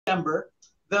December,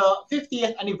 the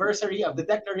 50th anniversary of the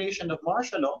declaration of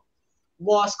martial law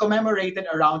was commemorated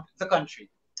around the country.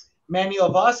 Many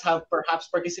of us have perhaps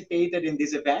participated in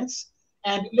these events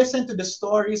and listened to the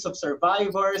stories of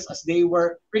survivors as they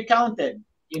were recounted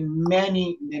in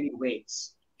many, many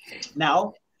ways.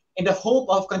 Now, in the hope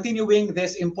of continuing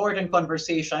this important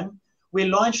conversation, we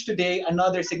launch today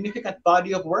another significant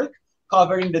body of work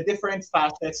covering the different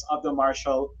facets of the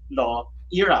martial law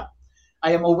era.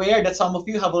 I am aware that some of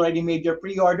you have already made your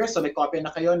pre-order, so may copy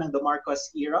na kayo ng the Marcos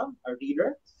era, a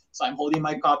reader. So I'm holding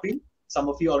my copy. Some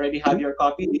of you already have your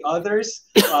copy. The others,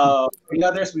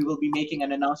 we will be making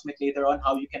an announcement later on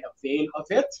how you can avail of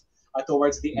it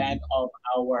towards the end of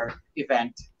our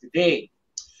event today.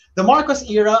 The Marcos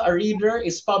Era, a reader,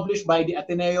 is published by the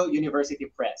Ateneo University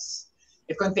Press.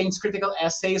 It contains critical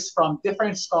essays from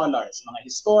different scholars, mga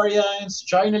historians,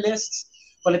 journalists,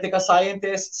 political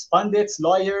scientists, pundits,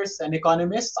 lawyers, and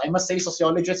economists. I must say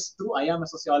sociologists too. I am a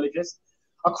sociologist.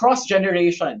 Across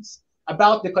generations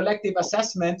about the collective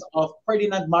assessment of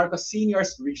Ferdinand Marcos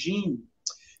Sr.'s regime.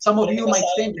 Some of you might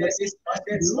think that this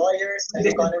pundits, lawyers, and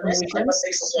economists, I must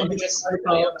say sociologists,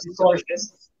 I am a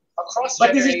sociologist.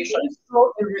 But this is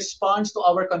also in response to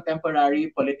our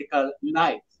contemporary political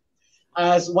life.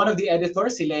 As one of the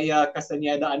editors, Silea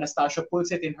Castañeda Anastasio,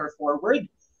 puts it in her foreword,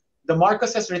 the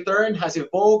Marcoses' return has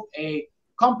evoked a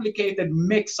complicated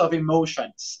mix of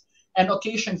emotions and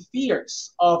occasioned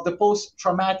fears of the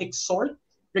post-traumatic sort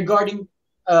regarding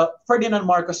Ferdinand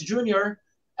Marcos Jr.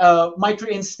 Might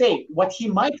reinstate what he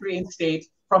might reinstate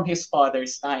from his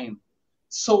father's time.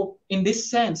 So in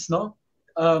this sense, no,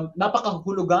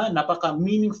 napakahulugan,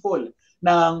 napaka-meaningful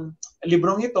ng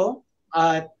librong ito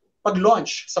at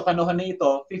pag-launch sa panahon na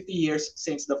ito, 50 years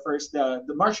since the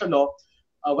martial law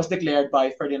was declared by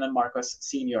Ferdinand Marcos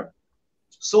Sr.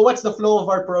 So what's the flow of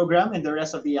our program in the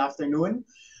rest of the afternoon?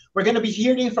 We're going to be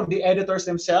hearing from the editors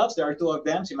themselves. There are two of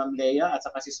them, si Ma'am Leia at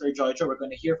saka si Sir Giorgio. We're going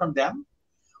to hear from them.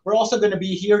 We're also going to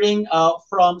be hearing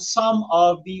from some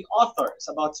of the authors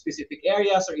about specific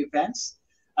areas or events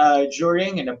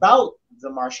during and about the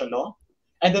martial law.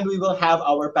 And then we will have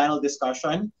our panel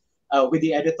discussion with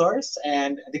the editors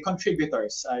and the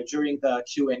contributors during the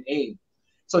Q&A.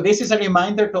 So this is a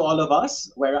reminder to all of us,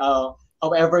 where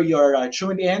however you're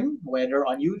tuned in, whether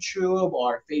on YouTube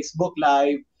or Facebook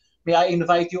Live, may I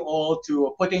invite you all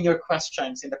to put in your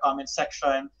questions in the comment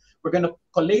section. We're going to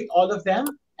collate all of them,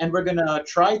 and we're going to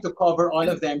try to cover all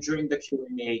of them during the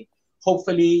Q&A.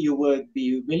 Hopefully, you would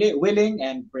be willing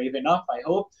and brave enough, I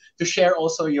hope, to share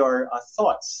also your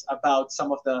thoughts about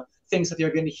some of the things that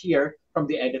you're going to hear from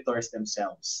the editors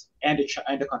themselves and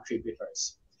the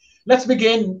contributors. Let's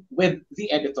begin with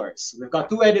the editors. We've got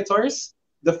two editors.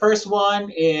 The first one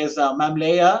is Ma'am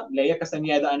Leia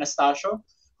Castañeda Anastasio,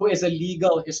 who is a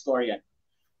legal historian.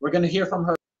 We're going to hear from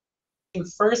her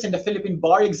first in the Philippine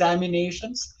bar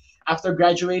examinations. After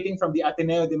graduating from the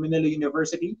Ateneo de Manila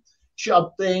University, she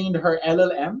obtained her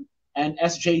LLM and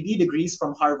SJD degrees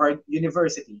from Harvard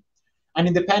University. An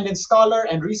independent scholar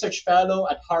and research fellow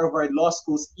at Harvard Law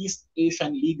School's East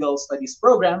Asian Legal Studies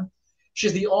program,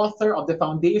 she's the author of The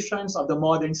Foundations of the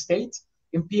Modern State,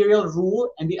 Imperial Rule,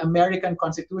 and the American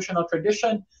Constitutional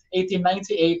Tradition,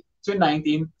 1898 to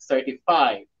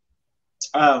 1935.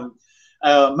 Ma'am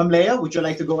Leia, would you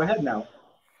like to go ahead now?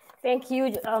 Thank you,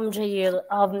 Jail.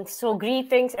 So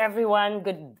greetings, everyone.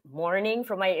 Good morning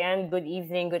from my end. Good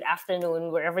evening, good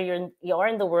afternoon, wherever you are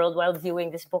in the world while viewing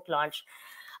this book launch.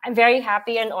 I'm very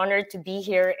happy and honored to be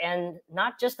here, and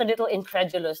not just a little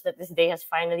incredulous that this day has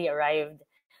finally arrived.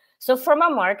 So from a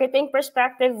marketing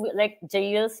perspective, like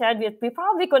Jail said, we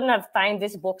probably couldn't have timed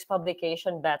this book's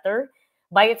publication better.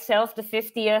 By itself, the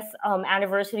 50th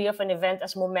anniversary of an event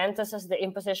as momentous as the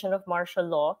imposition of martial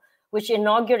law, which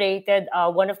inaugurated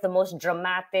one of the most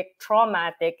dramatic,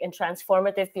 traumatic, and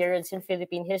transformative periods in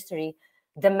Philippine history,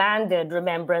 demanded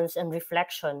remembrance and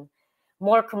reflection.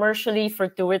 More commercially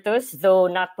fortuitous, though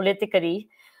not politically,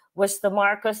 was the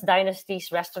Marcos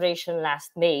dynasty's restoration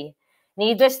last May.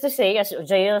 Needless to say, as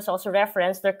Jael has also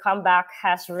referenced, their comeback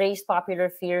has raised popular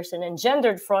fears and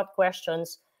engendered fraught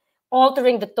questions,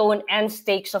 altering the tone and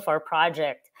stakes of our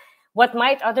project. What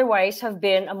might otherwise have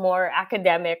been a more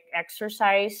academic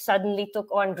exercise suddenly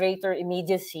took on greater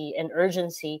immediacy and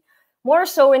urgency, more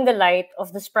so in the light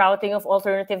of the sprouting of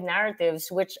alternative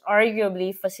narratives, which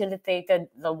arguably facilitated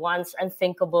the once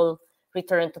unthinkable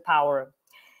return to power.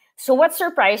 So what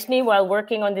surprised me while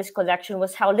working on this collection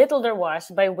was how little there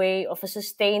was by way of a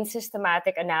sustained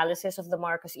systematic analysis of the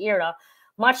Marcos era,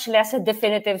 much less a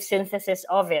definitive synthesis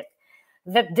of it.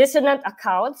 That dissonant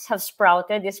accounts have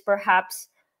sprouted is perhaps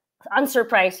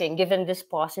unsurprising given this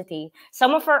paucity.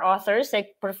 Some of our authors,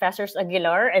 like Professors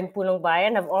Aguilar and Punong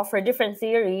Bayan, have offered different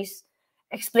theories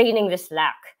explaining this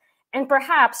lack. And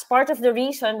perhaps part of the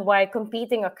reason why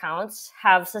competing accounts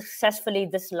have successfully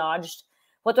dislodged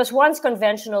what was once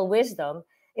conventional wisdom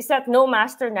is that no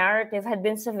master narrative had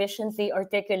been sufficiently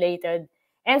articulated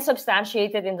and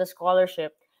substantiated in the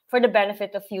scholarship for the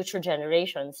benefit of future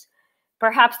generations.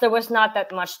 Perhaps there was not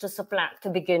that much to supplant to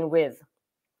begin with.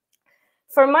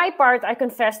 For my part, I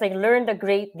confess I learned a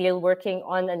great deal working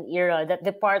on an era that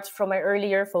departs from my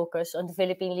earlier focus on the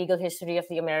Philippine legal history of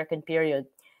the American period.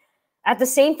 At the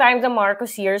same time, the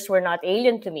Marcos years were not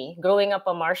alien to me. Growing up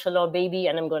a martial law baby,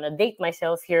 and I'm going to date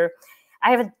myself here,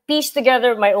 I have pieced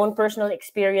together my own personal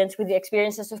experience with the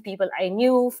experiences of people I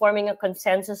knew, forming a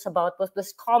consensus about what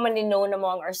was commonly known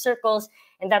among our circles,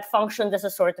 and that functioned as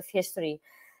a sort of history.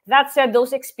 That said,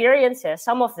 those experiences,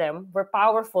 some of them, were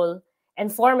powerful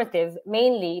and formative,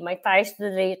 mainly my ties to the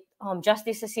late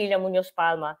Justice Cecilia Munoz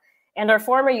Palma and our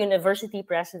former university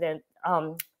president,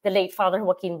 the late Father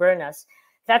Joaquin Bernas.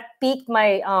 They piqued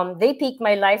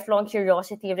my lifelong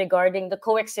curiosity regarding the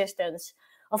coexistence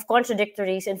of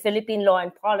contradictories in Philippine law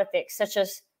and politics, such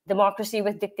as democracy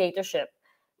with dictatorship,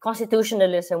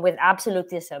 constitutionalism with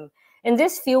absolutism. And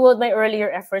this fueled my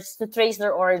earlier efforts to trace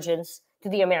their origins to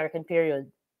the American period.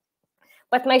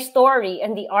 But my story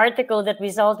and the article that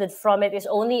resulted from it is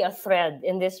only a thread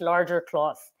in this larger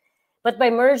cloth. But by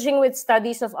merging with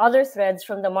studies of other threads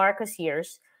from the Marcos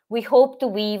years, we hope to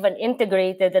weave an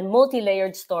integrated and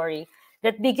multi-layered story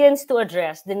that begins to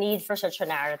address the need for such a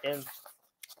narrative.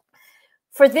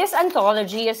 For this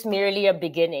anthology is merely a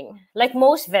beginning. Like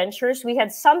most ventures, we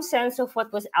had some sense of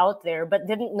what was out there, but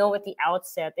didn't know at the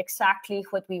outset exactly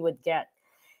what we would get.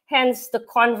 Hence, the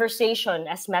conversation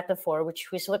as metaphor, which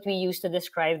is what we use to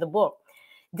describe the book.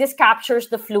 This captures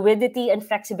the fluidity and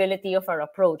flexibility of our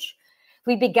approach.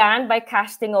 We began by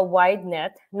casting a wide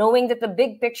net, knowing that the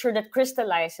big picture that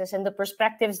crystallizes and the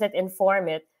perspectives that inform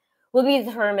it will be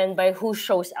determined by who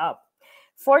shows up.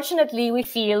 Fortunately, we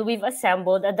feel we've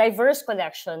assembled a diverse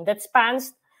collection that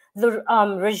spans the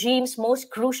regime's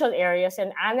most crucial areas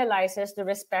and analyzes the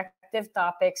respective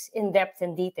topics in depth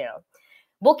and detail.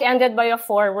 Bookended by a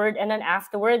foreword and an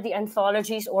afterword, the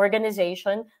anthology's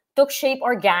organization took shape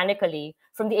organically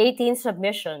from the 18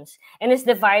 submissions and is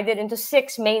divided into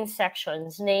 6 main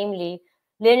sections, namely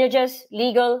lineages,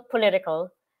 legal, political,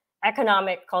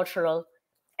 economic, cultural,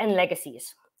 and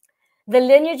legacies. The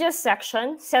lineages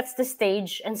section sets the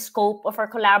stage and scope of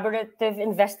our collaborative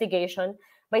investigation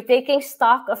by taking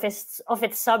stock of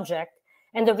its subject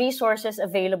and the resources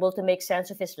available to make sense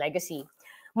of his legacy.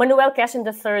 Manuel Quezon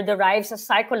III derives a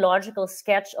psychological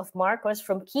sketch of Marcos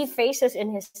from key phases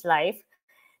in his life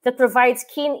that provides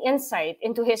keen insight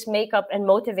into his makeup and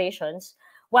motivations,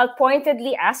 while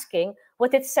pointedly asking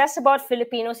what it says about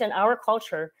Filipinos and our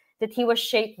culture that he was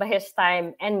shaped by his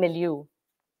time and milieu.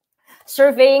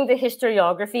 Surveying the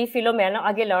historiography, Filomena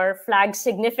Aguilar flags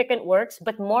significant works,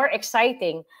 but more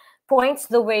exciting, points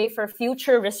the way for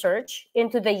future research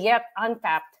into the yet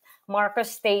untapped Marcos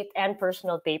state and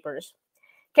personal papers.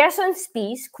 Quezon's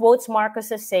piece quotes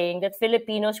Marcos as saying that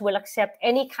Filipinos will accept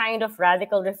any kind of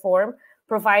radical reform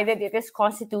provided it is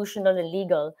constitutional and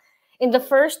legal. In the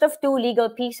first of 2 legal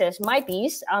pieces, my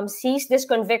piece sees this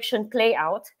conviction play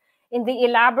out in the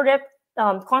elaborate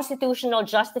constitutional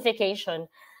justification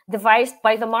devised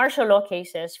by the martial law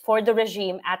cases for the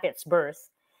regime at its birth.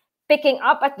 Picking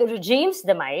up at the regime's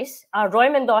demise, Roy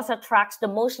Mendoza tracks the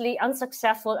mostly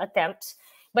unsuccessful attempts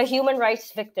by human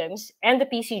rights victims and the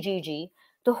PCGG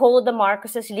to hold the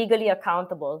Marcoses legally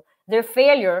accountable, their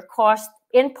failure caused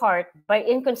in part by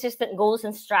inconsistent goals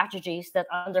and strategies that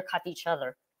undercut each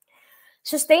other.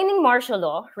 Sustaining martial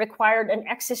law required an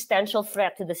existential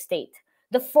threat to the state.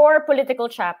 The 4 political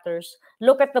chapters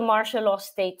look at the martial law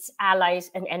state's allies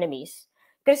and enemies.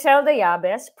 Griselda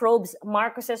Yabes probes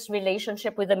Marcos's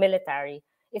relationship with the military,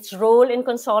 its role in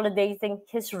consolidating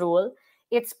his rule,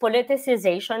 its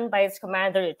politicization by its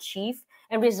commander-in-chief,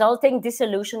 and resulting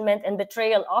disillusionment and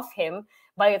betrayal of him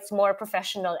by its more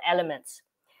professional elements.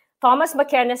 Thomas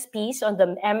McKenna's piece on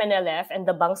the MNLF and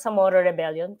the Bangsamoro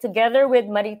Rebellion, together with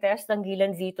Marites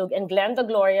Dangilan Vitug and Glenda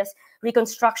Gloria's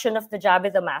reconstruction of the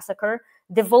Jabida Massacre,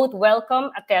 devote welcome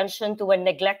attention to a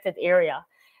neglected area,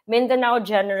 Mindanao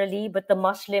generally, but the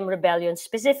Muslim rebellion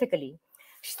specifically.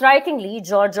 Strikingly,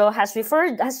 Jojo has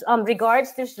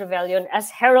regards this rebellion as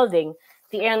heralding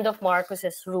the end of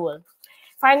Marcos's rule.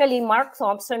 Finally, Mark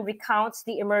Thompson recounts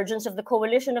the emergence of the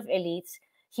coalition of elites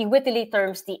he wittily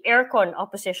terms the aircon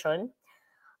opposition,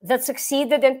 that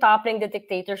succeeded in toppling the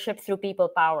dictatorship through people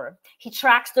power. He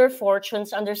tracks their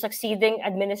fortunes under succeeding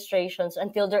administrations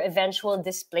until their eventual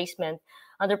displacement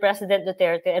under President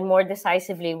Duterte, and more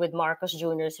decisively with Marcos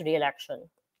Jr.'s re-election.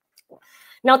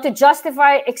 Now, to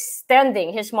justify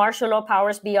extending his martial law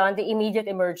powers beyond the immediate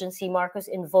emergency, Marcos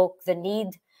invoked the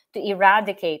need to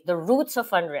eradicate the roots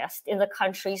of unrest in the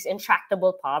country's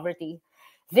intractable poverty.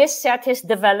 This set his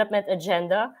development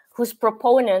agenda, whose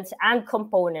proponents and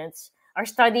components are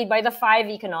studied by the 5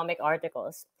 economic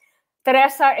articles.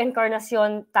 Teresa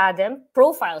Encarnacion Tadem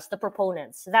profiles the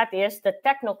proponents, that is, the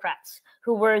technocrats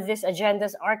who were this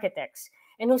agenda's architects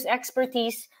and whose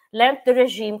expertise lent the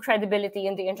regime credibility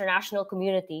in the international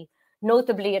community,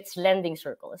 notably its lending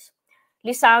circles.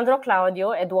 Lisandro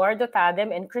Claudio, Eduardo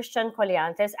Tadem, and Christian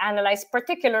Colliantes analyze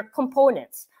particular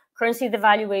components: currency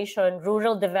devaluation,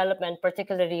 rural development,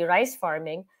 particularly rice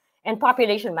farming, and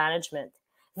population management.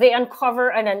 They uncover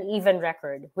an uneven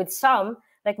record, with some,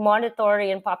 like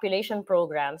monetary and population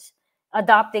programs,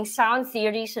 adopting sound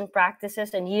theories and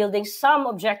practices and yielding some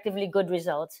objectively good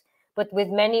results, but with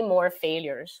many more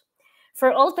failures.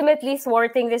 For ultimately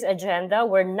thwarting this agenda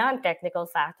were non-technical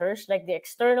factors like the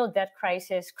external debt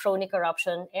crisis, crony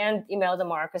corruption, and Imelda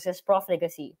Marcos's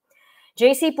profligacy.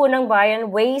 J.C. Punang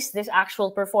Bayan weighs this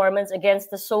actual performance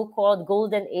against the so-called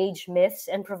golden age myths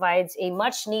and provides a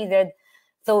much-needed,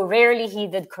 though rarely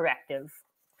heeded, corrective.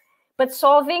 But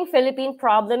solving Philippine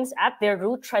problems at their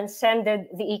root transcended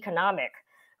the economic.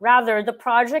 Rather, the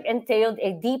project entailed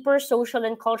a deeper social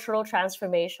and cultural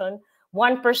transformation,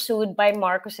 one pursued by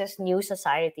Marcos's new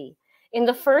society. In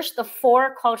the first of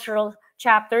 4 cultural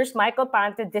chapters, Michael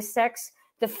Pante dissects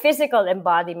the physical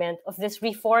embodiment of this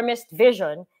reformist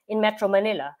vision in Metro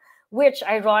Manila, which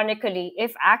ironically,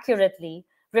 if accurately,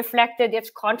 reflected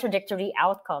its contradictory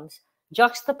outcomes,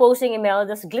 juxtaposing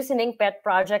Imelda's glistening pet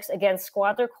projects against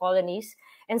squatter colonies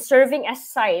and serving as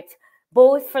site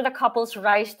both for the couple's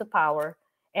rise to power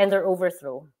and their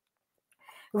overthrow.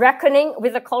 Reckoning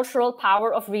with the cultural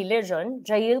power of religion,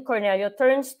 Jail Cornelio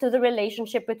turns to the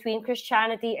relationship between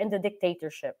Christianity and the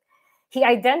dictatorship. He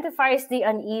identifies the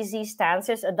uneasy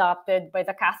stances adopted by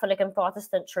the Catholic and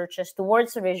Protestant churches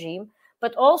towards the regime,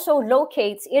 but also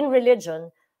locates in religion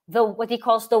what he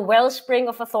calls the wellspring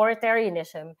of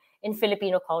authoritarianism in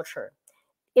Filipino culture.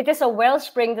 It is a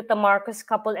wellspring that the Marcos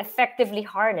couple effectively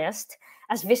harnessed,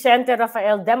 as Vicente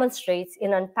Rafael demonstrates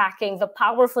in unpacking the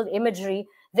powerful imagery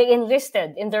they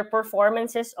enlisted in their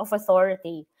performances of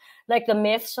authority, like the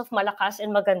myths of Malakas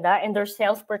and Maganda and their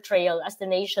self-portrayal as the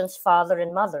nation's father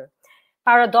and mother.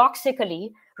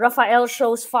 Paradoxically, Rafael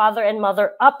shows father and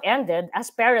mother upended as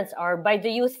parents are by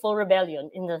the youthful rebellion,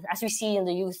 as we saw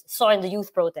in the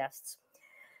youth protests.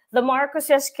 The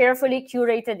Marcoses' carefully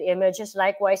curated image is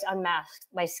likewise unmasked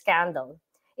by scandal.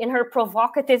 In her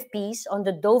provocative piece on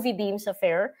the Dovey Beams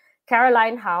affair,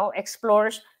 Caroline Howe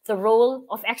explores the role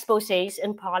of exposés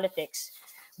in politics.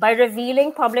 By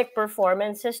revealing public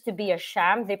performances to be a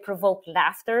sham, they provoke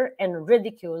laughter and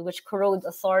ridicule, which corrode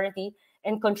authority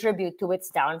and contribute to its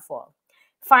downfall.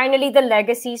 Finally, the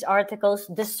Legacies articles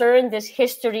discern this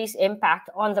history's impact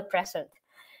on the present,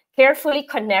 carefully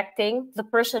connecting the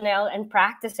personnel and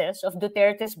practices of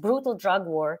Duterte's brutal drug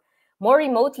war more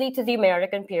remotely to the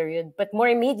American period, but more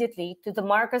immediately to the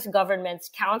Marcos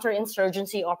government's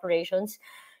counterinsurgency operations.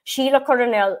 Sheila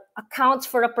Coronel accounts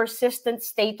for a persistent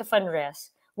state of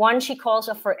unrest, one she calls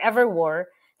a forever war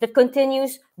that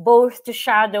continues both to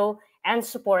shadow and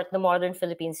support the modern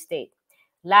Philippine state.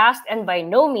 Last and by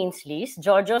no means least,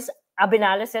 Jojo's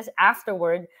Abinales'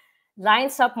 afterword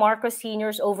lines up Marcos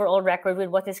Sr.'s overall record with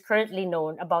what is currently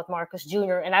known about Marcos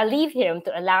Jr., and I leave him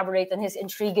to elaborate on his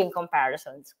intriguing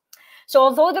comparisons. So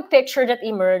although the picture that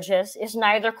emerges is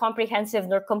neither comprehensive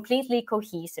nor completely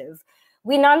cohesive,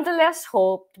 we nonetheless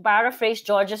hope, to paraphrase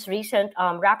George's recent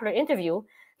Rappler interview,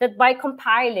 that by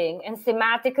compiling and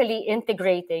thematically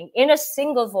integrating in a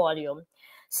single volume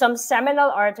some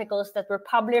seminal articles that were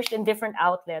published in different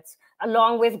outlets,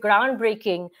 along with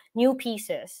groundbreaking new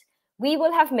pieces, we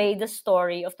will have made the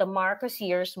story of the Marcos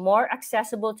years more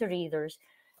accessible to readers,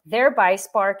 thereby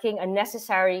sparking a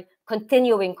necessary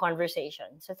continuing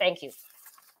conversation. So thank you.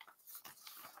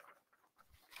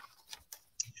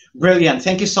 Brilliant.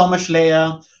 Thank you so much,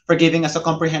 Leah, for giving us a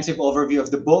comprehensive overview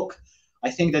of the book. I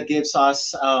think that gives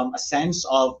us a sense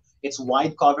of its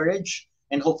wide coverage,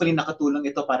 and hopefully nakatulong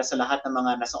ito para sa lahat ng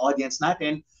mga nasa audience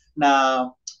natin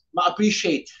na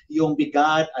ma-appreciate yung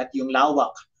bigat at yung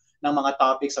lawak ng mga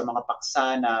topics o mga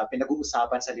paksa na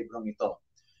pinag-uusapan sa librong ito.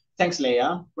 Thanks,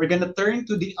 Leah. We're going to turn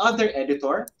to the other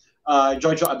editor,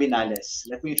 Jojo Abinales.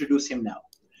 Let me introduce him now.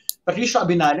 Patricio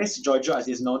Abinales, Giorgio, as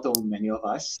is known to many of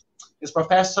us, is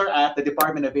professor at the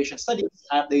Department of Asian Studies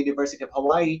at the University of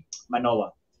Hawaii,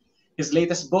 Manoa. His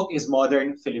latest book is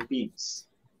Modern Philippines.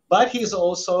 But he is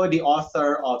also the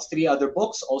author of three other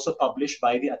books, also published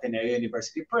by the Ateneo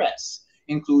University Press,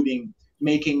 including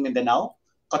Making Mindanao,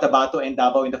 Cotabato and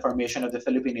Davao in the Formation of the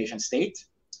Philippine Nation State.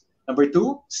 Number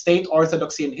two, State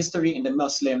Orthodoxy and History in the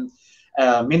Muslim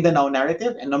Mindanao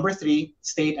Narrative. And number three,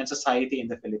 State and Society in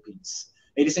the Philippines.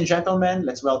 Ladies and gentlemen,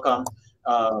 let's welcome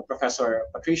Professor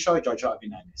Patricio Giorgio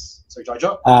Abinales. Sir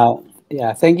Giorgio.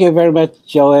 Yeah, thank you very much,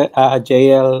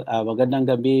 JL. Magandang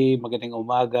gabi, magandang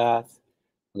umaga,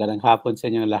 magandang hapon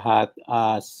sa inyong lahat.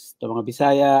 Sa mga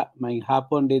Bisaya, may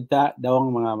hapon dita,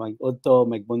 dawang mga mag-udto,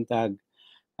 magbuntag,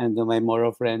 and to my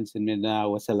Moro friends in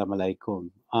Mindanao, wassalamualaikum.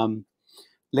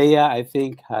 Leia, I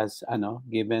think, has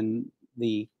given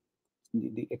the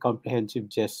a comprehensive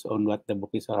gist on what the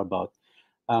book is all about.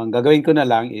 Ang gagawin ko na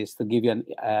lang is to give you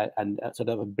sort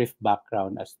of a brief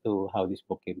background as to how this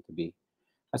book came to be.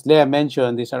 As Leia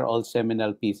mentioned, these are all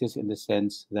seminal pieces in the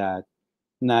sense that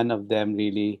none of them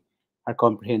really are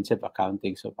comprehensive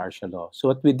accountings of martial law. So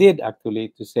what we did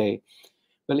actually to say,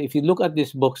 well, if you look at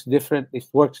these books it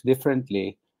works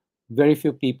differently, very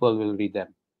few people will read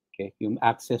them. Okay, yung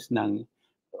access ng,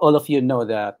 all of you know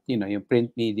that, yung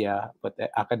print media, but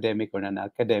academic or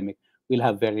non-academic, will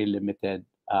have very limited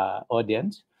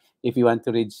audience. If you want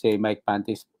to read, say, Mike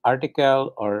Pante's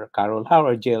article or Carol Howe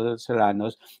or Jill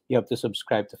Serrano's, you have to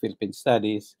subscribe to Philippine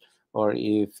Studies. Or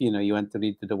if you want to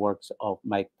read the works of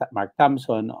Mark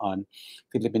Thompson on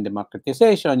Philippine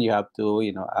democratization, you have to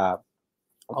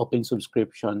open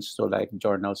subscriptions to like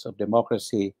Journals of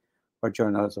Democracy or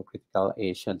Journals of Critical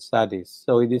Asian Studies.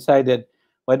 So we decided,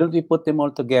 why don't we put them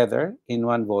all together in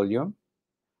one volume?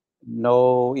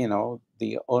 No,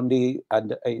 the only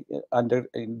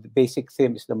the basic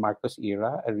theme is the Marcos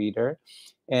era, a reader,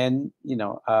 and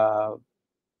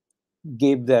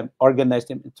organize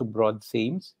them into broad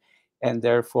themes, and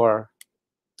therefore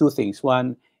two things: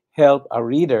 one, help our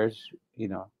readers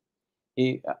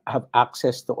have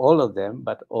access to all of them,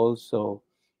 but also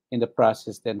in the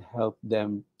process then help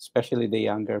them, especially the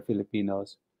younger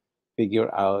Filipinos,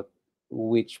 figure out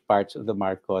which parts of the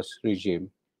Marcos regime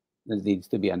that needs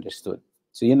to be understood.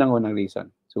 So yun ang unang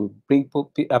reason. So bring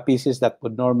pieces that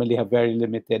would normally have very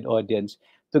limited audience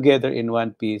together in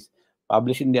one piece,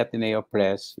 published in the Ateneo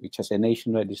Press, which has a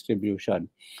nationwide distribution,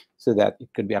 so that it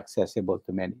could be accessible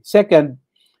to many. Second,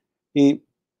 the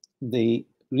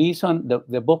reason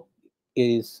the book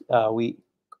is, we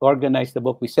organized the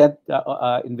book. We sent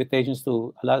invitations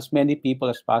to as many people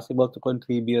as possible to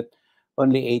contribute.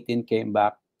 Only 18 came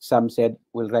back. Some said,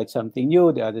 we'll write something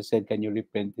new. The others said, can you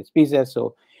reprint these pieces?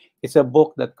 So it's a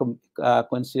book that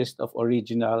consists of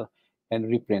original and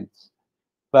reprints.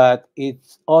 But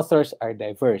its authors are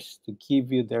diverse to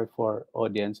give you, therefore,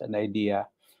 audience an idea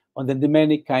on the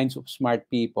many kinds of smart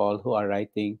people who are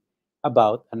writing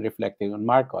about and reflecting on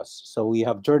Marcos. So we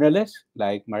have journalists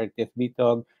like Marites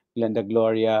Bitog, Glenda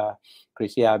Gloria,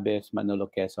 Chris Yabes, Manolo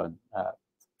Quezon.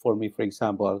 For me, for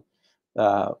example,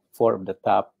 4 of the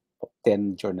top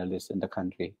 10 journalists in the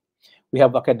country. We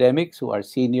have academics who are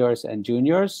seniors and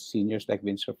juniors, seniors like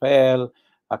Vince Rafael,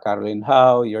 Caroline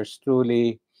Howe, yours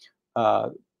truly,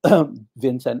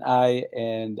 Vince and I,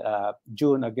 and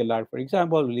June Aguilar, for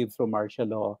example, who live through martial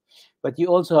law. But you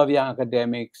also have young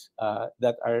academics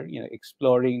that are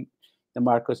exploring the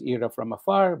Marcos era from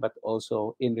afar, but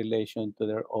also in relation to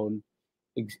their own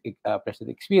present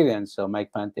experience. So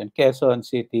Mike Pante on Quezon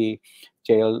City,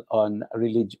 jail on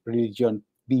religion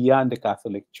beyond the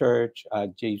Catholic Church,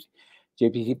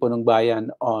 JPC Punong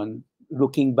Bayan on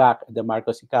looking back at the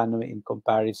Marcos economy in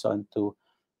comparison to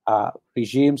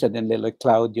regimes, and then Leloy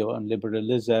Claudio on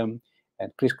liberalism,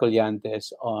 and Chris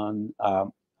Collantes on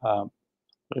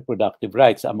reproductive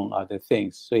rights, among other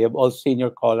things. So you have all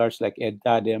senior scholars like Ed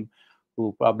Tadem,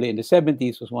 who probably in the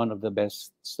 70s was one of the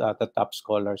best, the top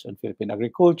scholars on Philippine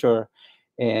agriculture.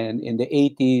 And in the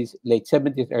 80s, late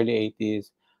 70s, early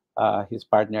 80s, his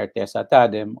partner Tessa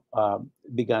Tadem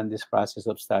began this process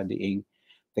of studying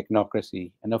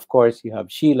technocracy. And of course, you have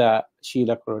Sheila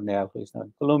Coronel, who is now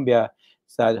in Colombia,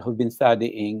 who's been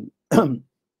studying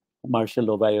martial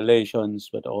law violations,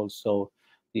 but also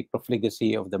the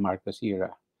profligacy of the Marcos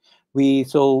era.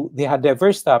 So they had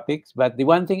diverse topics, but the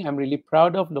one thing I'm really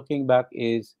proud of looking back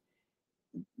is,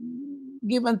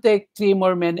 give and take 3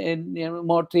 more men and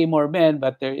 3 more men,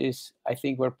 but there is, I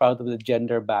think we're proud of the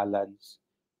gender balance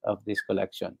of this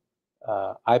collection.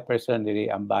 I personally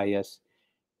am biased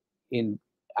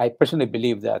I personally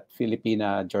believe that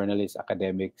Filipina journalists,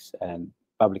 academics, and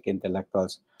public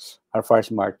intellectuals are far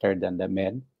smarter than the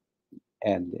men.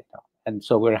 And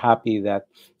so we're happy that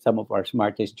some of our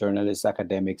smartest journalists,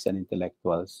 academics, and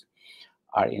intellectuals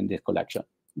are in this collection.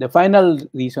 The final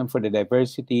reason for the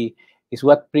diversity is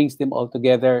what brings them all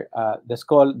together.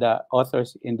 The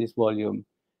authors in this volume,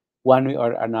 one way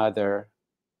or another,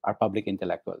 are public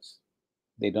intellectuals.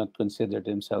 They don't consider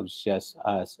themselves just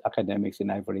as academics in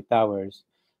ivory towers,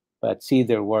 but see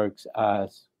their works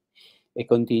as a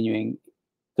continuing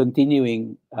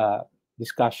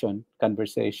discussion,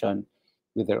 conversation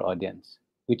with their audience.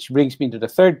 Which brings me to the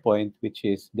third point, which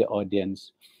is the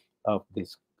audience of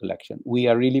this collection. We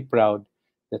are really proud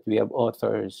that we have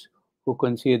authors who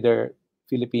consider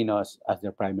Filipinos as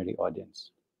their primary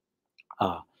audience.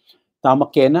 Tom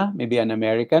McKenna may be an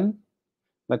American,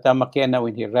 but Tom McKenna,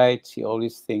 when he writes, he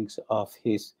always thinks of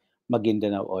his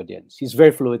Maguindanao audience. He's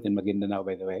very fluent in Maguindanao,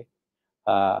 by the way.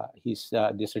 His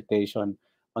dissertation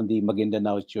on the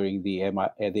Maguindanaos during the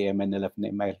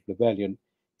MNLF rebellion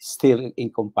is still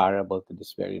incomparable to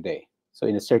this very day. So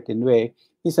in a certain way,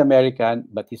 he's American,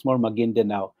 but he's more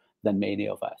Maguindanao than many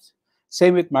of us.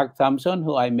 Same with Mark Thompson,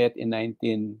 who I met in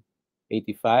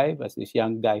 1985 as this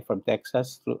young guy from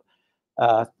Texas who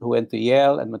went to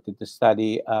Yale and wanted to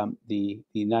study the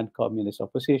non-communist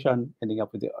opposition, ending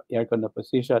up with the aircon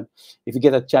opposition. If you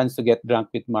get a chance to get drunk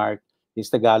with Mark, his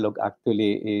Tagalog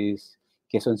actually is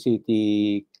Quezon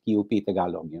City, QP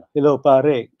Tagalog. Hello,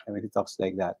 pare. I mean, he talks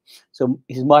like that. So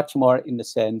he's much more, in the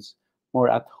sense, more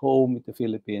at home with the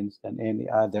Philippines than any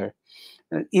other.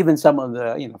 And even some of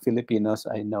the Filipinos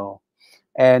I know.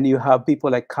 And you have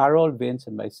people like Carol, Vince,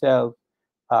 and myself.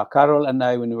 Carol and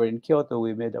I, when we were in Kyoto,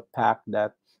 we made a pact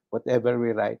that whatever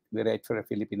we write for a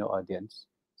Filipino audience.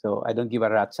 So I don't give a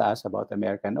rat's ass about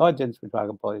American audience. For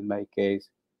example, in my case,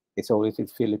 it's always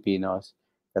with Filipinos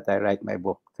that I write my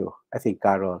book to. I think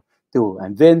Carol too.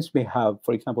 And Vince may have,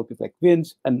 for example, people like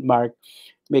Vince and Mark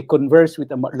may converse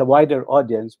with a wider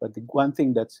audience. But the one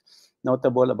thing that's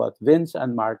notable about Vince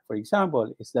and Mark, for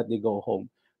example, is that they go home.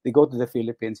 They go to the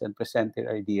Philippines and present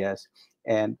their ideas.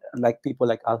 And like people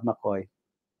like Al McCoy,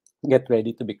 get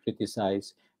ready to be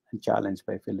criticized and challenged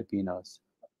by Filipinos.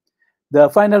 The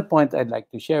final point I'd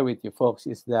like to share with you folks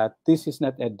is that this is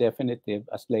not a definitive,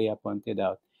 as Leah pointed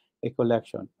out, a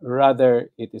collection.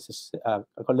 Rather, it is a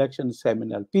collection of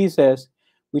seminal pieces,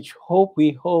 which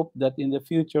we hope that in the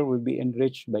future will be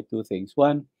enriched by two things.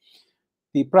 One,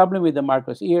 the problem with the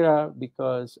Marcos era,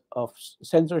 because of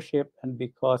censorship and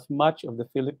because much of the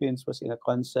Philippines was in a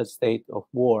constant state of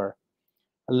war,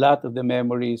 a lot of the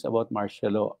memories about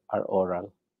martial law are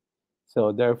oral.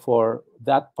 So therefore,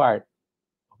 that part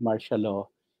of martial law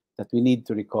that we need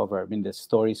to recover, I mean, the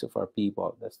stories of our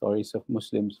people, the stories of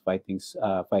Muslims fighting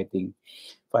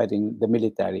the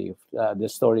military, the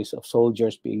stories of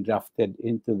soldiers being drafted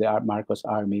into the Marcos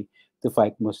army to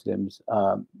fight Muslims,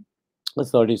 the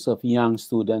stories of young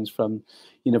students from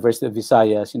University of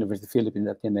Visayas, University of Philippines,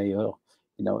 Ateneo,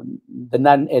 the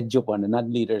non-edu one, the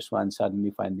non-leaders one,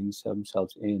 suddenly finding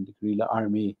themselves in the guerrilla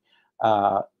army,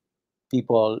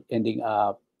 people ending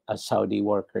up as Saudi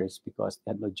workers because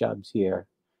they had no jobs here,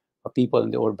 or people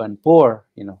in the urban poor,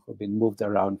 who've been moved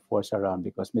around, forced around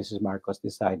because Mrs. Marcos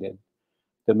decided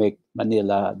to make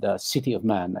Manila the city of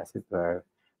man, as it were.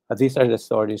 These are the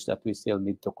stories that we still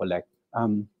need to collect.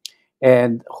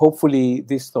 And hopefully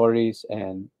these stories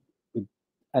and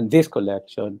this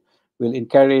collection will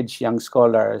encourage young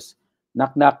scholars,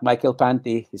 Michael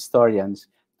Panty, historians,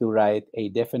 to write a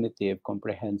definitive,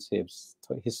 comprehensive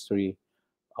history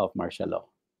of martial law.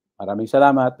 Maraming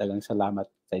salamat, dagang salamat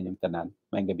sa inyong tanan.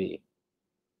 Mayang gabi.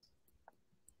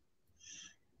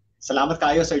 Salamat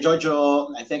kayo, Sir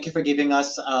Jojo, and thank you for giving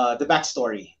us the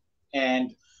backstory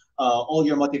and all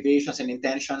your motivations and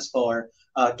intentions for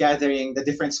gathering the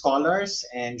different scholars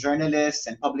and journalists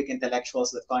and public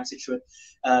intellectuals that constitute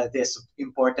this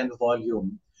important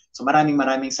volume. So maraming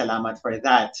salamat for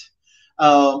that.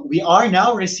 We are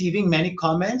now receiving many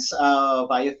comments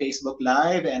via Facebook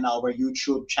Live and our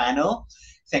YouTube channel.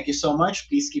 Thank you so much.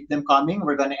 Please keep them coming.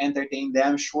 We're going to entertain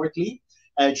them shortly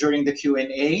during the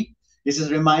Q&A. This is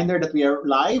a reminder that we are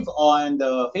live on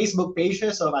the Facebook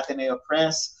pages of Ateneo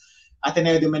Press,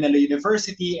 Ateneo de Manila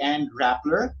University, and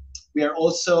Rappler. We are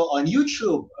also on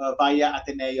YouTube via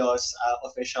Ateneo's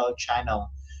official channel.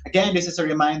 Again, this is a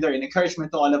reminder and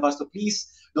encouragement to all of us to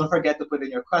please don't forget to put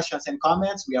in your questions and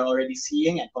comments. We are already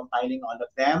seeing and compiling all of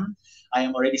them. I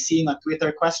am already seeing on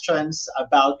Twitter questions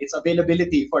about its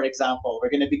availability, for example. We're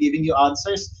going to be giving you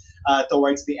answers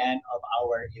towards the end of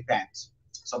our event.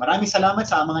 So maraming salamat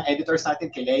sa mga editors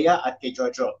natin, kay Leah at kay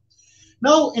Jojo.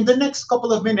 Now, in the next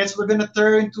couple of minutes, we're going to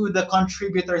turn to the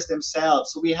contributors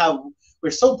themselves.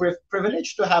 We're so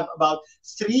privileged to have about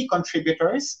 3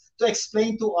 contributors to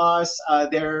explain to us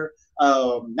their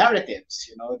narratives,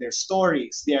 their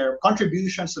stories, their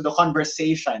contributions to the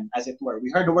conversation, as it were.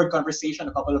 We heard the word conversation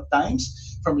a couple of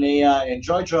times from Leah and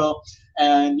Jojo.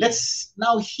 And let's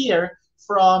now hear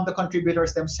from the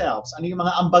contributors themselves. Ano yung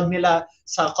mga ambag nila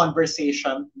sa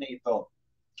conversation na ito?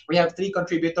 We have 3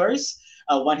 contributors,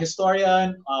 one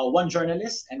historian, one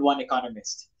journalist, and one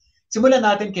economist. Simulan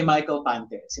natin kay Michael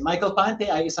Pante. Si Michael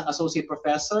Pante ay isang associate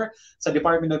professor sa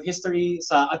Department of History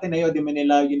sa Ateneo de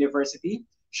Manila University.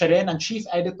 Siya rin ang chief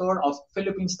editor of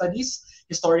Philippine Studies,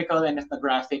 Historical and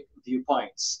Ethnographic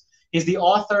Viewpoints. He's the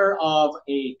author of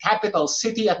A Capital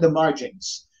City at the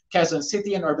Margins, Quezon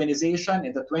City and Urbanization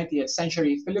in the 20th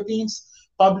Century Philippines,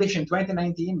 published in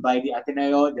 2019 by the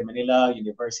Ateneo de Manila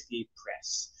University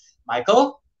Press.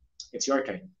 Michael, it's your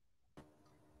turn.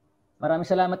 Maraming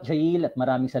salamat, Jail, at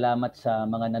maraming salamat sa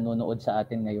mga nanonood sa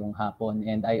atin ngayong hapon.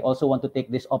 And I also want to take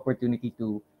this opportunity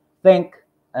to thank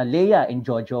Leah and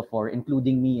Jojo for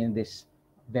including me in this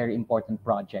very important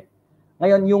project.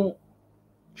 Ngayon, yung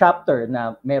chapter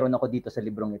na meron ako dito sa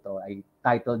librong ito, I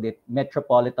titled it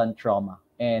Metropolitan Trauma.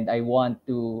 And I want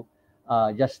to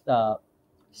just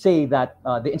say that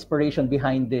the inspiration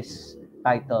behind this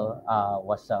title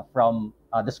was from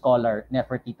the scholar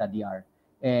Nefertita Diar.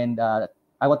 And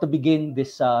I want to begin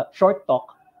this short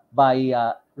talk by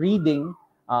reading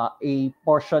a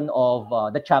portion of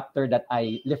the chapter that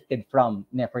I lifted from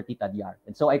Nefertita Diar.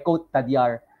 And so I quote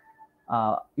Tadiar.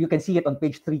 You can see it on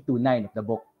page 329 of the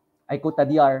book. I quote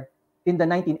Tadiar, "In the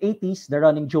 1980s, the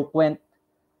running joke went,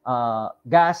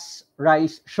 gas,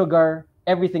 rice, sugar,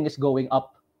 everything is going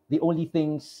up. The only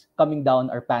things coming down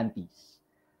are panties."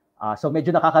 So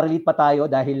medyo nakaka-relate pa tayo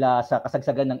dahil sa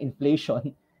kasagsagan ng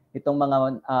inflation itong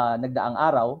mga nagdaang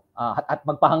araw at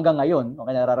magpahanggang ngayon,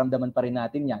 okay, nararamdaman pa rin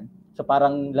natin 'yan. So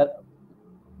parang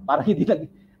hindi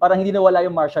nawala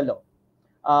yung martial law.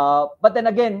 But then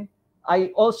again,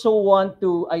 I also want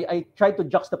to I try to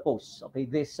juxtapose, okay,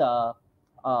 this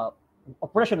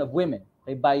oppression of women,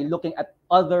 okay, by looking at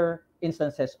other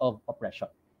instances of oppression.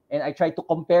 And I try to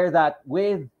compare that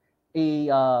with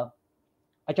a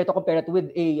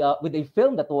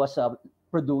film that was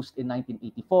produced in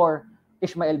 1984,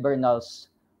 Ishmael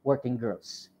Bernal's Working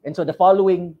Girls. And so the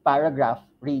following paragraph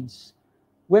reads,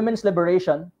 "Women's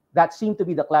liberation, that seemed to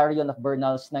be the clarion of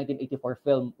Bernal's 1984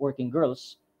 film Working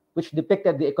Girls, which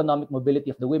depicted the economic mobility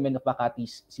of the women of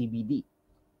Makati's CBD.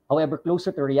 However,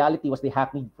 closer to reality was the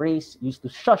hackneyed phrase used to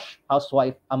shush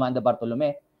housewife Amanda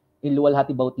Bartolome in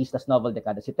Luwalhati Bautista's novel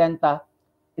Dekada 70,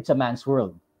 it's a man's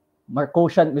world.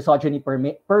 Marcosian misogyny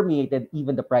permeated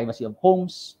even the privacy of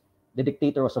homes. The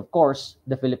dictator was, of course,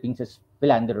 the Philippines'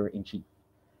 philanderer-in-chief."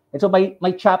 And so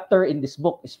my chapter in this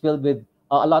book is filled with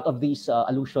a lot of these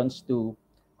allusions to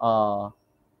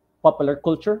popular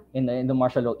culture in the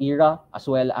martial law era, as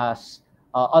well as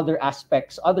other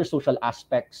social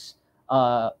aspects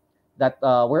that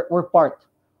were part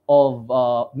of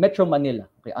Metro Manila,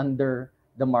 okay, under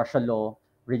the martial law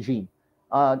regime.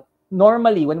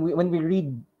 Normally, when we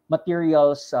read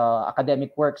materials,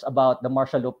 academic works about the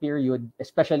martial law period,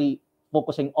 especially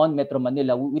focusing on Metro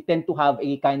Manila, we tend to have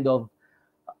a kind of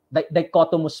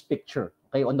dichotomous picture.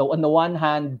 Okay, on the one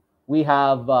hand, we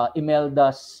have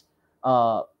Imelda's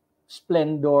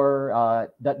splendor,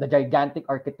 the gigantic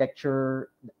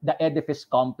architecture, the edifice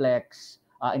complex,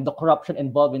 and the corruption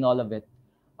involved in all of it.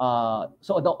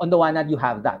 So on the one hand, you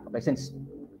have that. Okay, since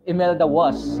Imelda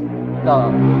was the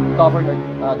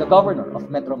governor of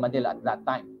Metro Manila at that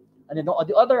time. And then on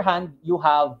the other hand, you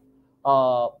have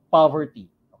poverty.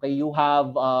 Okay, you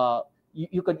have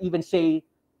you could even say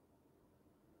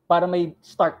para may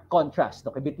stark contrast,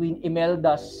 okay, between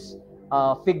Imelda's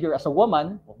figure as a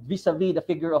woman vis-a-vis the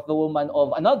figure of the woman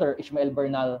of another Ishmael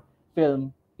Bernal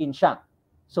film, Insyang.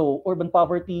 So urban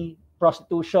poverty,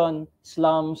 prostitution,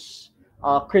 slums,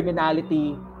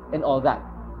 criminality, and all that.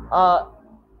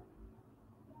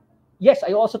 Yes,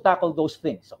 I also tackle those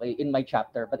things, okay, in my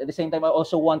chapter. But at the same time, I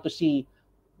also want to see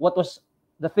what was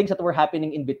the things that were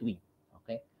happening in between.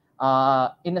 Okay,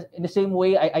 in the same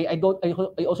way, I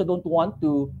also don't want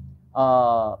to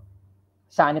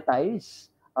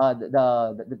sanitize a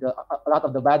lot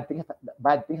of the bad things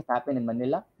that happened in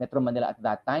Manila, Metro Manila at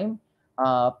that time.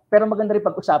 Pero maganda rin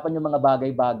pag-usapan yung mga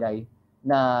bagay-bagay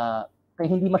na kaya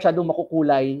hindi masyadong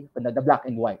makukulay, the black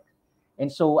and white. And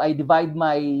so I divide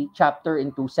my chapter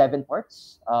into 7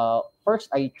 parts. First,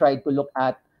 I tried to look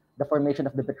at the formation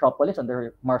of the metropolis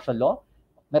under martial law.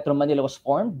 Metro Manila was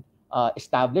formed,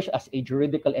 established as a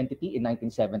juridical entity in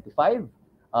 1975,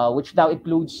 which now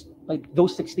includes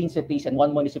those 16 cities and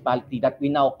 1 municipality that we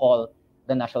now call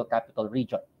the National Capital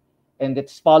Region. And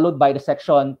it's followed by the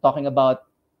section talking about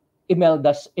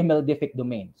Imeldific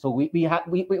domain. So we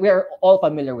are all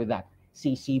familiar with that.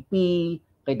 CCP,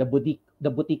 okay, the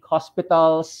boutique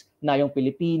hospitals, Nayong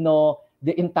Pilipino,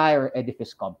 the entire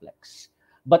edifice complex.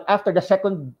 But after the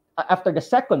second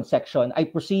section, I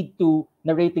proceed to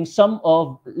narrating some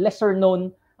of lesser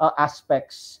known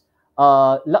aspects,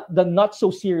 the not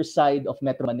so serious side of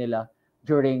Metro Manila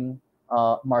during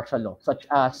martial law, such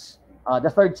as the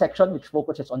third section, which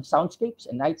focuses on soundscapes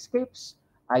and nightscapes.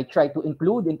 I try to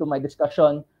include into my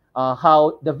discussion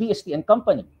how the VST and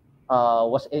Company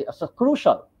was a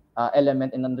crucial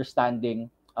element in understanding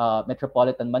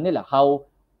Metropolitan Manila, how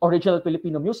original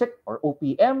Filipino music, or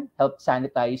OPM, helped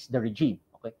sanitize the regime.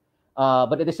 Okay,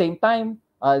 but at the same time,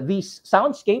 these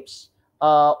soundscapes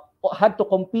had to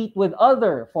compete with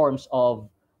other forms of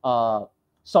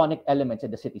sonic elements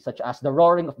in the city, such as the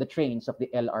roaring of the trains of the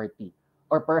LRT,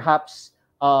 or perhaps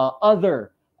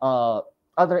other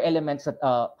elements that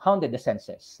hounded the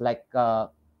senses, like the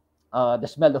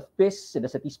smell of piss in the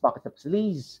city's pockets of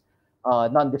sleaze,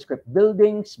 nondescript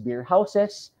buildings, beer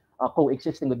houses,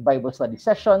 coexisting with Bible study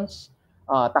sessions,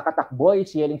 takatak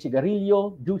boys yelling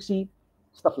cigarillo, juicy,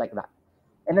 stuff like that.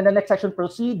 And then the next section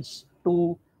proceeds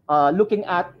to looking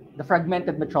at the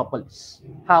fragmented metropolis,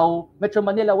 how Metro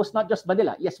Manila was not just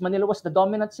Manila. Yes, Manila was the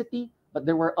dominant city, but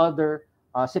there were other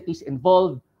cities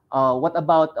involved. What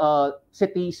about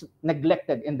cities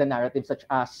neglected in the narrative, such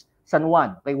as San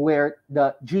Juan, okay, where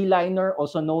the G liner,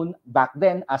 also known back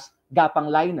then as Gapang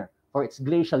liner for its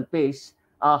glacial pace,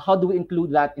 how do we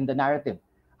include that in the narrative?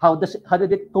 How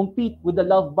did it compete with the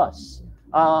Love Bus?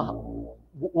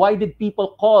 Why did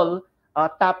people call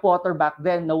tap water back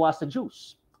then Nawasa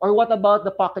juice? Or what about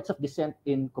the pockets of dissent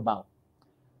in Cubao?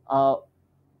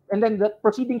 And then the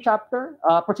preceding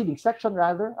section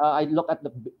rather, I look at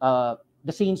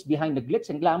the scenes behind the glitz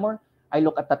and glamour. I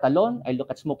look at Tatalon, I look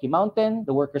at Smoky Mountain,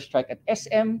 the workers' strike at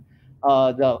SM,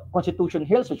 the Constitution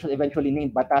Hills, which was eventually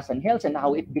named Batasan Hills, and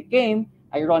how it became,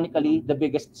 ironically, the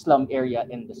biggest slum area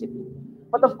in the city.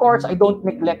 But of course, I don't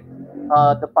neglect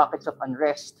the pockets of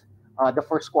unrest, the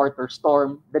first quarter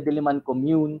storm, the Diliman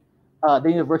Commune, the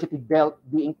University Belt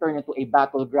being turned into a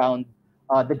battleground,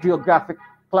 the geographic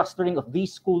clustering of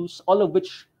these schools, all of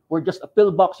which were just a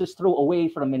pillboxes throw away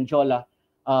from Menjola,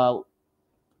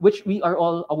 which we are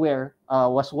all aware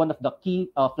was one of the key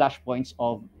flashpoints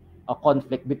of a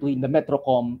conflict between the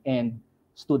Metrocom and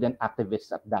student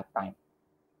activists at that time.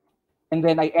 And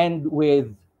then I end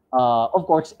with, of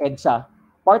course, EDSA,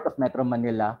 part of Metro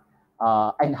Manila,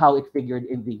 and how it figured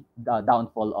in the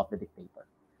downfall of the dictator.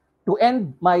 To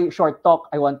end my short talk,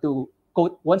 I want to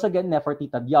quote once again Nefertiti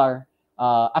Tadyar.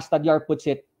 As Tadyar puts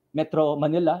it, Metro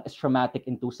Manila is traumatic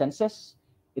in two senses.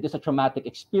 It is a traumatic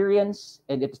experience,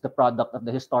 and it is the product of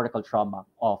the historical trauma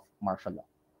of martial law.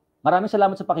 Maraming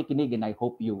salamat sa pakikinig, and I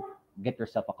hope you get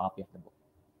yourself a copy of the book.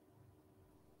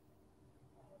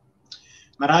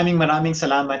 Maraming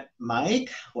salamat, Mike.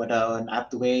 What an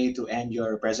apt way to end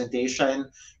your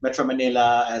presentation. Metro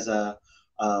Manila as a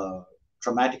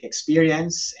traumatic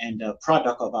experience and a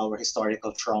product of our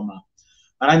historical trauma.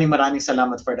 Maraming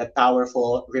salamat for that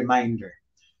powerful reminder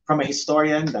from a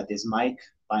historian, that is Mike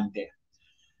Pante.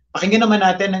 Pakinggan naman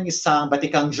natin ng isang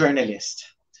batikang journalist.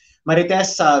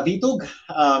 Marites Vitug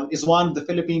is one of the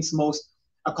Philippines' most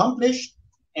accomplished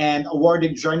and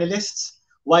awarded journalists,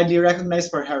 widely recognized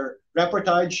for her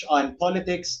reportage on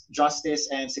politics,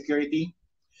 justice, and security.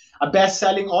 A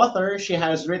best-selling author, she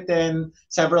has written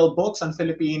several books on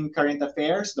Philippine current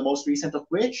affairs, the most recent of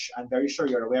which, I'm very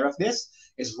sure you're aware of this,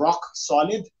 is Rock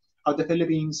Solid, How the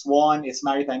Philippines Won Its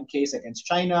Maritime Case Against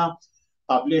China,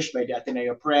 published by the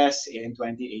Ateneo Press in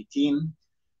 2018.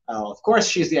 Of course,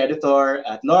 she's the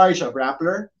editor-at-large of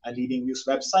Rappler, a leading news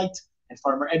website, and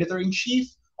former editor-in-chief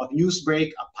of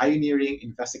Newsbreak, a pioneering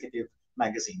investigative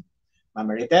magazine.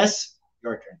 Mama Marites,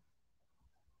 your turn.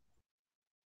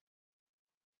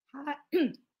 Hi.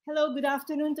 Hello, good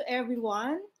afternoon to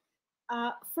everyone.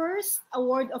 First, a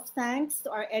word of thanks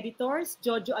to our editors,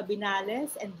 Jojo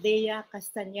Abinales and Leia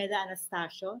Castañeda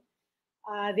Anastasio.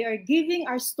 They are giving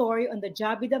our story on the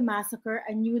Jabida Massacre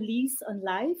a new lease on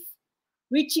life,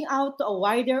 reaching out to a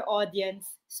wider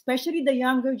audience, especially the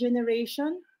younger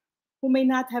generation who may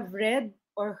not have read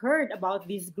or heard about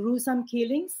these gruesome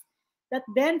killings that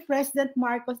then President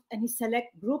Marcos and his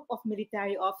select group of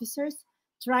military officers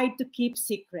tried to keep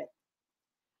secret.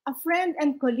 A friend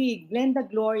and colleague, Glenda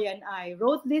Gloria, and I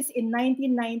wrote this in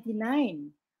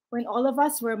 1999 when all of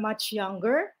us were much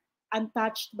younger,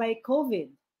 untouched by COVID.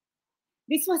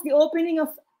 This was the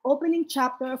opening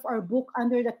chapter of our book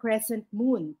Under the Crescent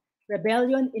Moon,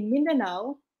 Rebellion in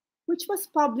Mindanao, which was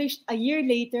published a year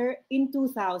later in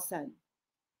 2000.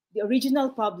 The original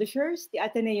publishers, the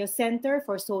Ateneo Center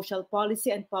for Social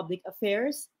Policy and Public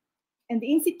Affairs, and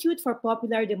the Institute for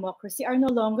Popular Democracy are no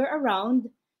longer around,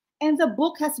 and the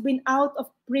book has been out of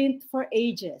print for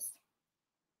ages.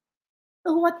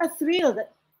 So what a thrill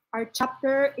that our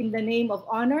chapter in the name of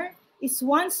honor is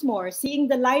once more seeing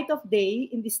the light of day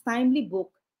in this timely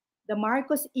book, The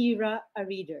Marcos Era, a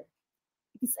Reader.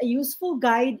 It is a useful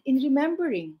guide in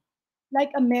remembering,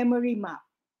 like a memory map.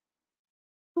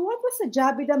 So what was the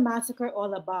Jabida massacre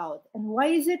all about, and why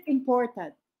is it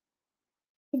important?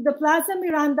 If the Plaza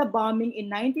Miranda bombing in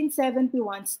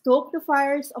 1971 stoked the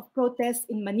fires of protests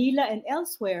in Manila and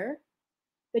elsewhere,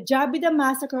 the Jabida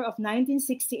massacre of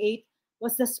 1968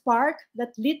 was the spark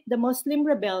that lit the Muslim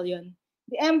rebellion,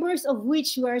 the embers of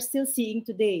which we are still seeing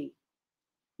today.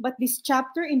 But this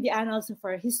chapter in the annals of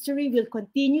our history will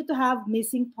continue to have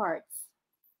missing parts.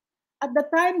 At the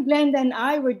time Glenda and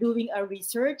I were doing our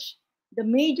research, the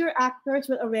major actors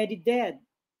were already dead,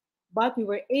 but we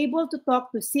were able to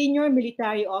talk to senior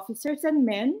military officers and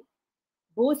men,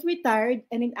 both retired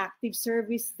and in active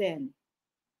service then.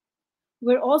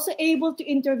 We were also able to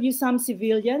interview some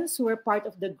civilians who were part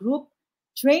of the group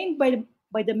trained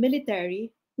by the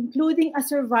military, including a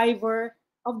survivor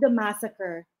of the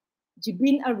massacre,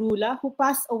 Jibin Arula, who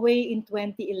passed away in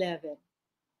 2011.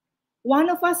 One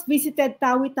of us visited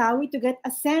Tawi-Tawi to get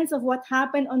a sense of what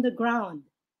happened on the ground,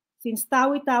 since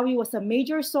Tawi-Tawi was a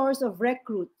major source of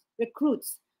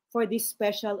recruits for this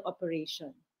special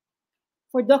operation.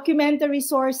 For documentary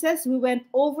sources, we went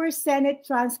over Senate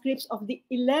transcripts of the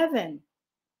 11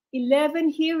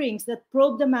 hearings that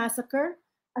probed the massacre,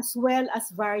 as well as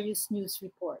various news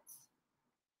reports.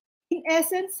 In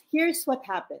essence, here's what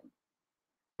happened.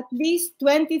 At least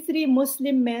 23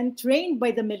 Muslim men trained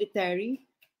by the military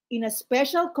in a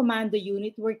special commando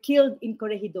unit were killed in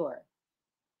Corregidor.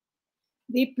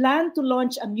 They planned to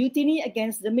launch a mutiny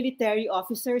against the military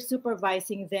officers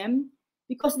supervising them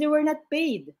because they were not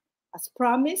paid, as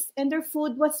promised, and their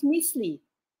food was measly.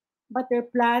 But their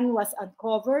plan was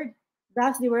uncovered,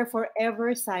 thus they were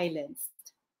forever silenced.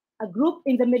 A group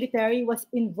in the military was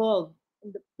involved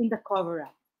in the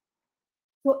cover-up.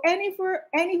 So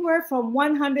anywhere from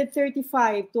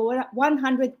 135 to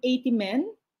 180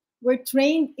 men were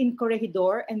trained in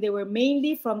Corregidor, and they were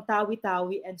mainly from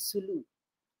Tawi-Tawi and Sulu.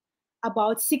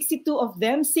 About 62 of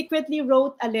them secretly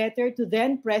wrote a letter to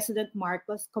then President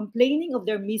Marcos complaining of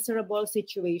their miserable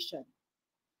situation.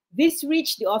 This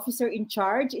reached the officer in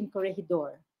charge in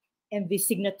Corregidor, and the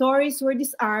signatories were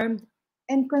disarmed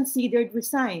and considered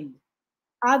resigned.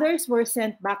 Others were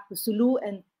sent back to Sulu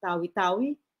and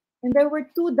Tawi-Tawi, and there were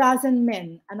 24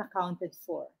 men unaccounted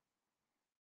for.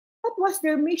 What was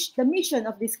the mission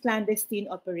of this clandestine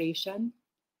operation?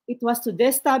 It was to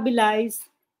destabilize,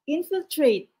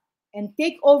 infiltrate, and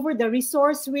take over the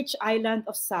resource-rich island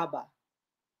of Sabah.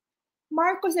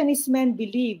 Marcos and his men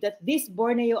believed that this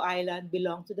Borneo island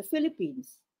belonged to the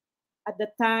Philippines. At the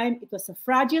time, it was a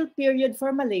fragile period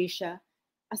for Malaysia,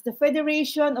 as the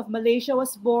Federation of Malaysia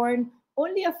was born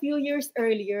only a few years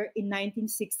earlier in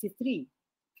 1963.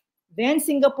 Then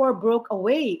Singapore broke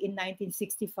away in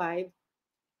 1965,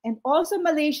 and also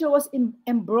Malaysia was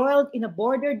embroiled in a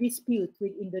border dispute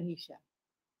with Indonesia.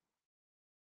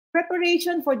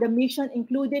 Preparation for the mission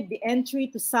included the entry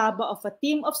to Sabah of a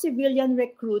team of civilian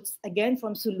recruits, again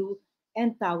from Sulu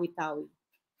and Tawi-Tawi.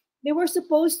 They were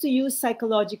supposed to use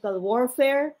psychological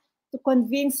warfare to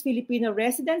convince Filipino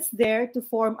residents there to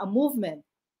form a movement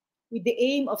with the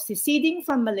aim of seceding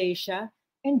from Malaysia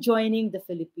and joining the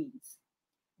Philippines.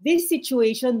 This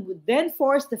situation would then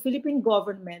force the Philippine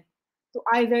government to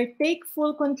either take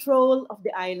full control of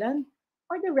the island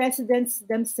or the residents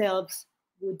themselves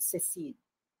would secede.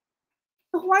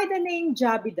 So why the name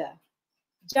Jabida?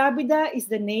 Jabida is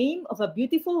the name of a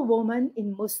beautiful woman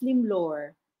in Muslim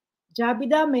lore.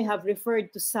 Jabida may have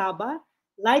referred to Sabah,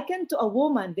 likened to a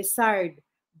woman desired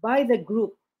by the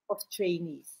group of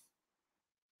trainees.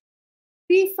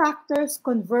 Three factors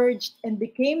converged and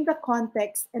became the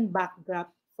context and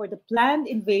backdrop for the planned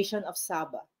invasion of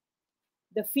Sabah.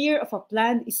 The fear of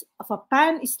a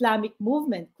pan-Islamic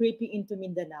movement creeping into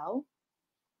Mindanao,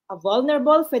 a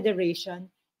vulnerable federation,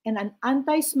 and an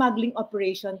anti-smuggling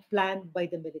operation planned by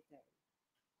the military.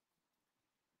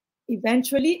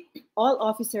 Eventually, all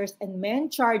officers and men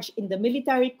charged in the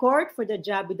military court for the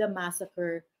Jabida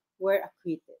massacre were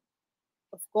acquitted.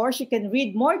 Of course, you can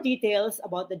read more details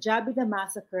about the Jabida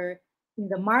massacre in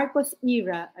the Marcos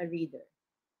Era, a Reader.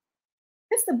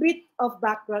 Just a bit of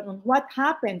background on what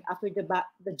happened after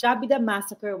the Jabida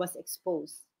massacre was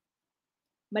exposed.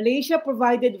 Malaysia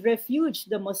provided refuge to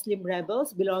the Muslim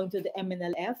rebels belonging to the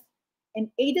MNLF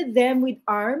and aided them with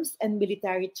arms and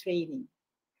military training.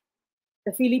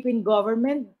 The Philippine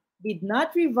government did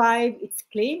not revive its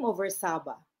claim over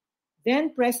Sabah.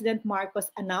 Then President Marcos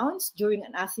announced during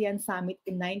an ASEAN summit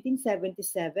in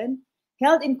 1977,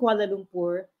 held in Kuala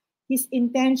Lumpur, his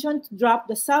intention to drop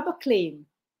the Sabah claim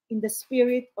in the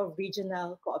spirit of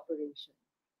regional cooperation.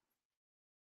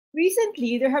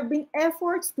 Recently, there have been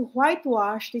efforts to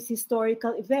whitewash this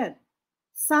historical event,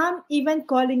 some even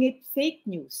calling it fake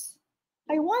news.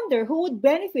 I wonder who would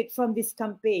benefit from this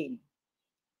campaign.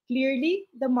 Clearly,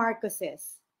 the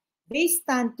Marcoses. They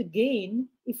stand to gain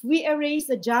if we erase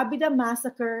the Jabida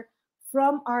massacre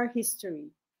from our history.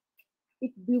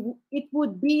 It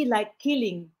would be like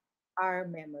killing our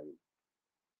memory.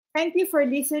 Thank you for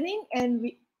listening,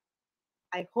 and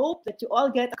I hope that you all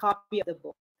get a copy of the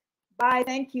book. Bye.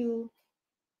 Thank you.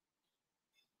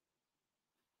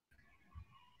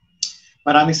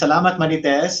 Maraming salamat,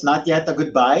 Marites. Not yet a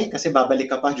goodbye kasi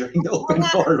babalik ka pa during the open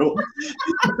forum.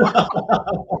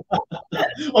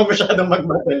 Huwag masyadong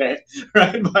magmadali,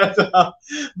 right?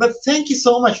 But thank you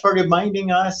so much for reminding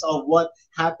us of what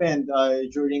happened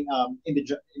during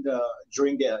the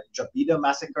Jabida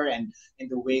massacre and in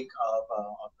the wake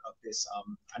of this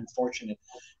unfortunate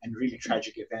and really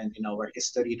tragic event in our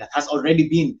history that has already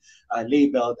been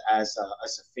labeled as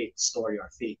a fake story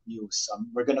or fake news.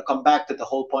 We're going to come back to the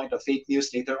whole point of fake news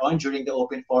later on during the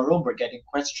open forum. We're getting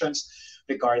questions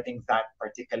regarding that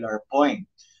particular point,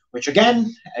 which again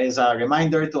is a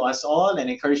reminder to us all and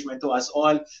encouragement to us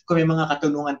all. Kung may mga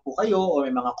katanungan po kayo or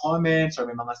may mga comments or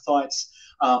may mga thoughts,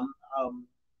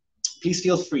 please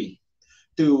feel free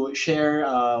to share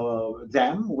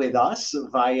them with us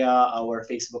via our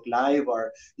Facebook Live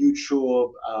or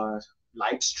YouTube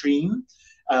live stream.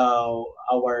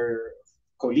 Our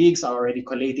colleagues are already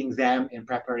collating them in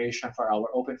preparation for our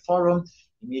open forum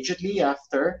immediately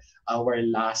after our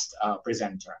last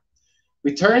presenter.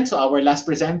 We turn to our last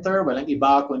presenter, walang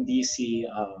iba kundi si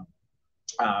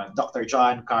Dr.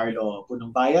 John Carlo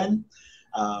Punongbayan,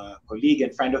 colleague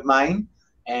and friend of mine,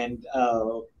 and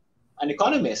an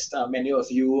economist. Many of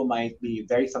you might be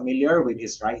very familiar with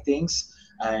his writings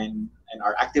and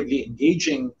are actively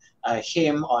engaging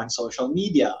him on social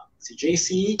media. Si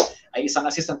JC ay isang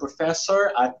assistant professor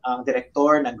at ang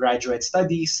director ng graduate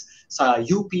studies sa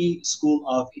UP School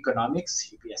of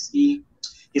Economics, UPSE.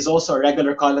 He's also a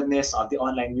regular columnist of the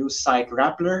online news site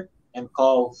Rappler and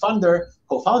co-founder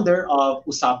of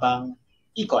Usapang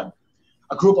Econ,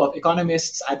 a group of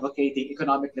economists advocating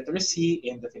economic literacy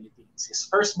in the Philippines. His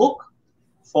first book,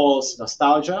 False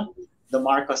Nostalgia, The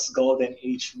Marcos Golden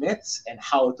Age Myths and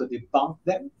How to Debunk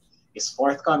Them, is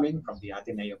forthcoming from the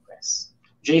Ateneo Press.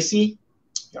 JC,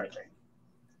 your turn.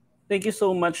 Thank you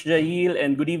so much, Jail,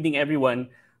 and good evening, everyone.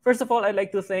 First of all, I'd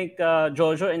like to thank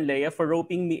Jojo and Leia for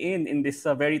roping me in this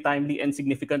very timely and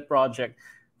significant project.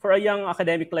 For a young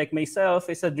academic like myself,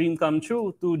 it's a dream come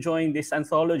true to join this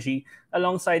anthology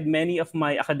alongside many of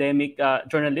my academic,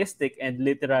 journalistic, and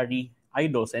literary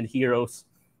idols and heroes.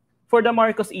 For the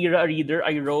Marcos Era reader,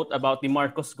 I wrote about the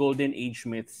Marcos Golden Age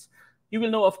myths. You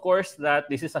will know, of course, that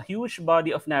this is a huge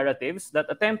body of narratives that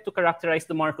attempt to characterize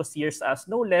the Marcos years as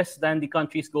no less than the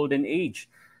country's golden age,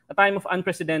 a time of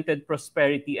unprecedented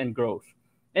prosperity and growth.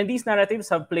 And these narratives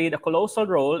have played a colossal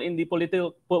role in the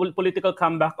political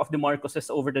comeback of the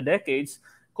Marcoses over the decades,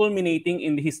 culminating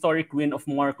in the historic win of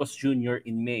Marcos Jr.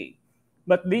 in May.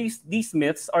 But these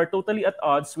myths are totally at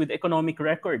odds with the economic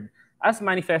record, as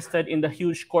manifested in the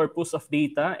huge corpus of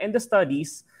data and the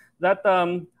studies that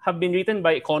have been written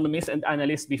by economists and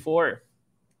analysts before.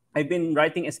 I've been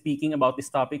writing and speaking about this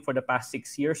topic for the past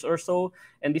 6 years or so,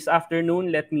 and this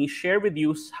afternoon, let me share with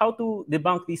you how to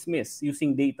debunk these myths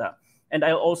using data. And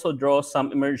I'll also draw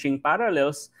some emerging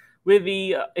parallels with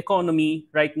the economy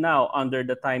right now under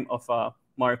the time of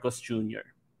Marcos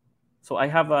Jr. So I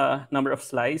have a number of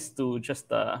slides to just,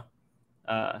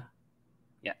 yeah.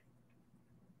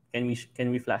 Can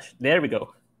we flash? There we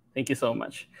go. Thank you so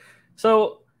much.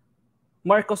 So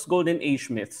Marcos Golden Age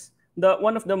myths.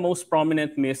 One of the most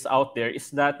prominent myths out there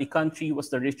is that the country was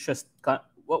the richest,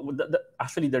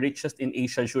 actually the richest in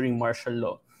Asia during martial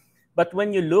law. But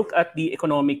when you look at the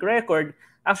economic record,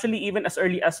 actually even as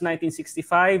early as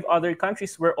 1965, other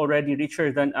countries were already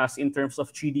richer than us in terms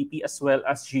of GDP as well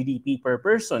as GDP per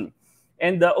person.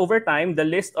 And over time, the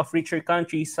list of richer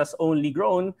countries has only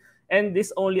grown, and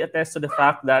this only attests to the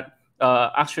fact that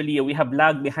actually we have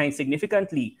lagged behind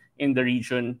significantly in the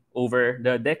region over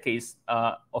the decades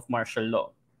of martial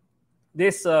law.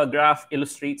 This graph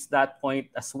illustrates that point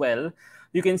as well.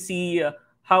 You can see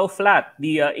how flat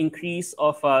the increase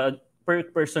of per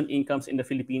person incomes in the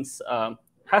Philippines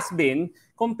has been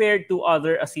compared to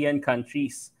other ASEAN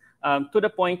countries. to the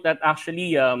point that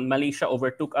actually Malaysia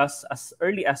overtook us as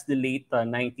early as the late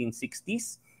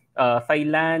 1960s,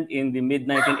 Thailand in the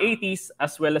mid-1980s,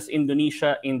 as well as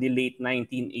Indonesia in the late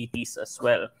 1980s as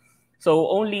well. So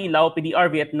only Lao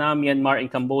PDR, Vietnam, Myanmar,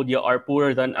 and Cambodia are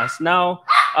poorer than us now.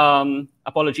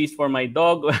 Apologies for my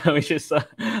dog, which is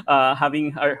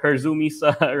having her zoomies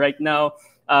right now.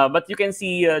 But you can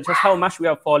see just how much we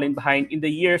have fallen behind in the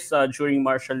years during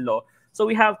martial law. So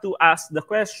we have to ask the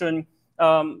question,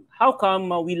 how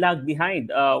come we lagged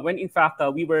behind when in fact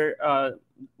we were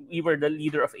the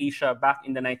leader of Asia back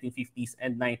in the 1950s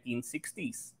and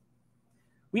 1960s?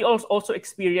 We also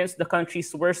experienced the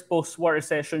country's worst post-war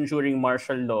recession during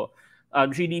martial law.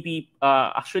 GDP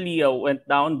actually went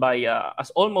down by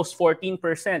as almost 14%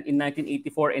 in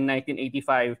 1984 and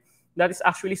 1985. That is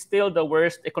actually still the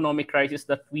worst economic crisis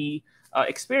that we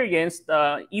experienced,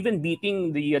 even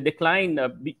beating the decline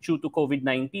due to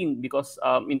COVID-19, because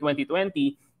in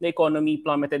 2020, the economy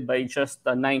plummeted by just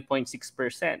 9.6%.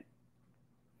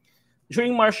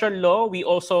 During martial law, we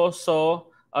also saw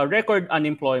record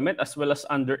unemployment as well as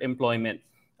underemployment.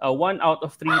 1 out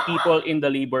of 3 people in the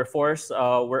labor force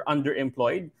were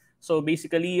underemployed. So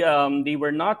basically, they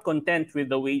were not content with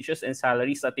the wages and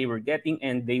salaries that they were getting,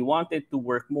 and they wanted to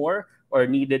work more or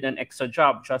needed an extra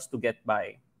job just to get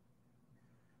by.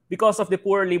 Because of the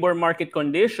poor labor market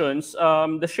conditions,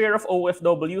 the share of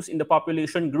OFWs in the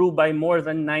population grew by more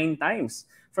than 9 times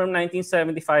from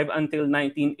 1975 until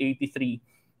 1983.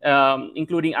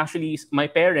 Including actually my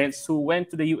parents who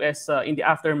went to the US in the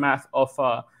aftermath of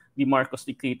the Marcos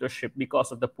dictatorship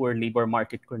because of the poor labor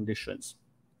market conditions.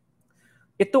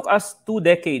 It took us 2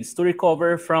 decades to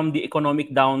recover from the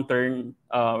economic downturn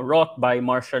wrought by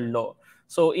martial law.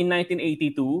 So in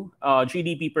 1982,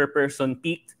 GDP per person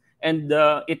peaked and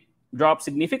it dropped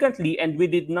significantly, and we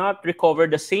did not recover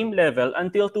the same level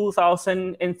until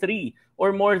 2003,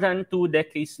 or more than 2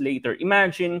 decades later.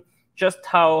 Imagine just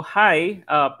how high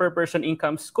per person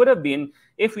incomes could have been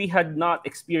if we had not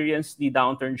experienced the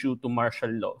downturn due to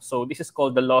martial law. So this is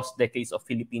called the lost decades of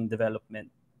Philippine development.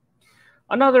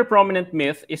 Another prominent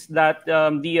myth is that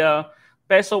the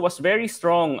peso was very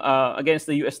strong against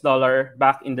the US dollar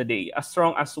back in the day, as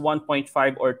strong as 1.5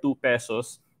 or 2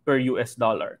 pesos per US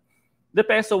dollar. The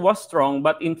peso was strong,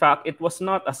 but in fact, it was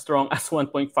not as strong as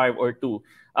 1.5 or 2.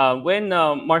 When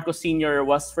Marcos Sr.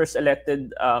 was first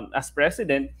elected as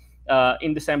president,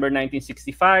 in December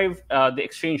 1965, the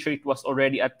exchange rate was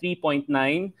already at 3.9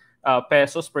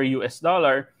 pesos per US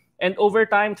dollar. And over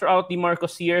time, throughout the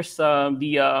Marcos years,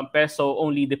 the peso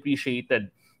only depreciated.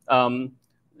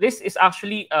 This is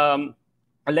actually a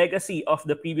legacy of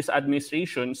the previous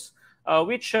administrations,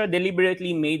 which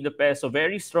deliberately made the peso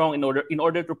very strong in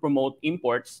order to promote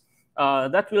imports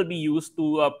that will be used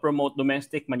to promote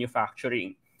domestic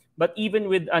manufacturing. But even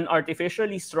with an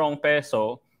artificially strong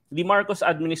peso, the Marcos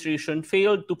administration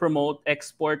failed to promote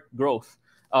export growth.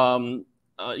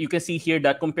 You can see here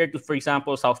that compared to, for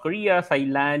example, South Korea,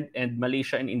 Thailand, and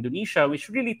Malaysia and Indonesia, which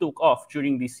really took off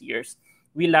during these years,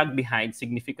 we lagged behind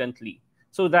significantly.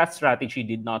 So that strategy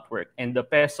did not work. And the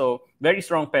peso, very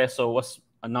strong peso, was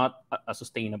not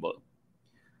sustainable.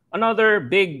 Another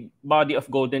big body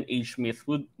of golden age myth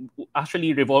would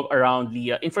actually revolve around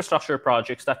the infrastructure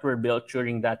projects that were built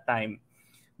during that time.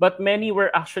 But many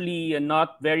were actually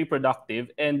not very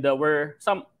productive, and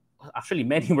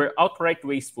many were outright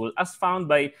wasteful, as found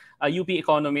by UP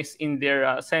economists in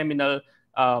their seminal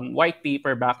white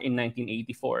paper back in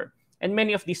 1984. And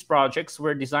many of these projects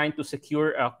were designed to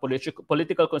secure a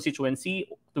political constituency,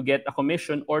 to get a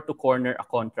commission, or to corner a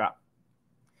contract.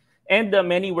 And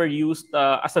many were used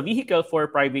as a vehicle for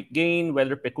private gain,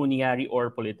 whether pecuniary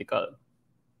or political.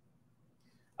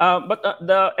 But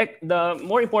the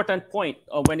more important point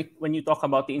when you talk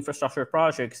about the infrastructure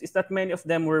projects is that many of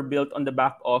them were built on the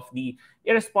back of the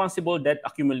irresponsible debt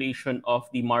accumulation of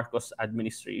the Marcos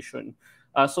administration.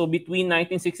 So between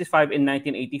 1965 and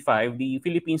 1985, the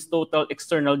Philippines' total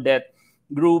external debt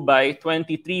grew by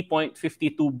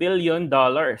 $23.52 billion.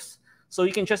 So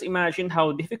you can just imagine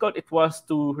how difficult it was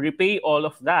to repay all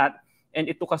of that, and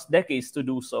it took us decades to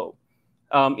do so.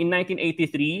 In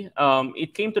 1983,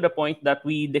 it came to the point that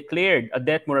we declared a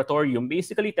debt moratorium,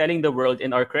 basically telling the world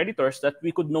and our creditors that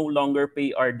we could no longer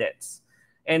pay our debts.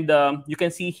 And you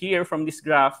can see here from this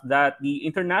graph that the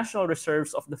international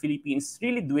reserves of the Philippines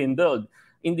really dwindled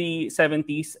in the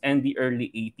 70s and the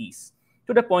early 80s,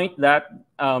 to the point that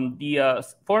the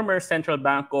former central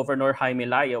bank governor Jaime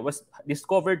Laya was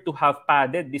discovered to have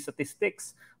padded the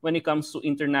statistics when it comes to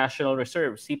international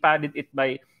reserves. He padded it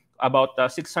by about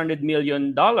 $600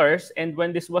 million. And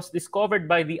when this was discovered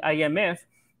by the IMF,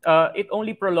 it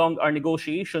only prolonged our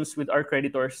negotiations with our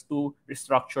creditors to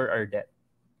restructure our debt.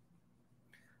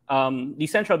 The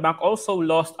central bank also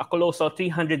lost a colossal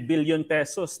 300 billion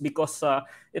pesos because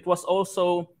it was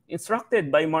also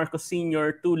instructed by Marcos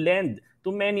Sr. to lend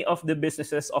to many of the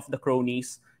businesses of the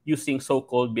cronies using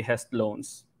so-called behest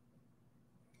loans.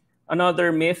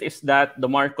 Another myth is that the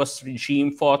Marcos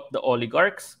regime fought the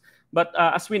oligarchs. But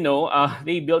as we know,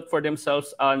 they built for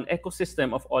themselves an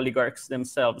ecosystem of oligarchs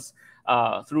themselves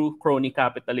through crony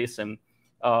capitalism.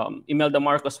 Imelda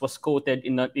Marcos was quoted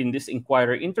in this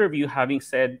Inquirer interview having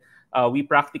said, we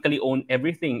practically own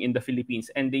everything in the Philippines.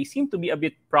 And they seem to be a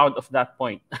bit proud of that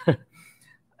point.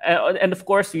 And of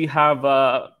course, we have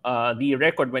the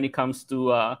record when it comes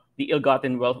to the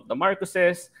ill-gotten wealth of the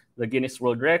Marcoses, the Guinness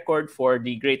World Record for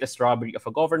the greatest robbery of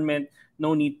a government.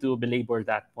 No need to belabor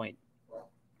that point.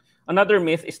 Another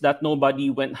myth is that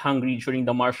nobody went hungry during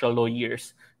the martial law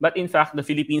years. But in fact, the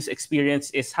Philippines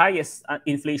experienced its highest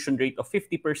inflation rate of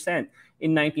 50%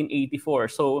 in 1984.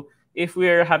 So if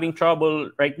we're having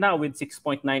trouble right now with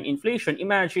 6.9 inflation,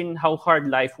 imagine how hard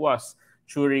life was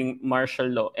during martial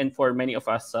law. And for many of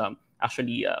us,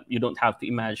 actually, you don't have to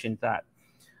imagine that.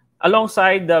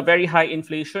 Alongside the very high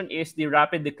inflation is the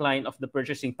rapid decline of the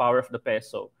purchasing power of the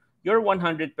peso. Your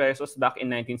 100 pesos back in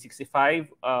 1965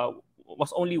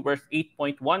 was only worth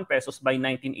 8.1 pesos by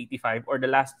 1985, or the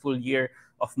last full year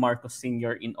of Marcos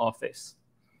Sr. in office.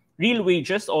 Real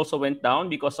wages also went down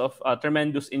because of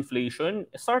tremendous inflation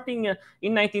starting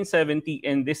in 1970,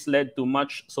 and this led to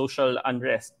much social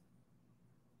unrest.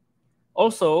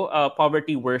 Also,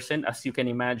 poverty worsened, as you can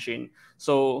imagine.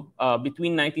 So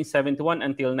between 1971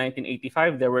 until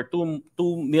 1985, there were 2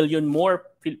 million more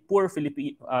poor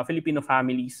Filipino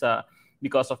families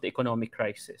because of the economic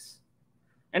crisis.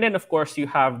 And then, of course, you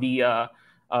have the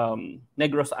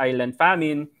Negros Island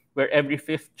famine, where every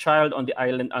 5th child on the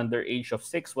island under age of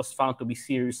 6 was found to be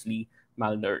seriously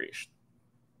malnourished.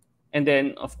 And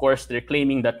then, of course, they're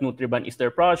claiming that Nutriban is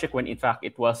their project when, in fact,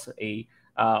 it was a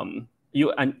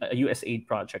USAID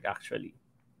project, actually.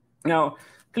 Now,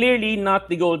 clearly not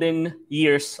the golden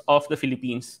years of the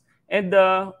Philippines. And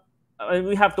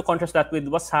we have to contrast that with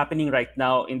what's happening right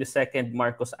now in the second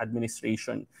Marcos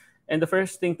administration. And the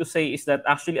first thing to say is that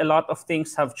actually a lot of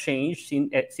things have changed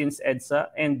since EDSA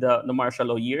and the martial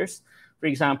law years. For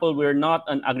example, we're not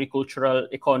an agricultural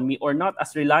economy, or not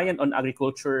as reliant on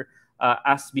agriculture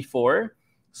as before.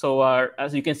 So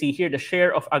as you can see here, the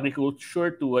share of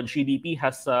agriculture to GDP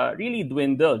has really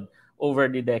dwindled over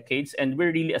the decades, and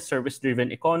we're really a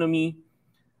service-driven economy.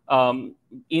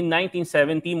 In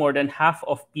 1970, more than half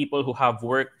of people who have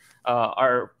work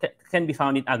can be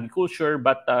found in agriculture,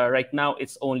 but right now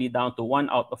it's only down to 1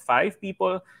 out of 5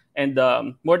 people, and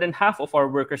more than half of our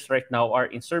workers right now are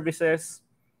in services.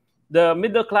 The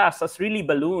middle class has really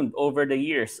ballooned over the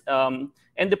years,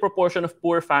 and the proportion of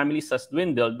poor families has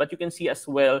dwindled, but you can see as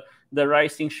well the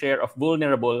rising share of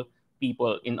vulnerable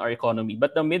people in our economy.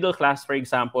 But the middle class, for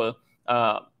example,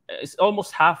 is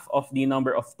almost half of the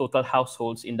number of total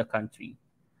households in the country.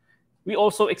 We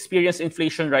also experience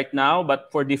inflation right now,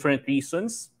 but for different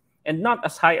reasons, and not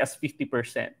as high as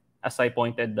 50%, as I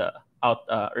pointed out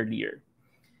earlier.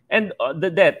 And the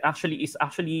debt actually is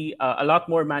a lot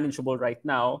more manageable right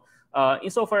now,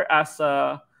 insofar as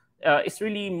it's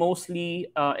really mostly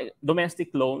domestic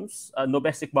loans,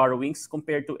 domestic borrowings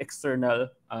compared to external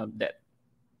debt.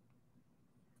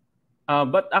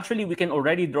 But actually, we can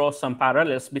already draw some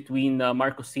parallels between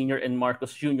Marcos Sr. and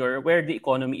Marcos Jr., where the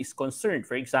economy is concerned.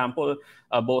 For example,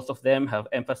 both of them have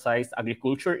emphasized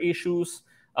agriculture issues.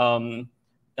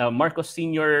 Marcos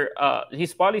Sr.,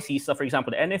 his policies, for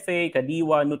example, the NFA,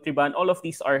 Kadiwa, Nutriban, all of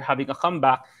these are having a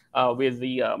comeback with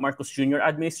the Marcos Jr.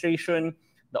 administration.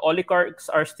 The oligarchs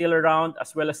are still around,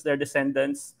 as well as their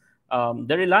descendants.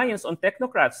 The reliance on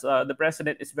technocrats, the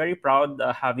president is very proud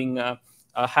having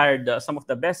hired some of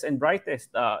the best and brightest.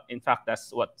 In fact,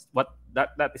 that's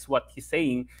that is what he's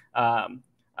saying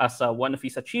as one of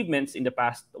his achievements in the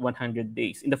past 100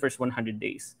 days, in the first 100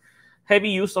 days. Heavy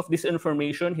use of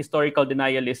disinformation, historical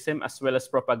denialism, as well as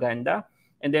propaganda,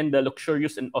 and then the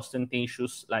luxurious and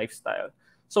ostentatious lifestyle.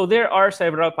 So there are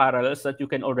several parallels that you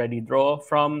can already draw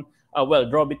from,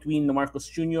 draw between Marcos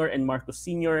Jr. and Marcos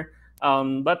Sr.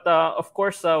 But of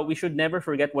course, we should never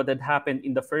forget what had happened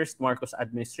in the first Marcos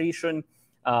administration.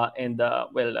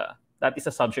 That is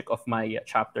a subject of my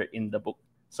chapter in the book.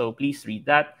 So please read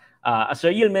that. As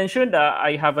Jael mentioned,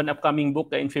 I have an upcoming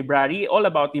book in February all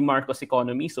about the Marcos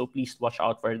economy. So please watch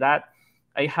out for that.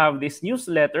 I have this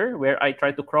newsletter where I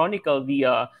try to chronicle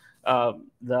the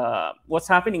what's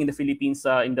happening in the Philippines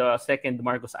in the second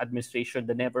Marcos administration,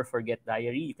 the Never Forget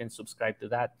Diary. You can subscribe to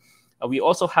that. We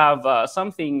also have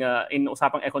something in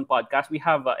Usapang Econ podcast. We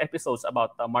have episodes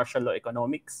about martial law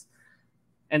economics.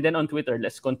 And then on Twitter,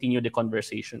 let's continue the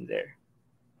conversation there.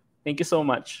 Thank you so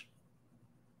much.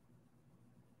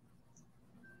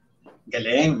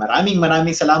 Galing.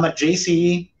 Maraming salamat,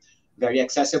 JC. Very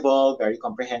accessible, very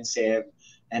comprehensive,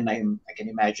 and I can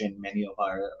imagine many of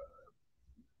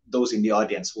those in the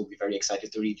audience will be very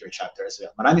excited to read your chapter as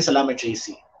well. Maraming salamat,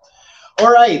 JC.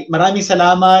 All right, maraming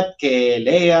salamat kay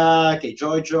Leia, kay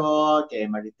Jojo, kay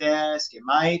Marites, kay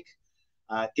Mike,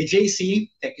 kay JC.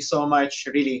 Thank you so much.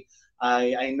 Really,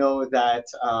 I know that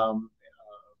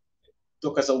it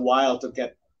took us a while to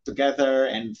get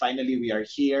together, and finally we are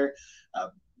here.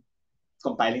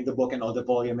 Compiling the book and all the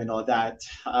volume and all that.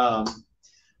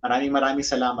 Maraming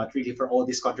salamat really for all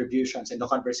these contributions and the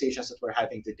conversations that we're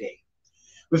having today.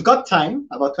 We've got time,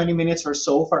 about 20 minutes or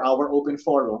so, for our open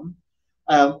forum.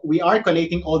 We are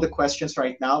collating all the questions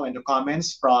right now and the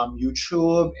comments from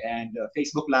YouTube and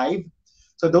Facebook Live.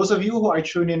 So those of you who are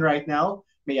tuned in right now,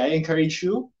 may I encourage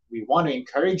you, we want to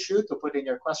encourage you to put in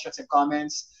your questions and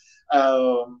comments.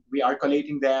 We are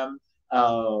collating them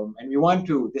and we want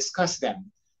to discuss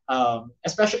them.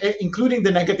 Especially including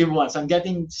the negative ones. I'm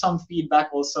getting some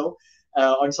feedback also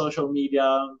on social media.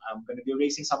 I'm going to be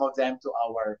raising some of them to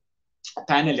our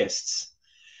panelists.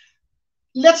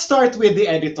 Let's start with the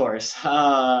editors.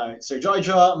 Sir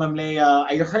Jojo, Ma'am Leia,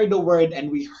 I heard the word,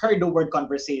 and we heard the word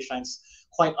conversations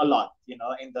quite a lot,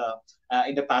 in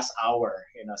the past hour,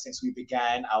 since we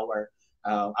began our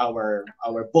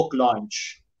book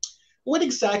launch. What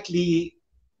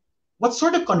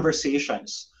sort of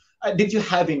conversations did you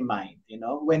have in mind,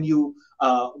 when you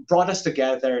brought us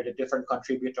together, the different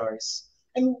contributors?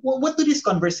 And what do these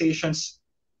conversations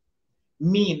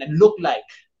mean and look like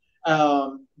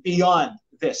beyond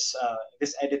this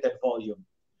edited volume?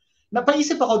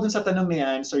 Napaisip ako dun sa tanong na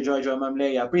yan, Sir Jojo, Ma'am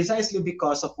Leia, precisely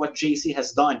because of what JC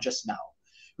has done just now.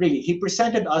 Really, he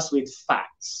presented us with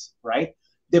facts, right?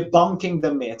 Debunking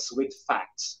the myths with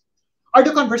facts. Are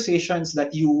the conversations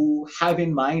that you have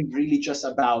in mind really just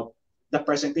about the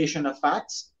presentation of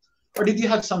facts? Or did you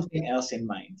have something else in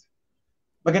mind?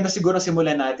 Maganda siguro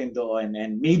simulan natin doon,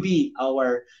 and maybe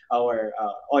our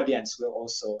audience will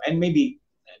also, and maybe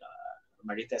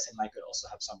Marites and Mike will also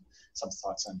have some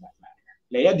thoughts on that matter.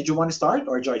 Leia, did you want to start,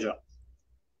 or Jojo?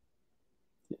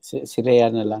 Si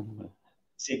Leia na lang.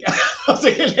 Sige,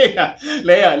 Leia.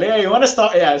 Leia, you want to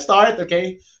start? Yeah, start,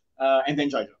 okay? And then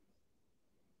Jojo.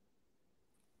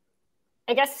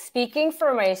 I guess speaking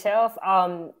for myself,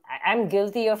 I'm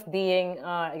guilty of being,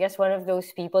 I guess, one of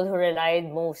those people who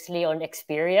relied mostly on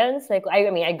experience. Like,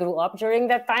 I grew up during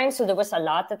that time, so there was a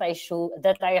lot that I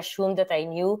assumed that I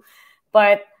knew.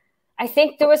 But I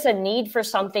think there was a need for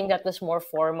something that was more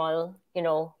formal,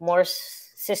 more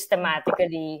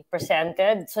systematically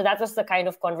presented. So that was the kind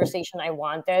of conversation I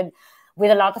wanted,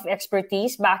 with a lot of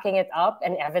expertise backing it up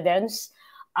and evidence.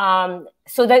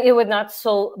 So that it would not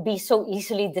be so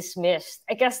easily dismissed.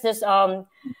 I guess this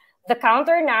the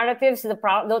counter narratives,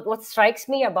 what strikes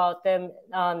me about them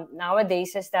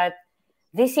nowadays is that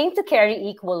they seem to carry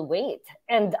equal weight,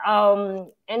 and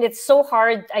it's so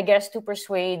hard, I guess, to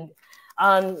persuade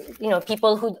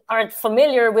people who aren't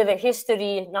familiar with the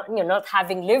history, not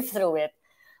having lived through it,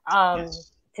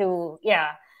 Yes. to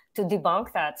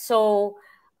debunk that. So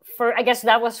I guess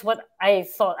that was what I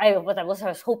thought. What I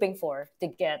was hoping for, to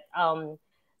get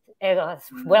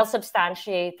well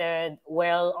substantiated,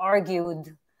 well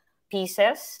argued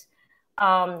pieces,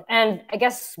 and I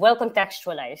guess well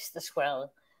contextualized as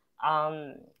well.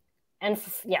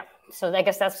 So I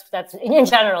guess that's in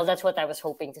general, that's what I was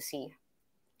hoping to see.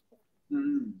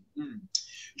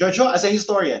 Jojo, as a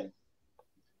historian,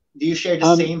 do you share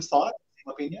the same thought,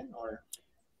 same opinion, or?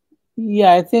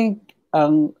 Yeah, I think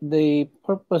the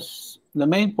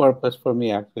main purpose for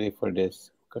me actually for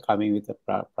this, coming with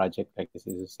a project like this,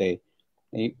 is to say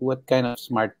what kind of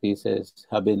smart pieces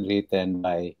have been written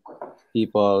by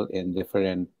people in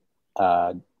different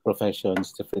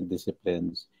professions, different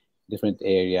disciplines, different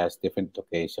areas, different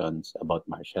locations about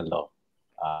martial law.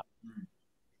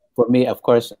 For me, of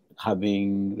course,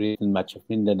 having written much of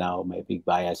Mindanao, my big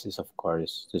bias is, of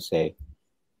course, to say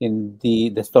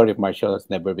the story of martial law has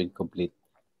never been complete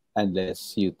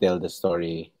unless you tell the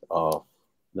story of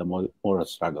the Moro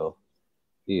struggle.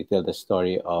 You tell the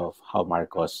story of how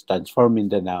Marcos transformed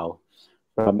Mindanao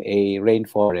from a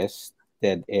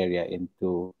rainforested area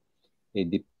into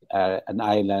an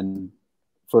island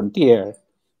frontier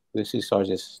whose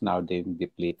resources now being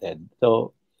depleted.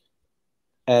 So,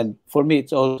 and for me,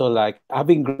 it's also like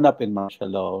having grown up in martial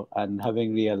law and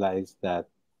having realized that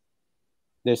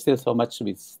there's still so much to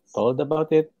be told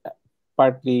about it.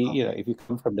 partly, if you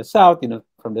come from the south,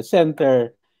 from the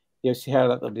center, you see a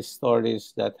lot of these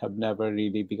stories that have never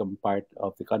really become part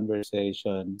of the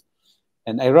conversation.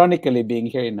 And ironically, being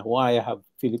here in Hawaii, I have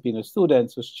Filipino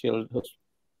students who's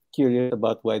curious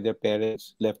about why their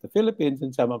parents left the Philippines, and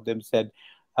some of them said,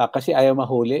 kasi ayaw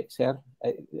mahuli, sir.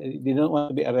 They don't want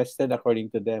to be arrested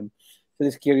according to them. So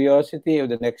this curiosity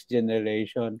of the next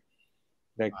generation,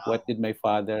 like what did my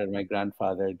father and my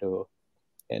grandfather do?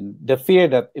 And the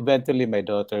fear that eventually my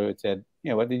daughter would say,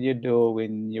 what did you do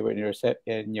when you were in your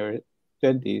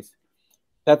 20s?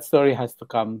 That story has to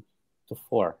come to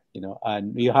fore,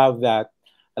 and you have that.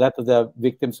 A lot of the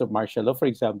victims of martial law, for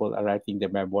example, are writing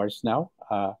their memoirs now.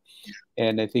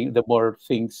 And I think the more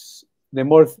things written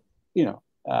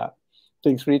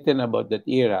about that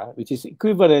era, which is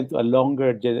equivalent to a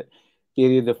longer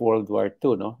period of World War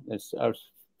II, no? That's our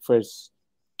first,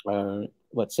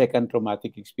 second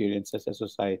traumatic experience as a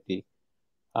society,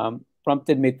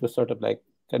 prompted me to sort of like,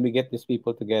 can we get these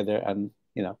people together and,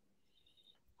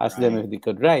 ask them if they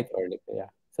could write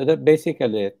So that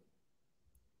basically it.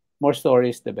 More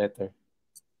stories, the better.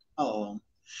 Oh,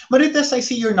 Marites, I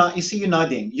see you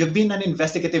nodding. You've been an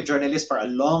investigative journalist for a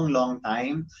long, long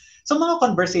time. So mga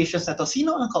conversations na to,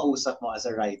 sino ang kausap mo as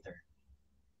a writer?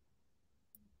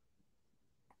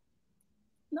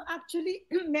 No, actually,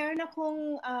 meron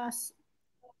akong, I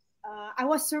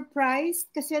was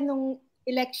surprised kasi nung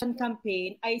election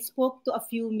campaign, I spoke to a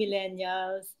few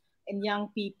millennials and young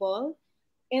people.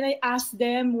 And I asked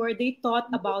them where they thought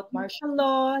about martial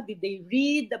law. Did they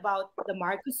read about the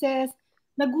Marcoses?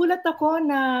 Nagulat ako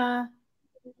na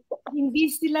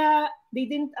they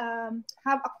didn't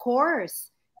have a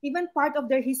course. Even part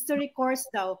of their history course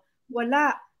daw, hindi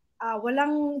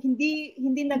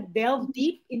nag-delve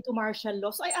deep into martial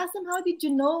law. So I asked them, how did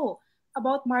you know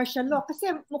about martial law? Kasi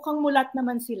mukhang mulat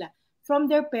naman sila. From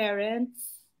their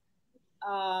parents,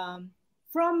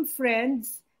 from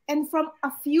friends, and from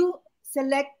a few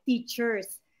select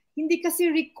teachers. Hindi kasi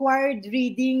required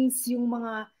readings yung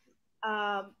mga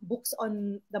books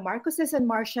on the Marcoses and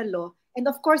martial law. And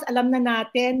of course, alam na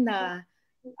natin na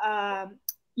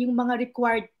yung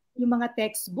mga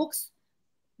textbooks,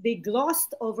 they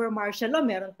glossed over martial law.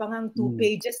 Meron pa ngang 2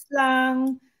 pages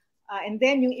lang. And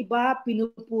then yung iba,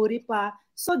 pinupuri pa.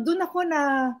 So dun ako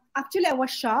actually I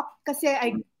was shocked kasi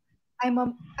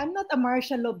I'm not a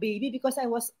martial law baby because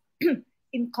I was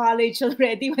in college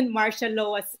already when martial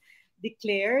law was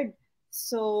declared.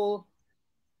 So,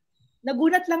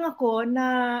 nagulat lang ako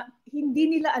na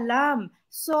hindi nila alam.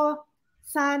 So,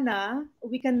 sana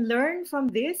we can learn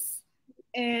from this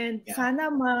and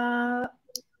sana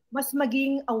mas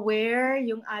maging aware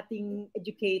yung ating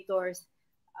educators.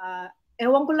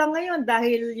 Ewan ko lang ngayon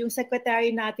dahil yung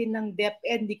secretary natin ng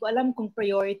DepEd, hindi ko alam kung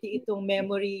priority itong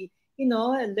memory,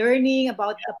 learning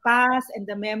about the past and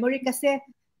the memory kasi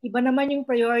iba naman yung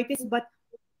priorities, but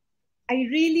I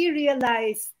really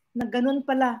realized na ganun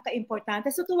pala ka-importante.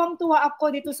 So tuwang-tuwa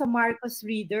ako dito sa Marcos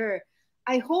Reader.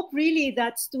 I hope really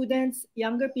that students,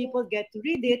 younger people get to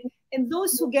read it, and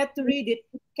those who get to read it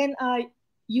can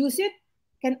use it,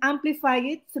 can amplify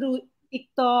it through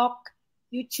TikTok,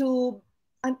 YouTube,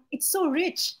 and it's so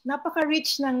rich.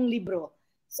 Napaka-rich ng libro.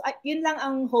 So yun lang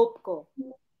ang hope ko.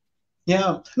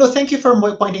 Yeah. No, thank you for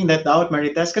pointing that out,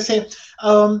 Marites. Kasi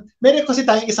meron kasi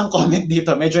tayong isang comment dito.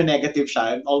 Medyo negative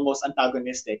siya, almost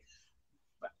antagonistic.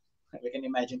 We can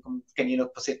imagine kung kanino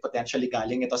potentially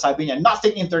galing ito. Sabi niya,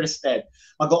 nothing interested.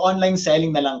 Mag-online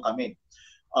selling na lang kami.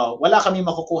 Wala kami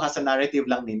makukuha sa narrative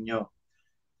lang ninyo.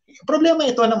 Problema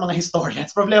ito ng mga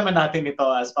historians. Problema natin ito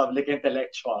as public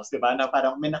intellectuals. Diba? Na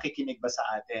parang may nakikinig ba sa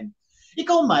atin?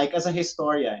 Ikaw, Mike, as a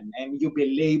historian, and you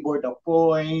belabor the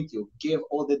point, you give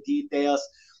all the details,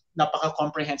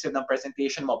 napaka-comprehensive ng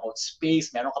presentation mo about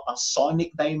space, meron ka pang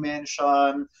sonic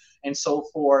dimension, and so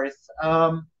forth.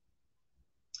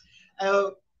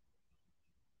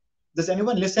 Does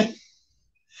anyone listen?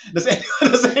 Does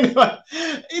anyone?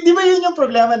 Di ba yun yung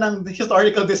problema ng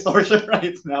historical distortion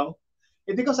right now?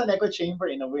 It becomes an echo chamber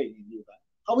in a way, di ba?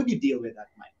 How would you deal with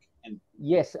that, Mike?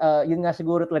 Yes, yun nga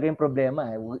siguro talaga yung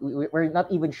problema. We're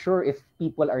not even sure if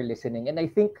people are listening. And I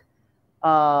think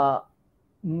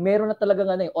meron na talaga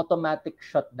nga yung automatic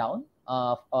shutdown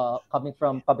coming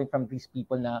from these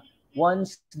people na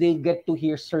once they get to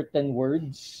hear certain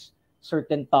words,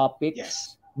 certain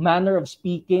topics, manner of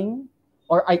speaking,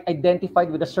 or identified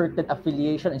with a certain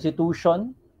affiliation,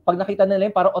 institution, pag nakita nila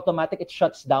yun, parang automatic it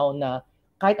shuts down na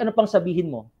kahit ano pang sabihin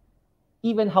mo,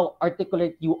 even how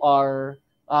articulate you are,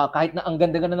 kahit na ang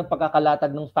ganda-ganda ng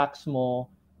pagkakalatag ng facts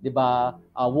mo, 'di ba?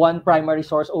 One primary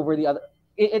source over the other,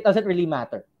 it doesn't really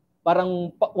matter.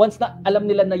 Parang once na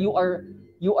alam nila na you are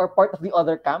part of the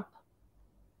other camp,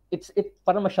 it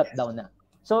parang ma-shut down na.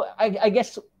 So I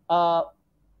guess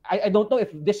I don't know if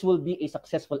this will be a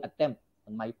successful attempt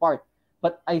on my part,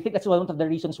 but I think that's one of the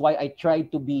reasons why I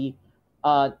tried to be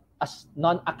as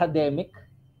non-academic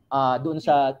doon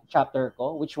sa chapter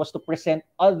ko, which was to present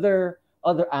other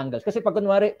angles. Kasi pag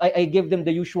kunwari, I give them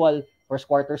the usual first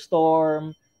quarter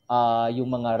storm, yung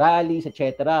mga rallies,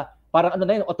 etc. Parang ano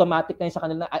na yun, automatic na yun sa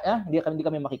kanila na, hindi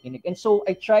kami makikinig. And so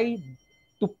I tried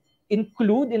to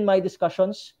include in my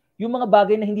discussions yung mga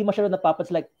bagay na hindi masyado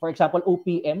napapansin, like for example,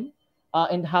 OPM,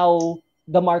 and how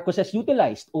the Marcoses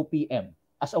utilized OPM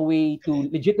as a way to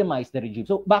legitimize the regime.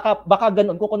 So baka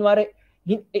ganun, kung kunwari,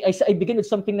 I begin with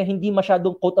something na hindi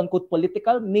masyadong quote-unquote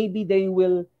political, maybe they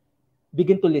will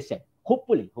begin to listen.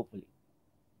 Hopefully.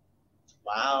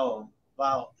 Wow.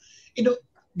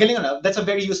 Galing na. That's a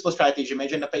very useful strategy.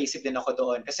 Medyo napaisip din ako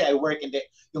doon. Kasi I work in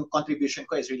yung contribution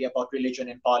ko is really about religion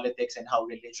and politics and how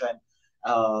religion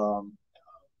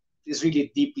is really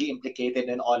deeply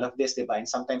implicated in all of this, diba? And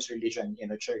sometimes religion,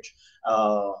 church,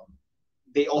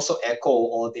 they also echo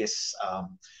all this,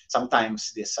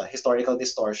 sometimes this historical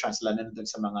distortions, lalo na dun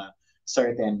sa mga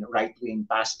certain right-wing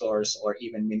pastors or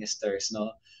even ministers,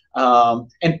 no?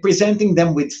 And presenting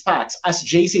them with facts, as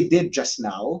JC did just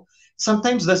now,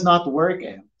 sometimes does not work.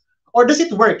 Or does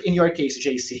it work in your case,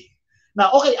 JC?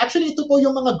 Now, okay, actually, ito po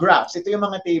yung mga graphs, ito yung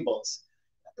mga tables.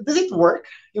 Does it work,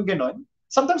 yung ganon?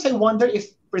 Sometimes I wonder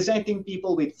if presenting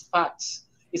people with facts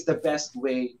is the best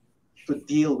way to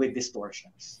deal with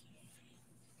distortions.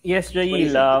 Yes,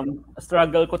 Jail,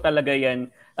 struggle ko talaga yan.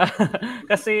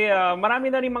 Kasi marami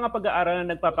na rin mga pag-aaral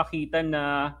na nagpapakita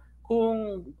na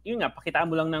kung, yun nga, pakitaan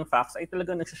mo lang ng facts, ay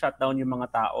talagang nagsha-shutdown yung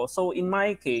mga tao. So in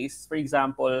my case, for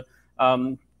example,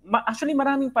 actually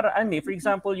maraming paraan eh. For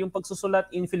example, yung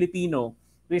pagsusulat in Filipino,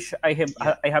 which I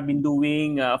have been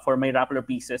doing for my Rappler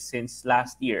pieces since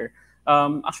last year.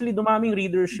 Actually, dumaming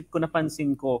readership ko,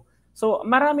 napansin ko. So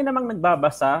marami namang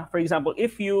nagbabasa. For example,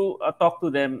 if you talk to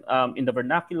them in the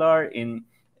vernacular, in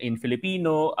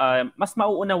Filipino, mas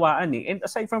mauunawaan eh. And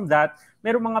aside from that,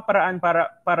 mayroong mga paraan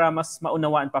para mas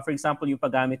maunawaan pa. For example, yung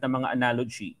paggamit ng mga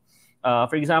analogy.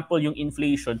 For example, yung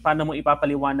inflation. Paano mo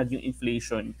ipapaliwanag yung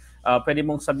inflation? Pwede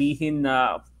mong sabihin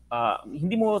na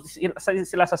hindi mo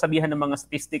sila sasabihan ng mga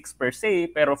statistics per se,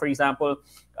 pero for example,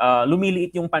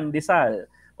 lumiliit yung pandesal.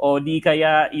 O di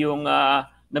kaya yung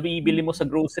nabibili mo sa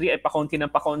grocery ay pakonti ng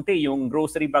pakonti, yung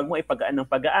grocery bag mo ay pagaan ng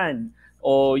pagaan,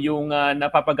 o yung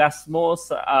napapagas mo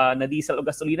sa na diesel o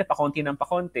gasolina pakonti ng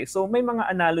pakonti. So may mga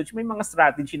analogy, may mga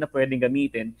strategy na pwedeng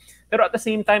gamitin. Pero at the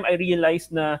same time, I realized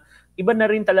na iba na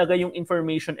rin talaga yung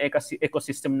information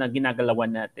ecosystem na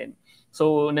ginagalawan natin.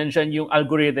 So nandyan yung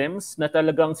algorithms na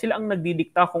talagang sila ang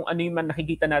nagdidikta kung ano yung man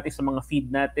nakikita natin sa mga feed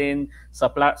natin,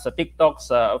 sa TikTok,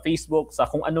 sa Facebook, sa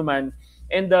kung ano man.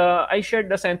 And I shared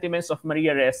the sentiments of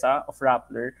Maria Ressa of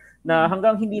Rappler na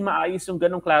hanggang hindi maayos yung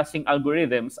ganong klaseng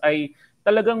algorithms ay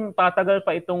talagang patagal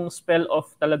pa itong spell of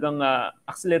talagang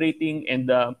accelerating and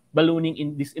ballooning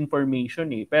in disinformation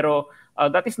eh. Pero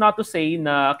that is not to say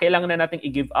na kailangan na natin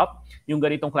i-give up yung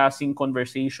ganitong klaseng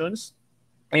conversations.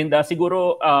 And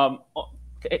siguro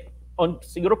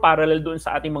siguro parallel doon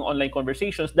sa ating mga online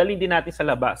conversations, dalhin din natin sa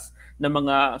labas ng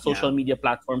mga social media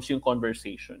platforms yung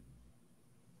conversation.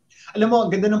 Alam mo,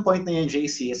 ang ganda ng point na yan,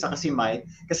 JC, sa kasi Mike,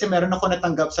 kasi meron ako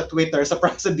natanggap sa Twitter, sa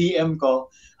DM ko,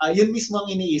 yun mismo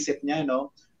ang iniisip niya,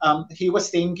 no? He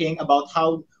was thinking about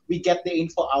how we get the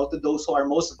info out to those who are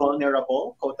most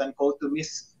vulnerable, quote-unquote, to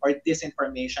mis- or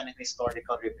disinformation and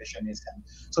historical revisionism.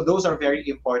 So those are very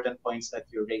important points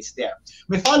that you raised there.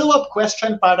 May follow-up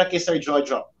question para kay Sir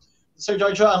Jojo. Sir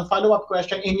Jojo, ang follow-up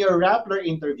question, in your Rappler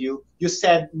interview, you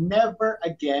said, never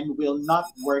again will not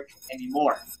work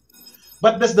anymore.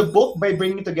 But does the book, by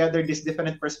bringing together these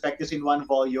different perspectives in one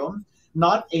volume,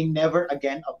 not a never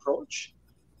again approach?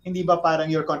 Hindi ba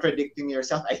parang you're contradicting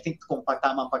yourself? I think kung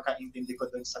tamang pagkaintindi ko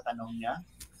dun sa tanong niya.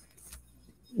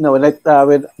 No, when I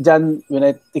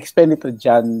explained it to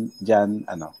John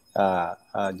Ellis,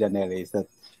 that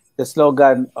the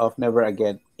slogan of never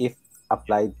again, if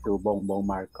applied to Bongbong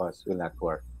Marcos, will not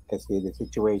work. Kasi the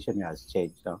situation has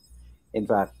changed. No? In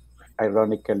fact,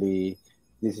 ironically,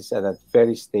 this is a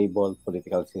very stable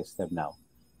political system now.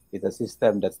 It's a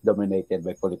system that's dominated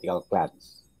by political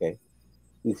clans. Okay,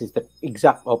 this is the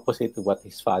exact opposite to what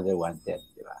his father wanted.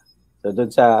 Diba? So dun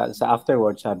sa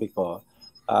afterwards, sabi ko,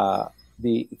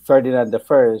 the Ferdinand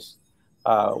I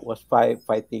was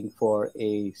fighting for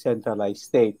a centralized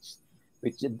state,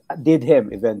 which did him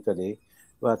eventually.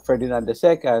 But Ferdinand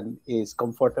II is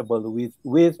comfortable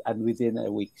with and within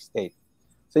a weak state.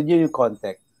 So yun yung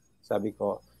context. Sabi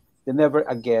ko, the never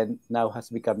again now has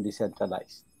become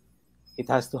decentralized. it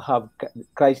has to have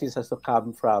crisis has to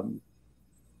come from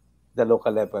the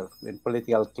local level when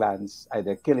political clans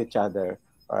either kill each other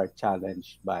or are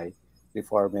challenged by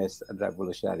reformist and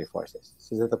revolutionary forces.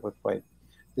 So that's the point.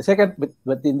 The second,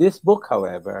 but in this book,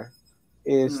 however,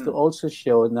 is to also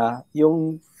show na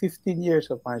yung 15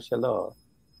 years of martial law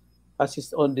has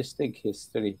its own distinct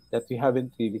history that we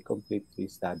haven't really completely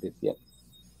studied yet.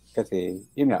 Kasi,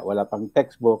 yun nga, wala pang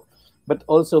textbook. But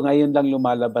also, ngayon lang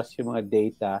lumalabas yung mga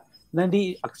data na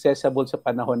hindi accessible sa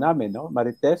panahon namin, no?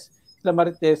 Marites, sila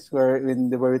Marites were,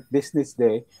 when they were at Business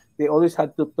Day, they always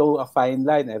had to toe a fine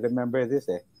line. I remember this,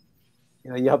 eh. You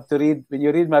know, you have to read, when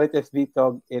you read Marites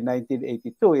Vitog in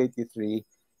 1982-83,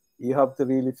 you have to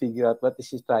really figure out what is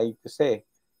he trying to say.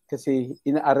 Kasi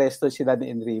ina-arresto sila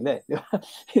ni Enrile.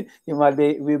 Yung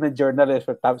mga women journalists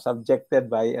were subjected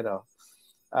by, you know.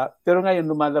 Pero ngayon,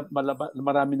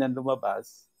 marami nang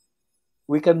lumabas.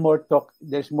 We can more talk,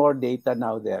 there's more data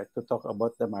now there to talk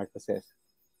about the Marcoses.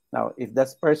 Now, if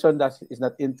that person is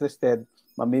not interested,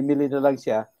 mamimili na lang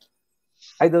siya,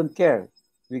 I don't care.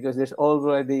 Because there's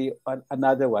already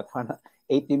another,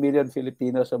 80 million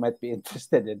Filipinos who might be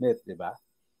interested in it, di ba?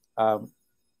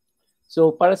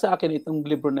 So para sa akin, itong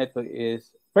libro na ito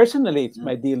is, personally, it's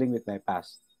my dealing with my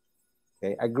past.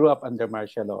 Okay? I grew up under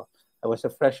martial law. I was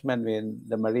a freshman when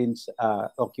the Marines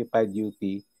occupied UP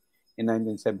in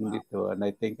 1972, and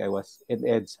I think I was in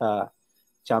EDSA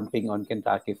jumping on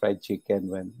Kentucky Fried Chicken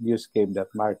when news came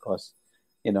that Marcos,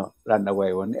 you know, ran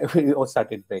away when we all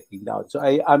started breaking down. So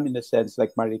I am, in a sense,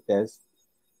 like Marites,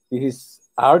 this is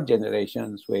our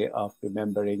generation's way of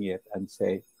remembering it and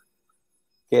say,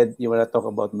 kid, you want to talk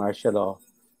about martial law?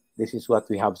 This is what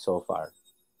we have so far.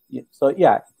 So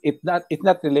yeah, it's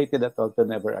not related at all to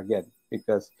Never Again,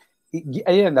 because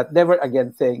again, that Never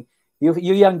Again thing, you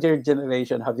younger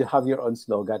generation have your own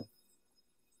slogan.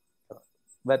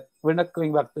 But we're not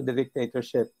going back to the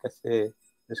dictatorship because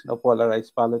there's no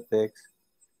polarized politics.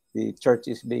 The church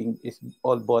is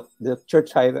all bought. The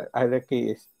church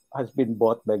hierarchy has been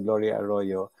bought by Gloria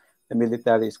Arroyo. The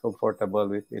military is comfortable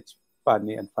with its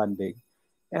money and funding.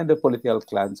 And the political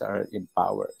clans are in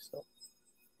power. So,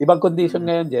 ibang condition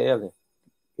ngayon, JL. Eh.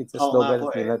 It's a slogan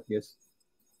that we not use.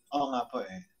 Oo nga po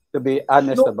eh. To be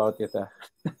honest about it.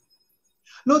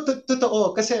 No,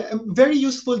 totoo. Kasi very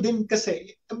useful din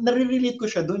kasi nare-relate ko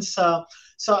siya dun sa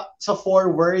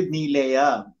foreword ni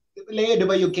Leia. Leia, di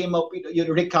ba, you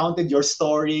recounted your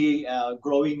story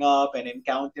growing up and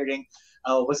encountering,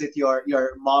 was it your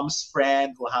mom's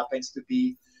friend who happens to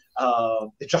be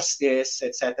the justice,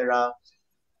 etc.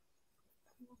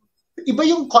 Iba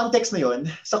yung context na yun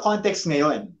sa context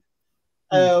ngayon.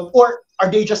 Or are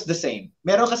they just the same?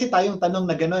 Meron kasi tayong tanong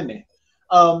na ganun eh.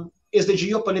 Is the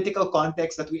geopolitical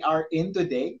context that we are in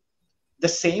today the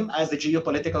same as the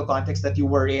geopolitical context that you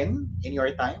were in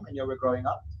your time when you were growing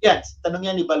up? Yes, tanong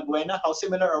yan ni Balbuena, how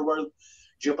similar are world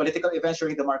geopolitical events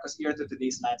during the Marcos era to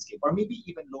today's landscape, or maybe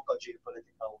even local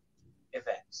geopolitical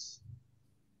events?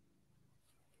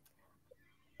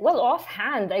 Well,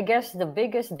 offhand, I guess the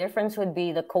biggest difference would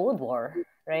be the Cold War,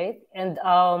 right? And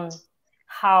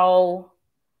how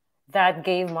that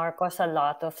gave Marcos a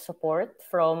lot of support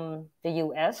from the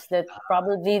US that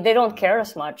probably they don't care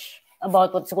as much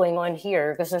about what's going on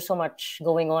here because there's so much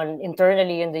going on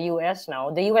internally in the US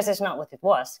now. The US is not what it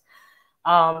was.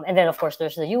 And then, of course,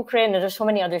 there's the Ukraine, and there's so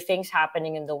many other things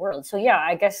happening in the world. So, yeah,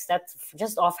 I guess that's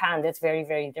just offhand, it's very,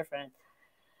 very different.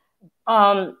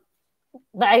 But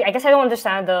I guess I don't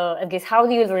understand how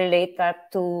do you relate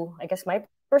that to, I guess, my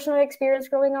personal experience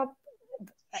growing up?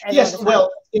 Yes,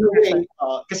 well, in a way,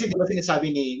 kasi di ba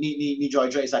sinasabi ni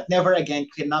Giorgio is that Never Again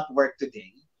cannot work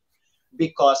today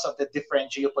because of the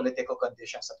different geopolitical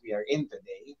conditions that we are in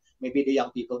today. Maybe the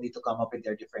young people need to come up with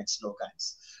their different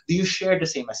slogans. Do you share the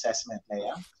same assessment,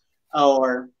 Leia?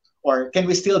 Or can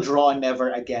we still draw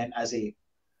Never Again as a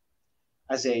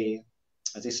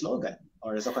slogan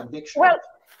or as a conviction? Well,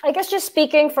 I guess just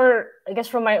speaking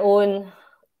from my own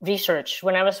research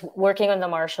when I was working on the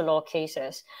martial law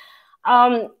cases,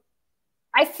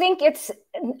 I think it's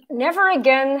Never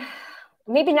Again,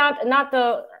 maybe not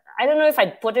the, I don't know if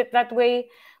I'd put it that way,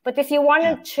 but if you want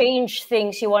to change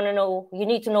things, you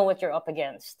need to know what you're up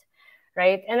against,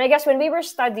 right? And I guess when we were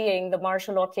studying the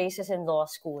martial law cases in law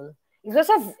school,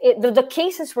 the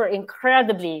cases were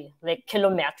incredibly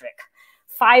kilometric,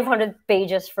 500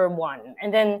 pages for one.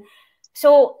 And then,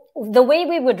 so the way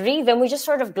we would read them, we just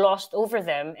sort of glossed over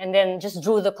them and then just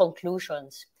drew the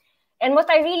conclusions. And what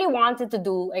I really wanted to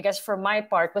do, I guess, for my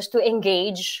part, was to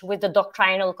engage with the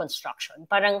doctrinal construction.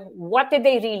 Parang, what did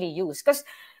they really use? Because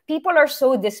people are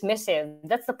so dismissive.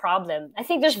 That's the problem. I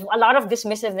think there's a lot of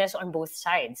dismissiveness on both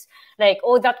sides. Like,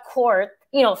 oh, that court,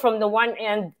 from the one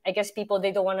end, I guess people,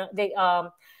 they don't want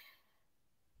to,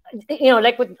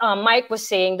 like what Mike was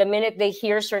saying, the minute they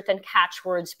hear certain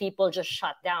catchwords, people just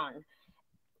shut down.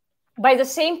 By the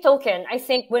same token, I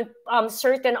think when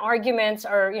certain arguments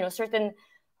or, certain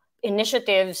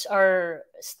initiatives are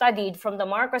studied from the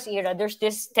Marcos era, there's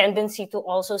this tendency to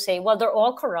also say, well, they're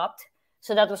all corrupt,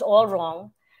 so that was all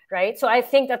wrong, right? So I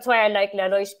think that's why I like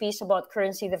Leloy's piece about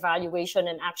currency devaluation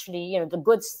and actually, the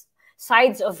good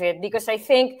sides of it, because I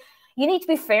think you need to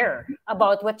be fair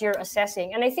about what you're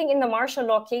assessing. And I think in the martial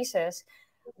law cases,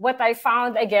 what I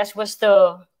found, I guess, was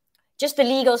just the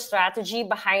legal strategy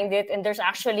behind it. And there's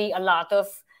actually a lot of,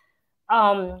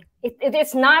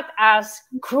 it's not as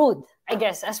crude, I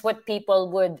guess, as what people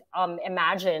would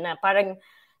imagine. Parang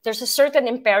there's a certain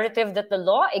imperative that the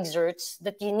law exerts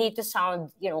that you need to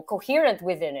sound, coherent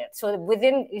within it. So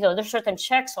within, there's certain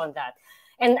checks on that.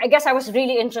 And I guess I was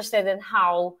really interested in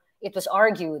how it was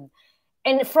argued.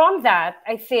 And from that,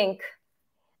 I think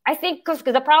because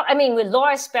the problem, with law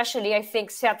especially, I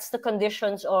think sets the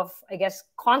conditions of, I guess,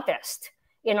 contest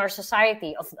in our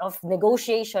society, of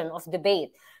negotiation, of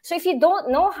debate. So if you don't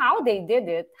know how they did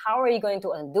it, how are you going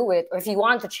to undo it? Or if you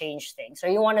want to change things or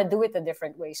you want to do it a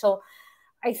different way. So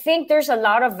I think there's a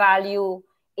lot of value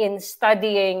in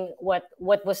studying what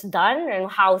was done and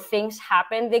how things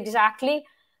happened exactly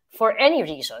for any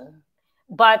reason.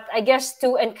 But I guess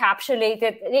to encapsulate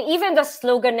it, even the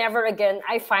slogan "Never Again,"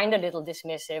 I find a little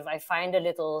dismissive. I find a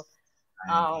little,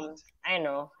 I don't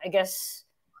know, I guess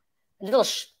a little,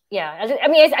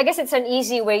 I guess it's an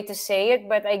easy way to say it,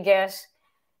 but I guess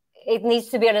it needs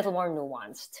to be a little more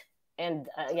nuanced. And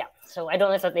so I don't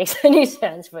know if that makes any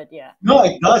sense, but yeah. No,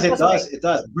 it does. It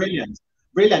does. Brilliant.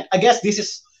 I guess this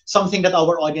is something that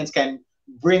our audience can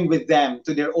bring with them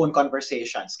to their own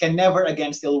conversations. Can Never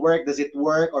Again still work? Does it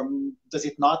work or does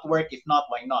it not work? If not,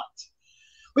 why not?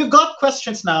 We've got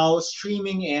questions now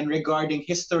streaming in regarding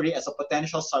history as a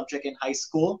potential subject in high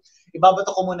school.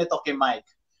 Ibabato ko muna ito kay Mike.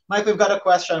 Mike, we've got a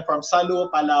question from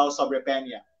Salu Palau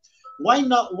Sobrepeña. Why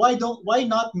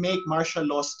not make martial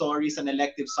law stories an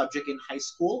elective subject in high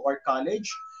school or college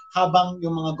habang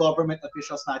yung mga government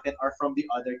officials natin are from the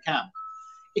other camp?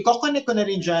 Iko-connect ko na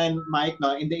rin dyan, Mike,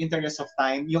 no, in the interest of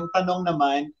time, yung tanong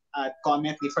naman at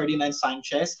comment ni Ferdinand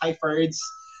Sanchez. Hi, Ferds.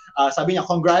 Sabi niya,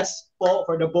 congrats po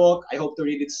for the book. I hope to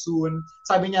read it soon.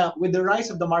 Sabi niya, with the rise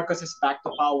of the Marcoses back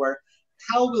to power,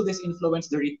 how will this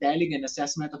influence the retelling and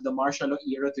assessment of the martial law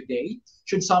era today?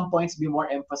 Should some points be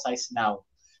more emphasized now?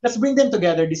 Let's bring them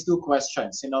together, these two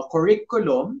questions.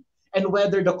 Curriculum and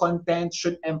whether the content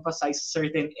should emphasize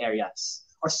certain areas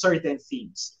or certain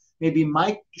themes. Maybe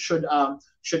Mike should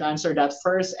answer that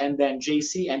first, and then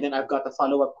JC, and then I've got a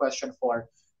follow-up question for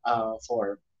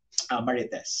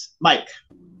Marites. Mike.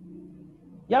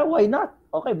 Yeah, why not?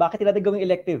 Okay, bakit natin gawing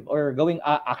elective or gawing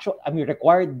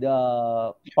required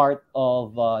part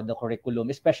of the curriculum,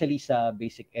 especially sa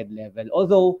basic ed level.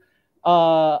 Although,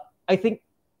 I think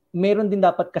meron din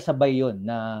dapat kasabay yun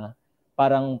na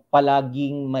parang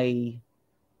palaging may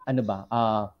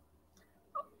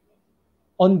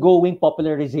ongoing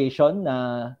popularization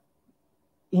na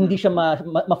hindi siya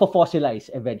ma-fossilize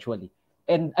eventually.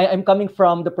 And I'm coming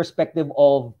from the perspective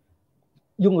of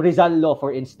yung Rizal Law,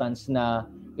 for instance, na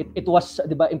it was,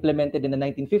 di ba, implemented in the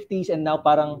 1950s and now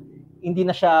parang hindi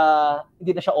na siya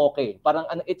okay. Parang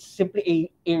it's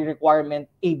simply a requirement,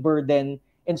 a burden.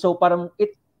 And so parang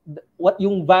what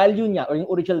yung value niya or yung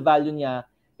original value niya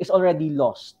is already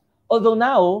lost. Although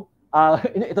now,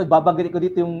 ito babanggit ko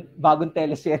dito yung bagong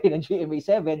teleserye ng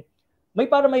GMA7,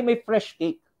 may fresh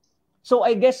take. So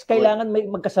I guess kailangan may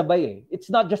magkasabay eh. It's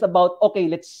not just about, okay,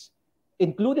 let's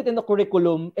include it in the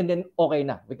curriculum and then okay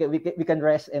na. We can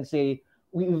rest and say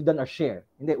we've done our share.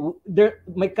 Hindi,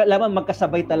 may kailangan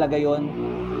magkasabay talaga yon,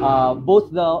 both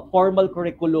the formal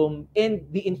curriculum and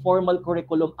the informal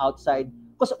curriculum outside.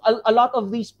 Because a lot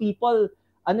of these people,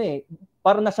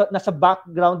 parang nasa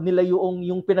background nila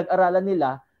yung pinag-aralan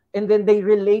nila, and then they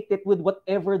relate it with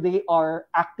whatever they are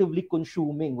actively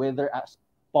consuming, whether as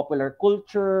popular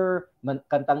culture,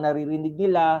 kantang naririnig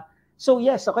nila. So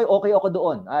yes, okay ako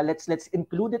doon. Let's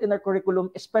include it in our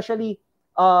curriculum, especially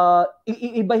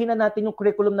iibahin na natin yung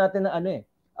curriculum natin na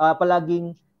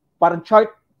palaging parang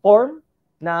chart form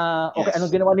na okay, anong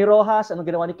ginawa ni Rojas, anong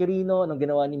ginawa ni Quirino, anong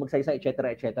ginawa ni Magsaysay,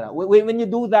 etc., etc. When you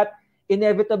do that,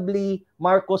 inevitably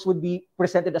Marcos would be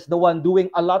presented as the one doing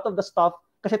a lot of the stuff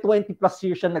kasi 20 plus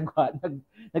years siya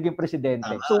naging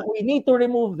presidente. So we need to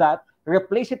remove that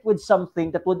replace it with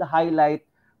something that would highlight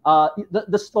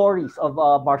the stories of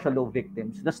martial law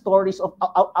victims, the stories of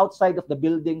outside of the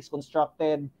buildings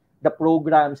constructed, the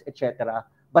programs, etc.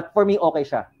 But for me, okay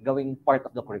siya gawing part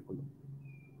of the curriculum.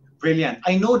 Brilliant.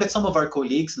 I know that some of our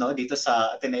colleagues, no, dito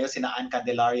sa Ateneo, sina Ann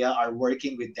Candelaria, are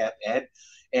working with DepEd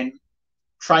and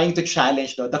trying to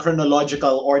challenge the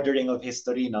chronological ordering of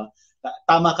history, no.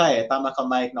 Tama ka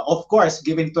Mike, no. Of course,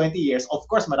 given 20 years, of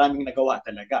course maraming nagawa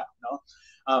talaga, no.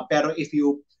 Pero if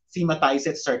you thematize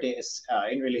it certain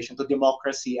in relation to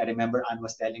democracy, I remember Ann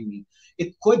was telling me,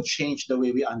 it could change the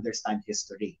way we understand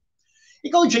history.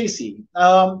 Ikaw, JC,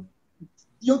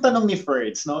 yung tanong ni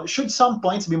Ferds, no, should some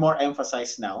points be more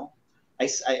emphasized now? I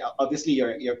obviously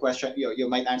your question, you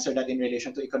might answer that in relation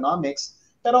to economics,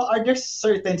 pero are there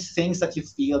certain things that you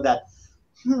feel that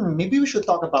maybe we should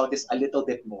talk about this a little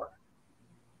bit more?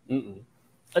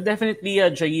 Definitely,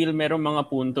 Jail, merong mga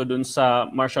punto dun sa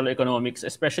martial economics,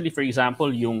 especially for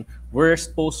example, yung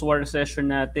worst post-war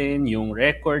recession natin, yung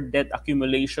record debt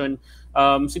accumulation.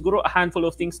 Siguro a handful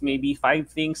of things, maybe 5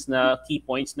 things na key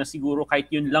points na siguro kahit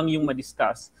yun lang yung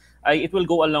ma-discuss, it will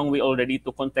go a long way already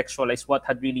to contextualize what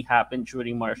had really happened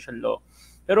during martial law.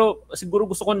 Pero siguro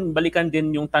gusto kong balikan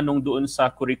din yung tanong doon sa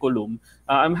curriculum.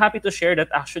 I'm happy to share that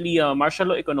actually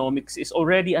martial law economics is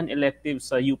already an elective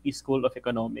sa UP School of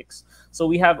Economics. So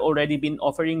we have already been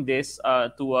offering this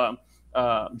to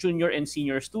junior and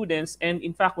senior students. And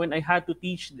in fact, when I had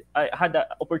the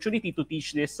opportunity to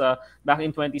teach this back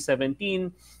in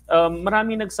 2017,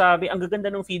 marami nagsabi, ang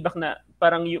gaganda ng feedback na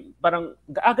parang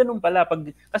ganun pala.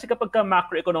 Kasi kapag ka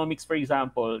macroeconomics, for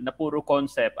example, na puro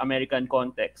concept, American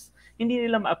context, hindi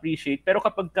nila ma-appreciate. Pero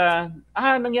kapag ka,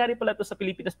 nangyari pala to sa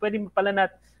Pilipinas, pwede pala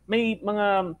may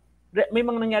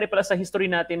mga nangyari pala sa history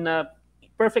natin na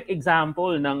perfect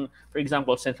example ng, for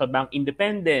example, central bank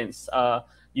independence,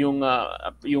 yung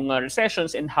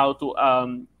recessions and how to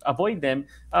avoid them,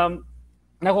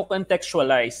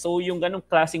 nako-contextualize. So yung ganong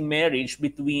klaseng marriage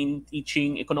between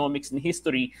teaching economics and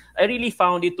history, I really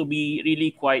found it to be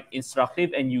really quite instructive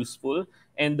and useful.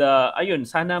 And ayun,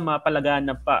 sana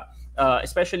mapalaganap pa.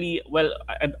 Especially, well,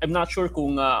 I'm not sure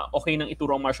kung okay nang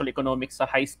ituro ang martial economics sa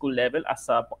high school level as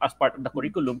part of the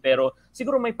curriculum, pero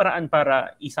siguro may paraan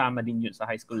para isama din yun sa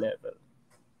high school level.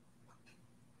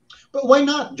 But why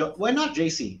not? Why not,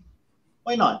 JC?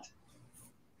 Why not?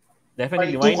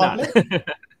 Definitely, why not?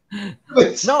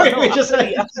 No,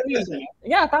 actually,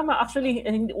 yeah, tama. Actually,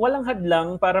 walang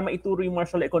hadlang para maituro yung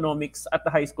martial economics at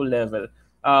the high school level.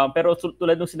 Pero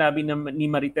tulad ng sinabi ni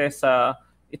Marites,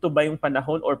 ito ba yung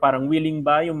panahon or parang willing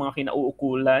ba yung mga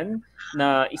kinauukulan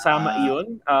na isama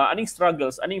iyon? Anong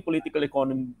struggles, ano yung political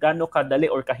economy, gaano kadali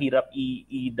or kahirap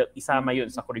isama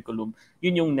yun sa curriculum?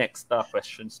 Yun yung next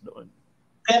questions doon.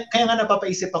 Kaya nga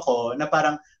napapaisip ako na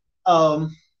parang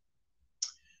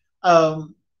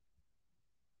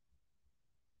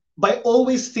by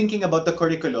always thinking about the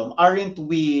curriculum, aren't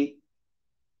we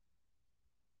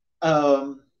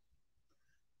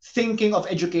thinking of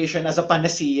education as a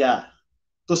panacea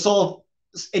to solve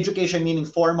education, meaning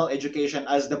formal education,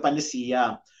 as the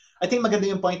panacea? I think maganda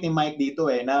yung point ni Mike dito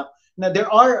na there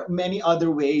are many other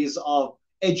ways of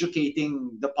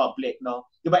educating the public, no?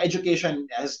 Diba, education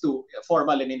has two,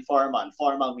 formal and informal.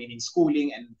 Formal meaning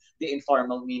schooling, and the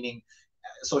informal meaning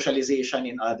socialization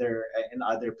in other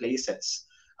places.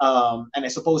 And I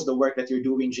suppose the work that you're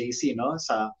doing, JC, no,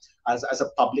 as a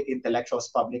public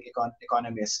intellectuals, public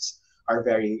economists, are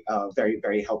very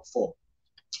very helpful.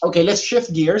 Okay, let's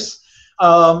shift gears.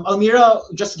 Almira,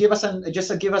 just give us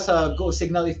a go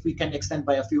signal if we can extend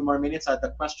by a few more minutes.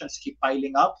 The questions keep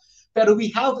piling up. Pero we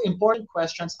have important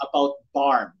questions about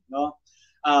BARM, no?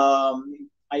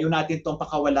 Ayaw natin tong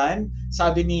pakawalan.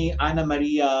 Sabi ni Ana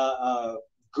Maria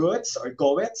Goetz,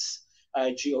 Goetz.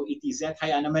 Hi,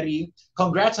 Ana Marie.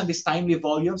 Congrats on this timely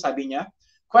volume, sabi niya.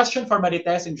 Question for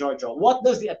Marites and Giorgio. What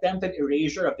does the attempted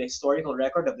erasure of the historical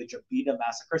record of the Jabida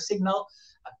massacre signal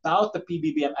about the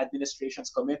PBBM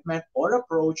administration's commitment or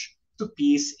approach to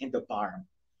peace in the BARM?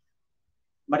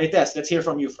 Marites, let's hear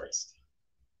from you first.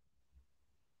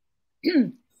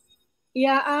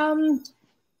 Yeah,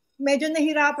 medyo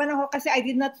nahirapan ako kasi I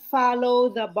did not follow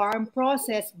the BARM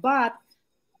process, but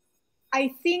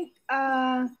I think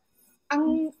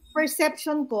ang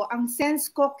perception ko, ang sense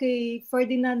ko kay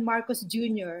Ferdinand Marcos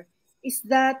Jr. is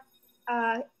that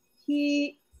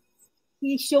he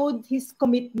showed his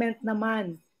commitment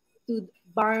naman to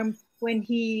BARM when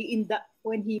he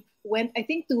went, I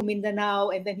think, to Mindanao,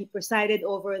 and then he presided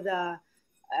over the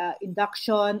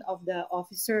induction of the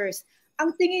officers.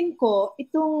 Ang tingin ko,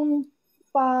 itong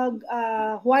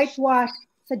whitewash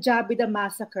sa Jabida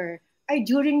massacre ay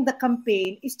during the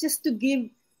campaign is just to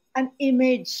give an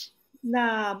image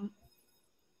na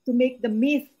to make the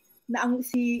myth na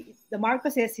the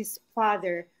Marcoses, his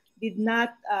father, did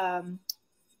not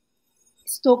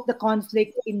stoke the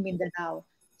conflict in Mindanao.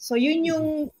 So yun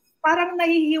yung parang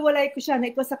nahihiwalay ko siya na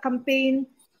it was a campaign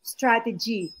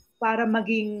strategy para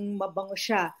maging mabango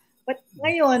siya. But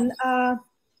ngayon,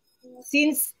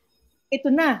 since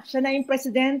ito na, siya na yung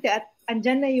presidente at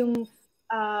andyan na yung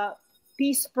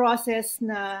peace process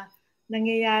na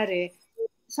nangyayari,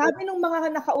 sabi ng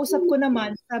mga nakausap ko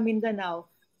naman sa Mindanao,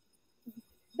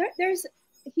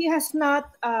 he has not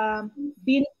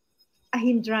been a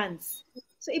hindrance.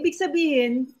 So ibig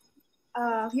sabihin,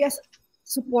 he has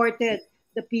supported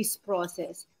the peace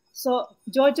process. So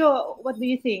Jojo, what do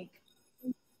you think?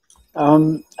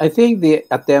 I think the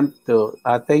attempt to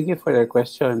thank you for your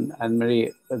question,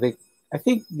 Anne-Marie. I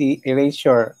think the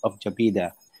erasure of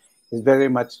Jabida is very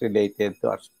much related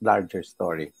to a larger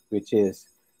story, which is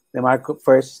the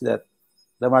Marcos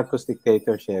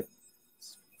dictatorship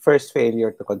first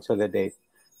failure to consolidate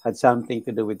had something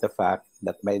to do with the fact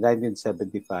that by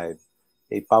 1975,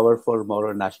 a powerful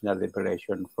Moro National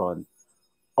Liberation Front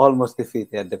almost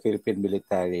defeated the Philippine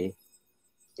military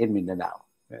in Mindanao.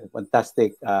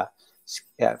 Fantastic.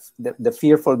 The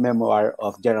fearful memoir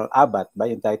of General Abat by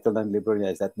entitled and Liberal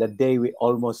is that the day we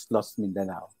almost lost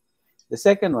Mindanao. The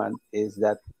second one is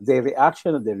that the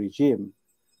reaction of the regime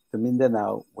to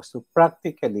Mindanao was to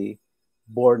practically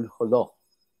burn Jolo.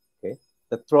 Okay?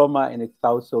 The trauma in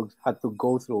Itausog had to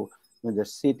go through when the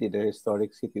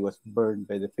historic city, was burned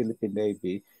by the Philippine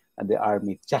Navy and the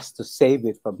army just to save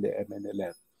it from the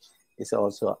MNLF. Is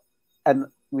also, and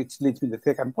which leads me to the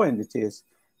second point, which is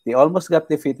they almost got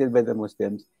defeated by the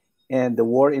Muslims, and the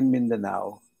war in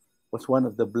Mindanao was one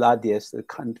of the bloodiest the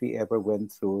country ever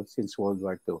went through since World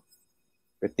War II.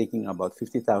 We're taking about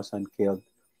 50,000 killed,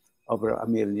 over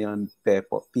 1 million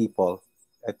people,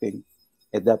 I think,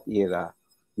 at that era,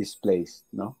 displaced.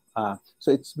 No,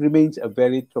 so it remains a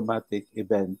very traumatic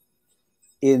event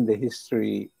in the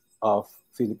history of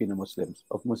Filipino Muslims,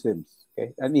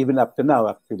 okay, and even up to now,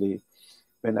 actually,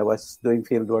 when I was doing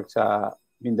fieldwork sa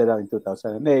Mindanao in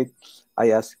 2008,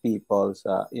 I asked people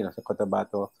sa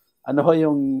Cotabato, ano ho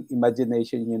yung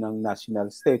imagination niyo ng national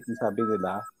state? And sabi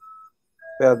nila,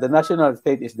 well, the national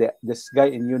state is this guy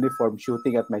in uniform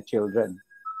shooting at my children.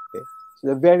 Okay? So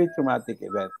a very traumatic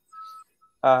event.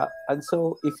 And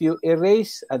so if you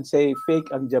erase and say fake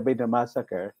ang Jabida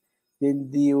massacre, then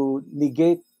you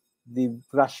negate the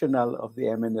rationale of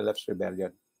the MNLF's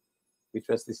rebellion, which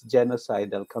was this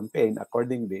genocidal campaign,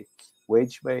 accordingly,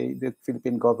 waged by the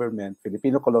Philippine government,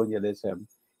 Filipino colonialism,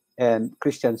 and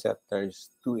Christian settlers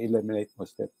to eliminate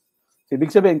Muslims. So,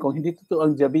 ibig sabihin, kung hindi totoo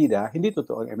ang Jabida, hindi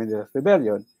totoo ang MNLF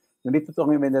rebellion. Hindi totoo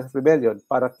ang MNLF rebellion,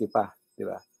 para kipa, di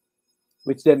ba?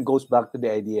 Which then goes back to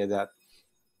the idea that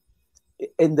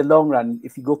in the long run,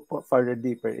 if you go further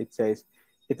deeper, it says,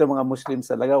 ito mga Muslims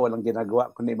talaga walang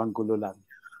ginagawa kundi gulo lang.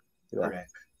 Diba?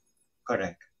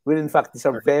 Correct. Well, in fact, these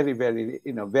are very, very,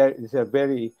 these are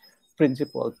very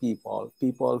principled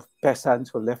people,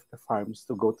 peasants who left the farms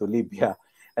to go to Libya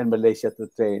and Malaysia to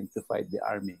train to fight the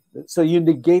army. So you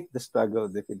negate the struggle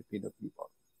of the Filipino people.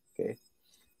 Okay.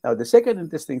 Now, the second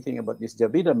interesting thing about this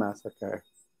Jabida massacre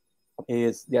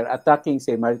is they're attacking,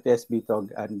 say, Marites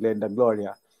Bitog and Glenda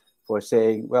Gloria for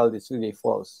saying, well, it's really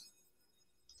false.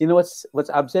 You know what's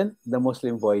absent? The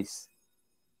Muslim voice.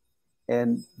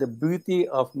 And the beauty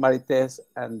of Marites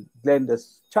and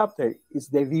Glenda's chapter is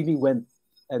they really went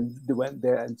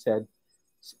there and said,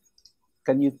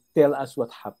 can you tell us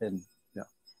what happened? No.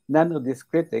 None of these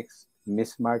critics,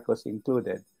 Miss Marcos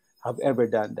included, have ever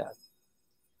done that.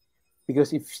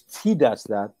 Because if he does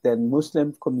that, then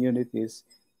Muslim communities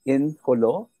in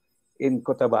Jolo, in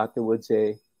Cotabato would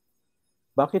say,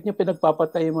 bakit niyo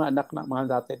pinagpapatay yung mga anak ng mga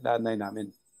dati nanay namin?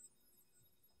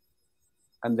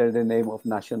 Under the name of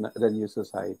the New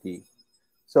Society.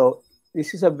 So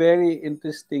this is a very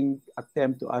interesting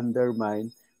attempt to undermine,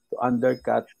 to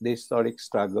undercut the historic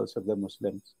struggles of the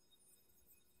Muslims.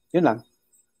 Yun lang.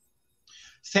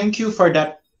 Thank you for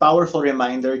that powerful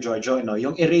reminder, Jojo.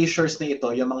 Yung erasures na ito,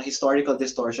 yung mga historical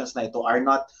distortions na ito are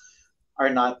not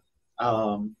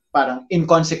parang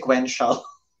inconsequential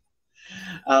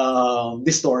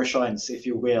distortions, if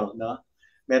you will. No?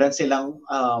 Meron silang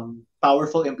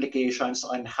powerful implications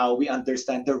on how we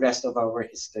understand the rest of our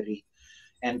history.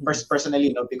 And personally,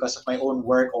 because of my own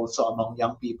work also among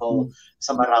young people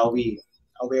sa Marawi,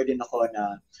 aware din ako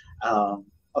na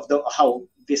of how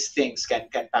these things can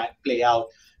play out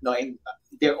in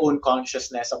their own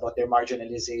consciousness about their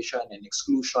marginalization and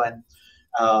exclusion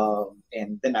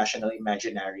and the national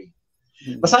imaginary.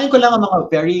 Basahin ko lang ang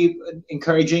mga very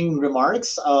encouraging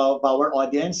remarks of our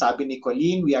audience. Sabi ni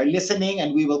Colleen, we are listening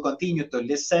and we will continue to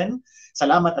listen.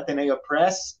 Salamat Ateneo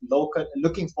Press.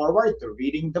 Looking forward to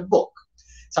reading the book.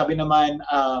 Sabi naman,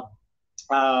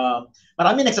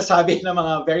 marami nagsasabi ng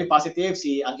mga very positive.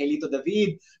 Si Angelito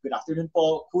David, good afternoon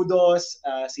po. Kudos.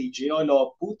 Si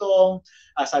Giolo Putong,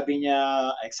 sabi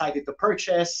niya, excited to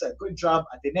purchase. Good job,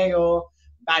 Ateneo.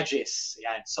 Badges.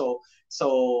 Yan.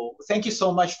 So thank you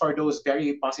so much for those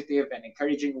very positive and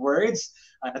encouraging words.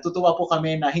 Natutuwa po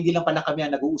kami na hindi lang pala kami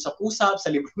ang nag-uusap-usap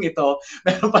sa librong ito.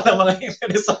 Meron pala mga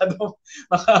interesadong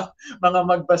mga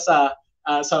magbasa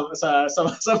sa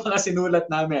mga sinulat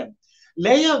namin.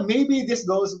 Leia, maybe this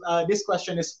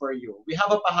question is for you. We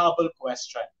have a pahabol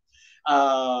question.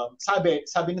 Sabi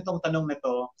nitong tanong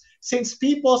nito, since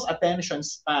people's attention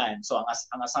span, so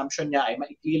ang assumption niya ay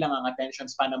maikli lang ang attention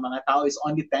span ng mga tao is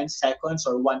only 10 seconds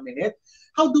or 1 minute,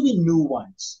 how do we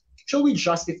nuance? Should we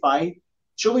justify?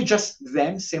 Should we just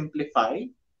then simplify?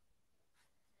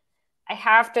 I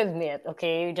have to admit,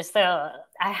 okay,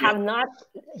 I have not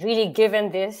really given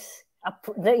this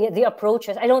the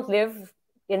approaches. I don't live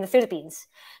in the Philippines,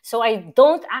 so I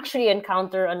don't actually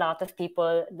encounter a lot of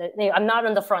people. I'm not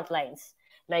on the front lines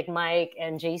like Mike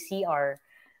and JC are.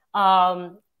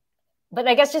 But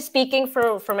I guess just speaking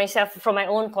for myself, from my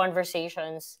own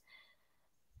conversations,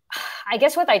 I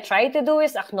guess what I try to do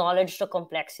is acknowledge the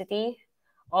complexity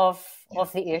of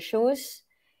the issues.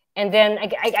 And then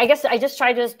I guess I just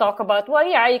try to talk about, well,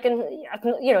 yeah, you can,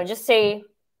 just say,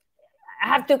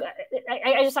 I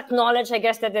just acknowledge, I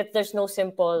guess, that there's no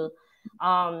simple,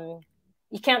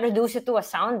 you can't reduce it to a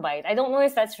soundbite. I don't know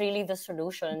if that's really the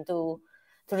solution to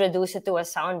reduce it to a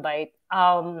soundbite.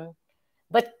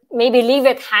 But maybe leave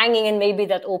it hanging, and maybe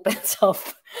that opens up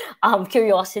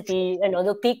curiosity,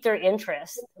 they'll pique their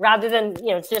interest rather than,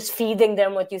 just feeding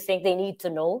them what you think they need to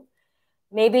know.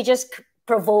 Maybe just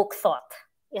provoke thought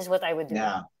is what I would do.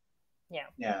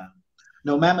 Yeah.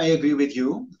 No, ma'am, I agree with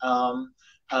you.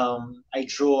 I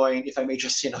joined, if I may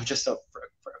just,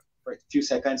 for a few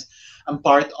seconds, I'm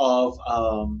part of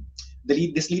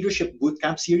this leadership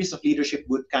bootcamp, series of leadership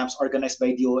bootcamps organized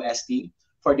by DOST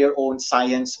for their own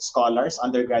science scholars,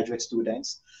 undergraduate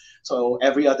students. So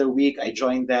every other week, I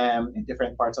join them in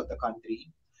different parts of the country.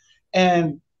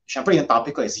 And syempre, yung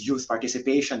topic ko is youth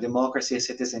participation, democracy,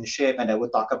 citizenship, and I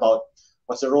would talk about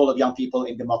what's the role of young people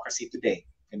in democracy today.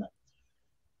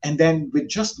 And then with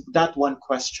just that one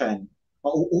question,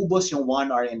 mauubos yung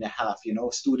 1.5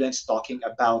 hours, students talking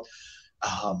about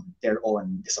their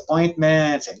own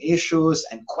disappointments and issues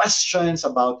and questions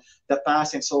about the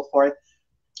past and so forth.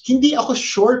 Hindi ako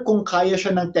sure kung kaya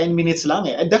siya ng 10 minutes lang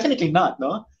eh. Definitely not,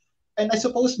 no? And I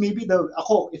suppose maybe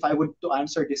if I would to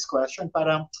answer this question,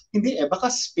 parang hindi eh,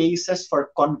 baka spaces for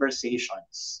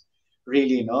conversations.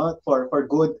 Really, no? For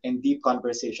good and deep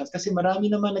conversations. Kasi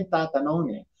marami naman nagtatanong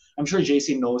eh. I'm sure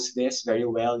JC knows this very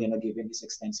well, given his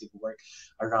extensive work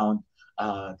around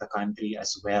the country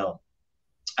as well.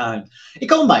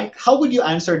 Ikaw, Mike, how would you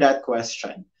answer that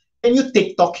question? Can you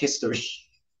TikTok history?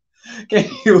 Can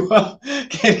you?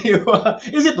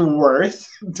 Is it worth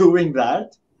doing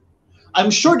that?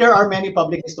 I'm sure there are many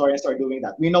public historians who are doing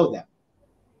that. We know them.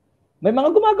 May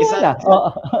mga gumagawa na.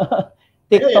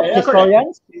 TikTok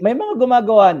historians, may mga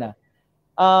gumagawa na.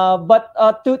 But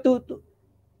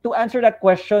to answer that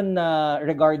question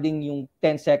regarding yung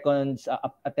 10 seconds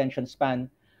attention span,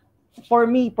 for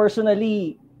me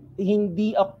personally,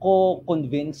 hindi ako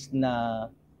convinced na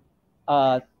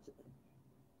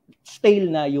stale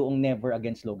na yung never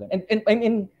again slogan. And I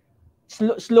mean,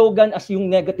 slogan as yung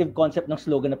negative concept ng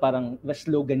slogan na parang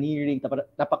sloganeering,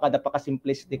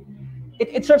 napaka-simplistic.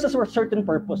 It serves as a certain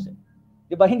purpose. Eh.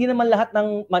 Diba? Hindi naman lahat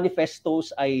ng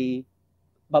manifestos ay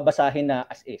babasahin na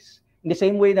as is. In the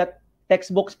same way that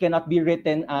textbooks cannot be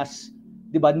written as,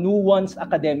 diba, nuanced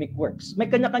academic works. May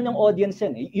kanya-kanyang audience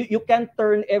yan. Eh. You can't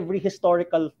turn every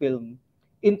historical film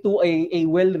into a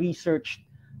well-researched,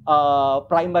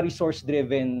 primary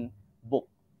source-driven book.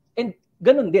 And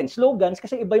ganun din, slogans,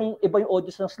 kasi iba yung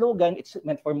audience ng slogan, it's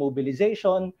meant for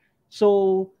mobilization.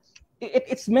 So,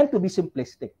 it's meant to be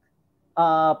simplistic.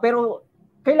 Pero,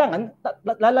 kailangan,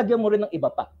 lalagyan mo rin ng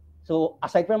iba pa. So,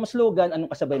 aside from slogan,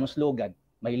 anong kasabay ng slogan?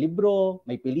 May libro,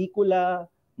 may pelikula,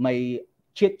 may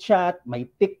chit-chat, may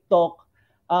TikTok.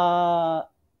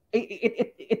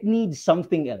 It needs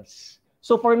something else.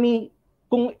 So, for me,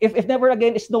 if never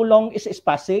again is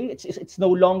passé, it's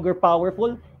no longer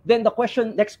powerful, then the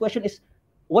next question is,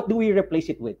 what do we replace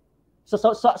it with? So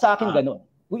sa akin ganun.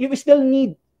 We still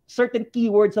need certain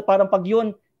keywords na parang pag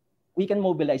yun, we can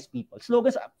mobilize people.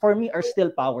 Slogans for me are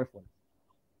still powerful.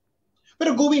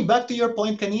 Pero going back to your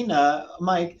point kanina,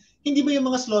 Mike, Hindi ba yung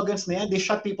mga slogans na yan, they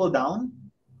shut people down?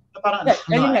 Na parang,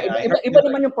 iba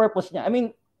naman yung purpose niya. I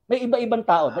mean, may iba-ibang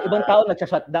tao. May ibang tao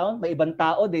nagsa-shutdown, may ibang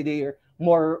tao they're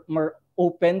more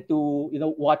open to, you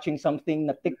know, watching something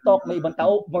na TikTok, may ibang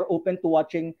tao more open to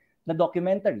watching na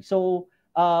documentary. So,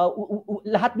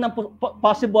 lahat ng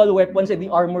possible weapons in the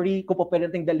armory, kung pa pwede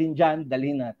nating dalhin dyan,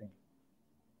 dalhin natin.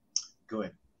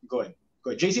 Good.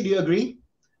 JC, do you agree?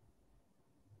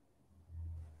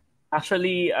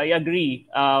 Actually, I agree.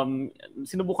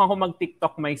 Sinubukan ko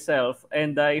mag-TikTok myself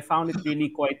and I found it really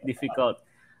quite difficult.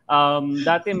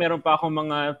 Dati meron pa akong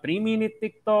mga 3-minute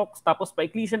TikToks, tapos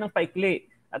paikli siya ng paikli.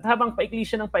 At habang paikli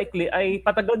siya ng paikli, ay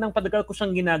patagal ko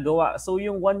siyang ginagawa. So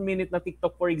yung 1 minute na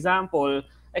TikTok, for example,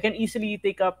 I can easily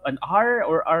take up an hour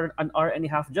or an hour and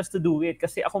a half just to do it.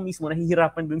 Kasi ako mismo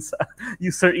nahihirapan dun sa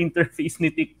user interface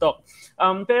ni TikTok.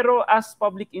 Pero as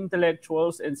public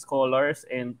intellectuals and scholars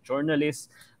and journalists,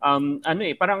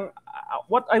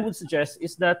 what I would suggest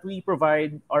is that we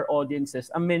provide our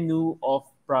audiences a menu of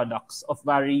products of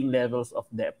varying levels of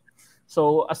depth.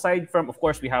 So aside from, of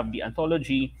course, we have the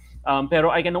anthology, pero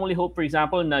I can only hope, for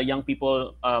example, na young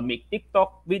people make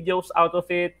TikTok videos out of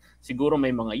it. Siguro may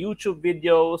mga YouTube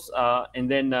videos, and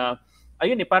then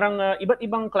parang iba't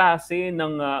ibang klase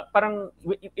ng parang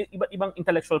iba't ibang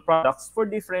intellectual products for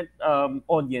different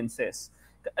audiences.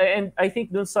 And I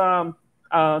think dun sa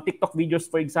TikTok videos,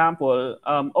 for example,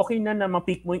 okay na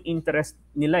ma-pick mo yung interest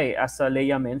nila as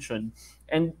Leia mentioned.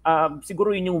 And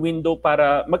siguro yun yung window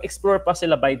para mag-explore pa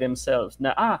sila by themselves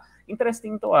na,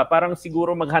 interesting to parang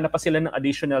siguro maghanap pa sila ng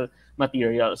additional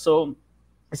material. So,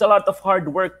 it's a lot of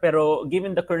hard work, pero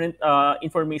given the current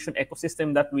information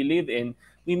ecosystem that we live in,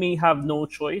 we may have no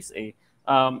choice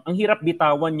ang hirap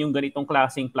bitawan yung ganitong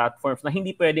klaseng platforms na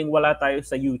hindi pwedeng wala tayo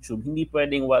sa YouTube, hindi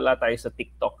pwedeng wala tayo sa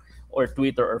TikTok or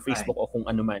Twitter or Facebook o kung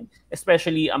ano man.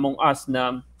 Especially among us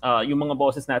na yung mga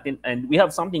bosses natin, and we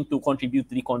have something to contribute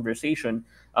to the conversation.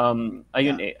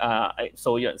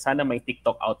 So yun, sana may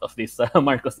TikTok out of this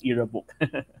Marcos era book.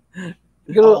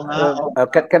 Siguro,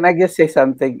 can I just say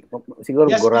something? Siguro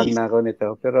yes, gurang please. na ako nito.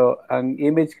 Pero ang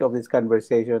image of this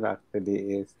conversation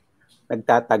actually is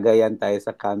nagtatagayan tayo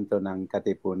sa kanto ng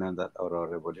Katipunan at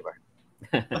Aurora Boulevard.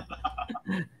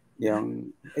 yung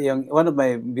one of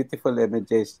my beautiful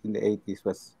images in the 80s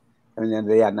was,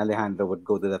 Rian Alejandro would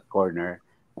go to that corner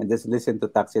and just listen to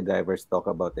taxi drivers talk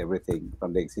about everything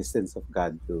from the existence of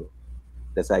God to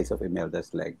the size of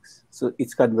Imelda's legs. So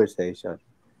it's conversation.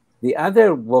 The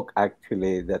other book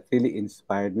actually that really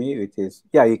inspired me, which is,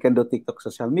 you can do TikTok,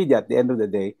 social media. At the end of the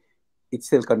day, it's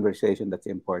still conversation that's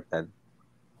important.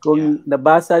 Kung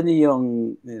nabasa niyo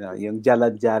yung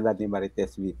Jalan-Jalan ni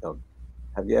Marites Vitog,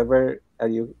 have you ever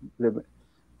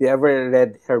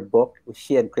read her book?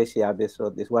 She and Chris Yabes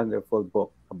wrote this wonderful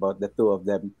book about the two of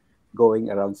them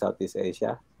going around Southeast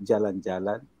Asia,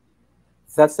 Jalan-Jalan.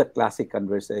 That's the classic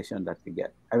conversation that we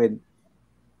get. I mean,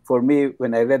 for me,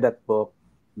 when I read that book,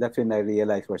 that's when I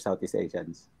realized we're Southeast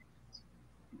Asians.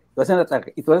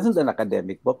 It wasn't an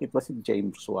academic book. It wasn't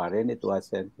James Warren. It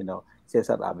wasn't,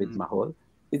 Cesar Abid Mahol.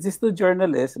 It's these two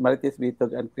journalists, Marites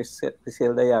Vitog and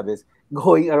Criselda Yabes,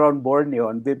 going around Borneo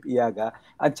and Bib Iaga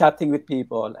and chatting with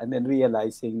people and then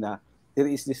realizing that there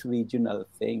is this regional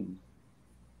thing.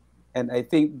 And I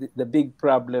think the big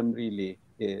problem really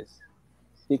is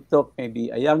TikTok may be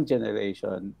a young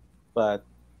generation, but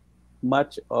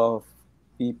much of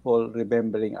people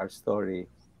remembering our story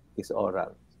is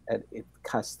oral. And it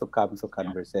has to come to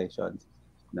conversations.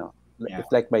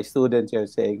 It's like my students are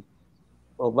saying,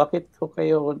 bakit ko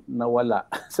kayo nawala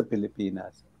sa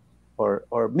Pilipinas?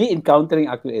 Or me encountering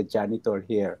actually a janitor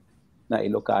here na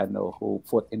Ilocano who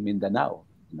fought in Mindanao.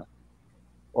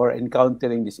 Or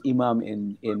encountering this imam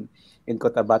in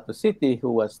Cotabato City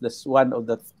who was one of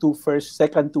the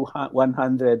second to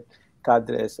 100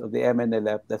 cadres of the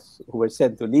MNLF who were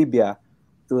sent to Libya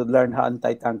to learn how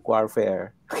anti-tank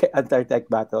warfare, anti-tank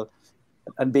battle,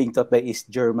 and being taught by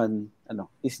East German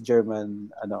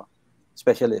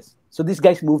specialists. So these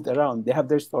guys moved around. They have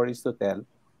their stories to tell.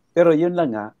 Pero yun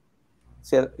lang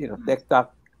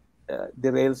TikTok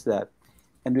derails that.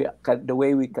 And the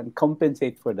way we can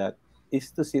compensate for that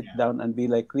is to sit down and be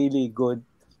like really good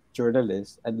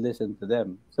journalists and listen to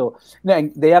them. So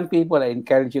the young people, I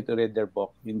encourage you to read their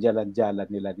book, yung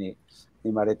Jalan-Jalan nila ni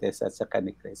Marites at sa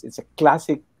ni Chris. It's a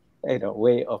classic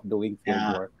way of doing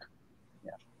field work.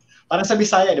 Yeah. Parang sa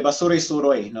Bisaya, di ba?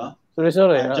 Suroy-suroy, no?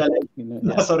 Suroy-suroy.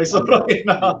 Suroy-suroy,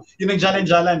 no? Yun ang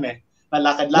Jalan-Jalan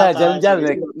Malakad-lakad.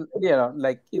 Yeah,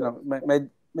 Jalan-Jalan.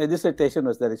 My dissertation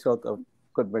was the result of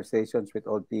conversations with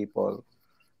old people,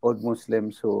 old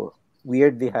Muslims who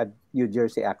weirdly had New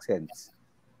Jersey accents.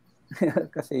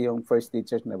 Kasi yung first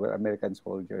teachers na were American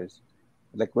soldiers.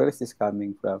 Like, where is this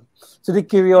coming from? So the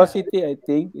curiosity, I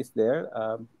think, is there.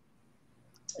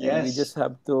 And we just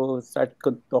have to start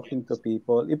talking to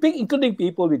people, including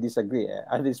people we disagree.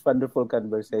 I had this wonderful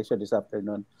conversation this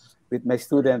afternoon with my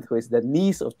student who is the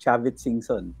niece of Chavit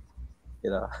Singson. You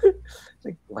know,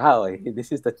 like, wow,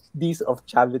 this is the niece of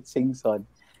Chavit Singson.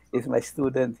 Is my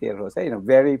student here who's, you know,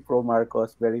 very pro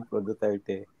Marcos, very pro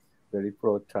Duterte, very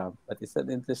pro Trump. But it's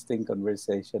an interesting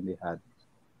conversation we had.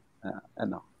 I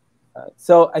know.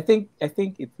 So I think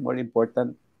it's more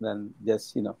important than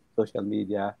just, you know, social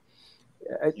media.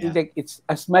 I think it's,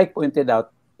 as Mike pointed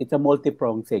out, it's a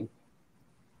multi-pronged thing.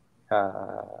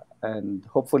 And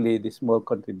hopefully this small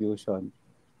contribution,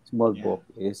 small book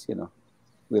is, you know,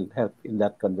 will help in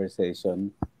that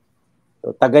conversation.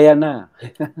 So Tagayan na.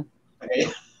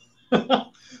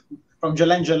 From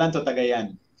Jalan to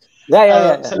Tagayan.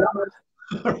 Yeah. Salamat.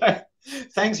 Right.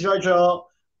 Thanks, Giorgio.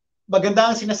 Maganda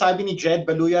ang sinasabi ni Jed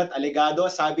Baluyat Alegado.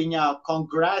 Sabi niya,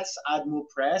 congrats Admu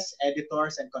Press,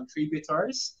 editors and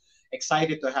contributors.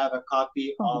 Excited to have a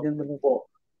copy of the book.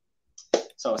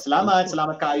 So, salamat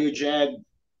kayo, Jed.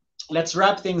 Let's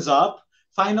wrap things up.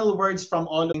 Final words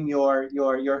from all of your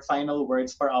final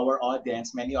words for our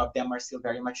audience. Many of them are still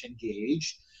very much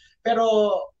engaged.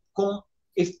 Pero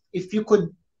if you could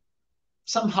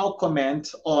somehow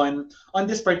comment on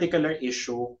this particular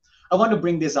issue, I want to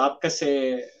bring this up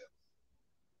kasi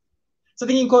sa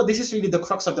tingin ko, this is really the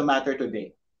crux of the matter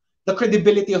today. The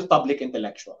credibility of public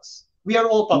intellectuals. We are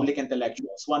all public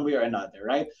intellectuals, one way or another,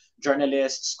 right?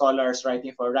 Journalists, scholars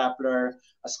writing for Rappler,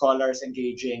 scholars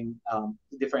engaging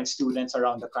different students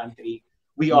around the country.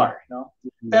 We are, no?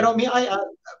 Pero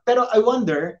I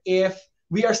wonder if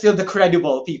we are still the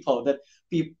credible people that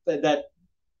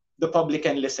the public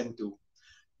can listen to.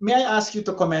 May I ask you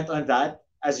to comment on that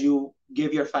as you give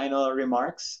your final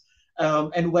remarks,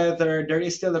 and whether there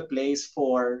is still a place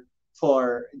for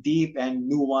deep and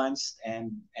nuanced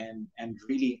and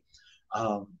really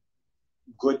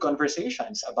good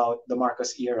conversations about the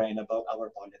Marcos era and about our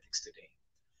politics today.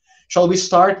 Shall we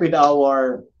start with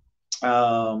our,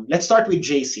 let's start with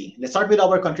JC. Let's start with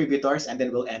our contributors and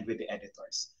then we'll end with the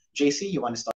editors. JC, you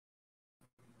want to start?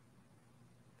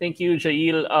 Thank you,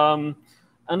 Jail. Ang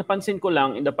napansin ko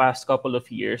lang in the past couple of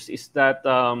years is that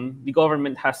the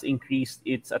government has increased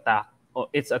its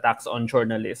attacks on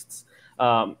journalists,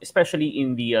 especially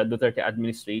in the Duterte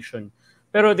administration.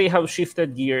 Pero they have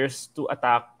shifted gears to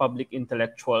attack public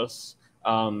intellectuals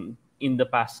in the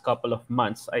past couple of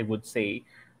months, I would say.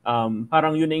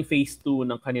 Parang yun na yung phase 2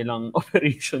 ng kanilang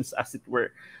operations, as it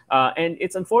were. And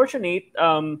it's unfortunate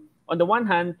on the one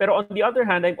hand, pero on the other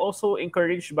hand, I'm also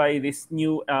encouraged by this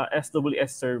new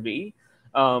SWS survey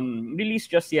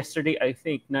released just yesterday, I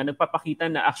think, na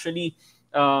nagpapakita na actually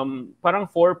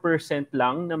parang 4%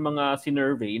 lang ng mga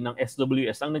sinurvey ng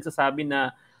SWS ang nagsasabi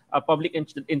na public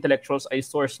intellectuals ay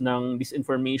source ng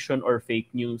disinformation or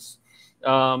fake news.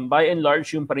 By and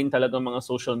large, yung pa rin talagang mga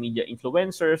social media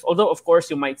influencers. Although, of course,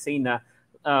 you might say na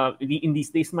in these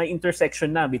days, may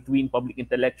intersection na between public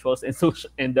intellectuals and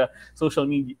social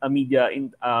media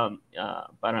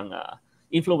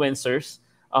influencers.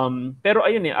 Pero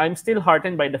ayun I'm still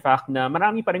heartened by the fact na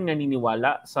marami pa rin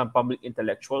naniniwala sa public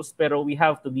intellectuals, pero we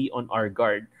have to be on our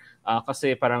guard.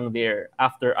 Kasi parang they're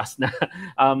after us na.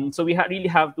 So we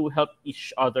really have to help each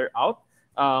other out.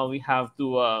 We have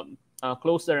to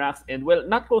close the ranks and, well,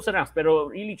 not close the ranks,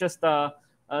 pero really just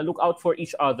look out for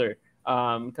each other.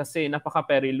 Kasi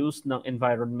napaka-perilous ng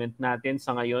environment natin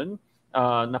sa ngayon.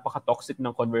 Napaka-toxic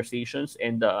ng conversations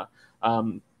and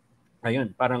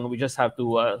ayun, parang we just have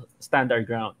to stand our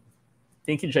ground.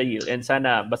 Thank you, Jail. And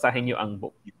sana basahin niyo ang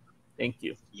book. Thank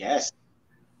you. Yes.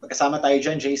 Magkasama tayo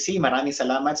dyan, JC. Maraming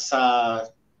salamat sa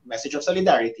message of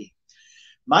solidarity.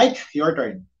 Mike, your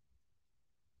turn.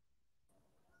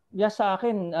 Yeah, sa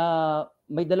akin,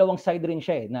 may dalawang side rin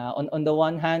siya na on the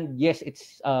one hand, yes,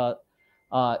 it's a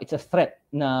threat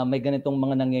na may ganitong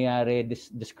mga nangyayari,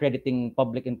 discrediting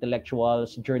public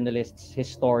intellectuals, journalists,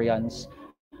 historians.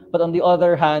 But on the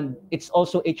other hand, it's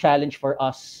also a challenge for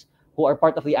us who are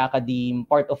part of the academe,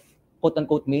 part of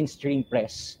quote-unquote mainstream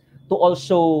press, to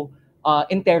also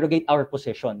interrogate our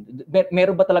position.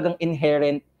 Meron ba talagang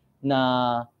inherent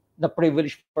na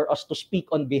privilege for us to speak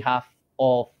on behalf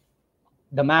of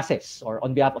the masses or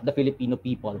on behalf of the Filipino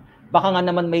people? Baka nga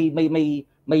naman may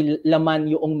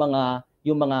laman yung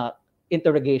mga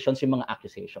interrogations, yung mga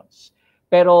accusations.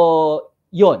 Pero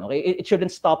yun, okay, it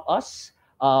shouldn't stop us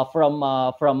from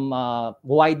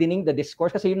widening the discourse,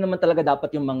 kasi yun naman talaga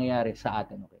dapat yung mangyayari sa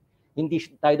atin. Okay? Hindi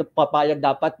tayo papayag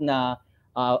dapat na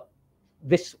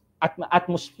this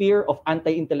atmosphere of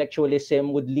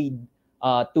anti-intellectualism would lead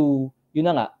to, yun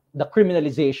na nga, the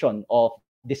criminalization of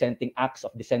dissenting acts,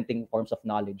 of dissenting forms of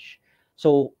knowledge.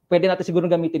 So, pwede natin siguro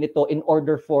gamitin ito in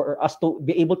order for us to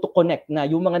be able to connect na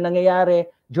yung mga nangyayari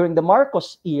during the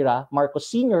Marcos era, Marcos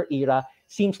Sr. era,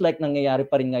 seems like nangyayari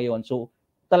pa rin ngayon. So,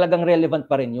 talagang relevant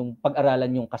pa rin yung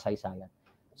pag-aralan yung kasaysayan.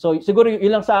 So, siguro yun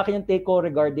lang sa akin yung take ko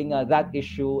regarding that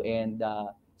issue, and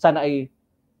sana ay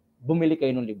bumili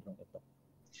kayo ng librong ito.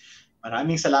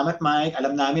 Maraming salamat, Mike.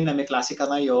 Alam namin na may klase ka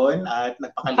ngayon at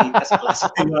nagpaka-late ka sa klase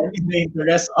ngayon in the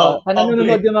interest of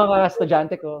nanonood yung mga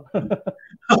estudyante ko.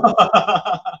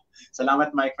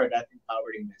 Salamat, Mike, for that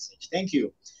empowering message. Thank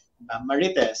you.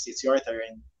 Marites, it's your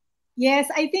turn. Yes,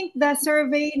 I think the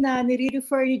survey na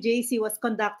nire-refer ni JC was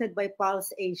conducted by Pulse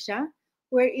Asia,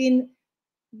 wherein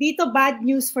dito bad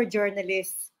news for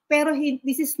journalists. Pero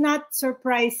this is not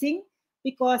surprising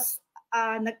because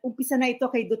nag-umpisa na ito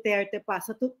kay Duterte pa.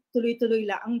 So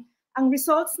tuloy-tuloy lang. Ang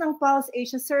results ng Pulse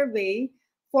Asia survey,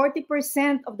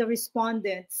 40% of the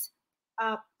respondents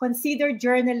consider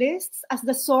journalists as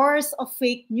the source of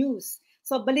fake news.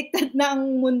 So baliktad na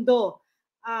ang mundo.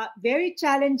 Very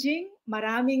challenging,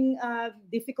 maraming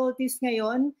difficulties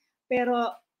ngayon,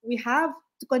 pero we have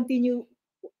to continue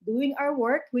doing our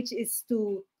work, which is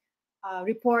to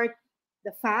report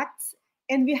the facts.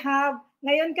 And we have,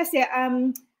 ngayon kasi,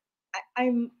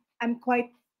 I'm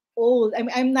quite old.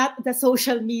 I'm not the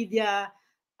social media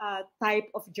type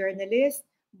of journalist,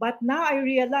 but now I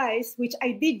realize, which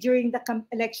I did during the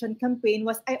election campaign,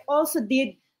 was I also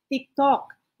did TikTok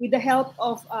with the help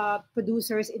of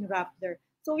producers in Rappler.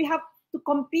 So we have to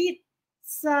compete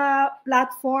sa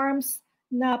platforms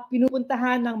na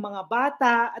pinupuntahan ng mga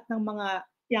bata at ng mga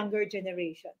younger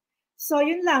generation. So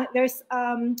yun lang. There's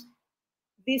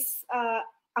this.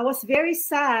 I was very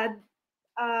sad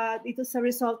dito sa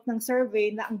result ng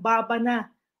survey na ang baba na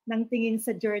ng tingin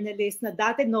sa journalist na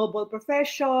dati noble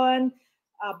profession,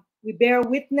 we bear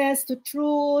witness to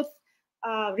truth,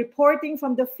 reporting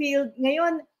from the field.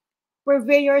 Ngayon,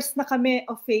 purveyors na kami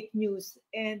of fake news.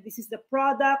 And this is the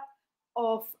product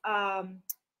of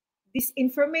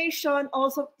disinformation,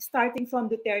 also starting from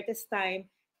Duterte's time.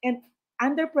 And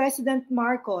under President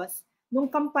Marcos, nung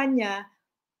kampanya,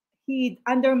 he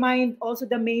undermined also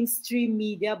the mainstream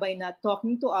media by not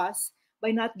talking to us,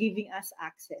 by not giving us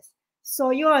access. So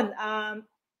yun,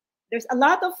 there's a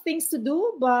lot of things to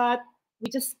do, but we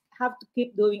just have to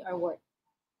keep doing our work.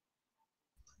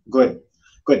 Good.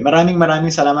 Good. Maraming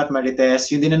salamat,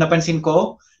 Marites. Yun din na napansin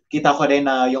ko, kita ko rin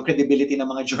na yung credibility ng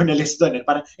mga journalists doon.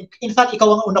 Parang, in fact, ikaw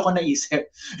ang una ko naisip.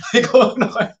 ikaw ang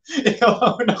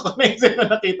una ko naisip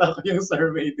na nakita ko yung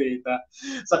survey data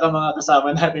sa mga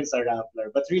kasama natin sa Rappler.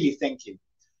 But really, thank you.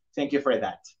 Thank you for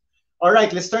that. All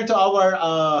right, let's turn to our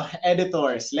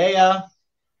editors. Leia,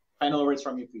 final words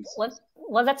from you, please.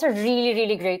 Well, that's a really,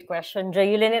 really great question,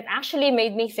 Jail, and it actually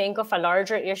made me think of a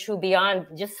larger issue beyond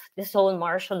just this whole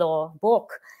martial law book.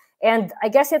 And I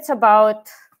guess it's about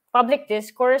public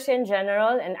discourse in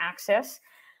general and access.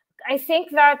 I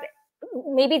think that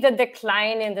maybe the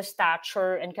decline in the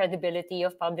stature and credibility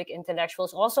of public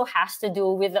intellectuals also has to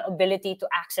do with the ability to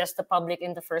access the public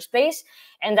in the first place.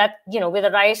 And that, with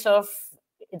the rise of,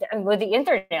 with the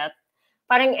internet,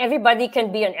 parang everybody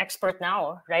can be an expert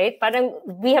now, right? Parang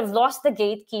we have lost the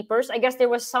gatekeepers. I guess there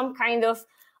was some kind of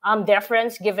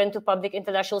deference given to public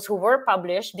intellectuals who were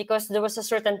published because there was a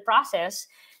certain process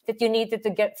that you needed to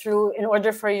get through in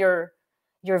order for your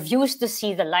views to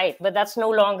see the light. But that's no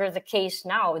longer the case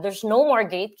now. There's no more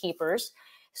gatekeepers.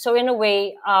 So in a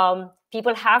way,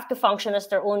 people have to function as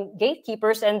their own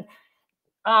gatekeepers, and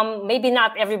maybe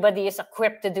not everybody is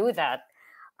equipped to do that.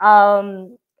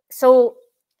 So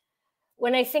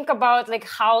when I think about like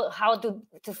how to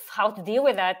deal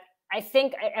with that, I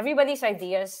think everybody's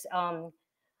ideas,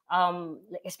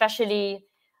 especially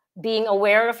being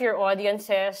aware of your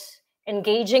audiences,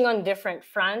 engaging on different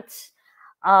fronts,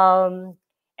 and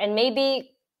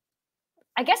maybe,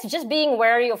 I guess, just being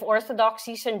wary of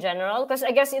orthodoxies in general, because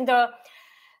I guess in the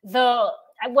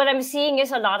what I'm seeing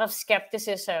is a lot of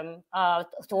skepticism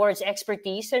towards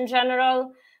expertise in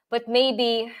general, but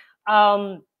maybe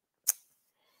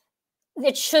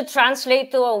it should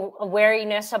translate to a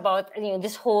wariness about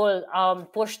this whole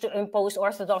push to impose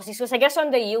orthodoxies. Because I guess on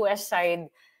the US side,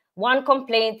 one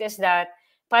complaint is that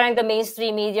parang the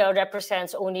mainstream media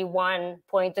represents only one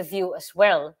point of view as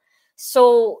well.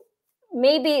 So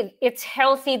maybe it's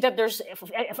healthy that there's,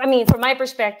 I mean, from my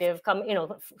perspective,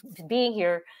 being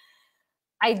here,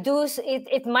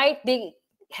 it might be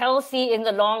healthy in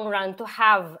the long run to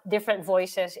have different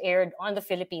voices aired on the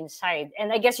Philippine side.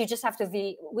 And I guess we just have to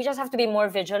be more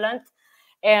vigilant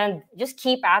and just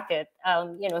keep at it.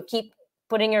 Keep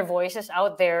putting your voices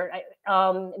out there,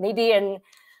 maybe in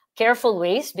careful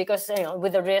ways, because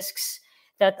with the risks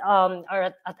that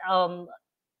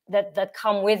that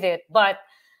come with it. But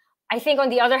I think on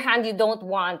the other hand, you don't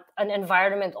want an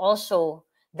environment also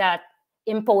that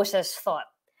imposes thought,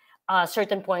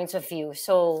 certain points of view.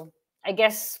 So I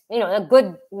guess a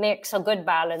good mix, a good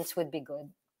balance would be good.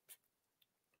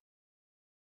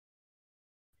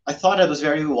 I thought it was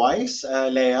very wise,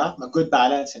 Leia. A good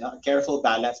balance, a careful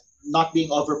balance, not being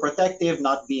overprotective,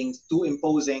 not being too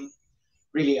imposing.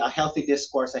 Really, a healthy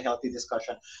discourse, a healthy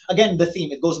discussion. Again, the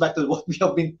theme, it goes back to what we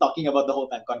have been talking about the whole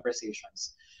time,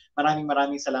 conversations.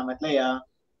 Maraming salamat, Leia.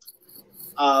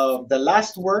 The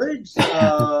last words,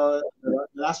 the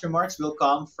last remarks will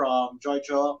come from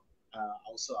Jojo,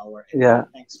 also our editor. Yeah.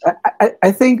 Thanks.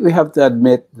 I think we have to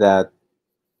admit that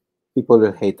people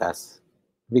will hate us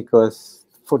because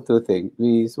for two things.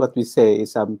 What we say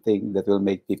is something that will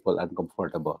make people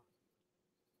uncomfortable.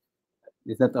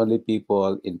 It's not only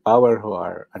people in power who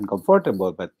are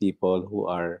uncomfortable, but people who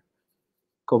are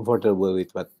comfortable with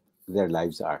what their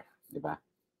lives are. Diba?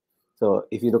 So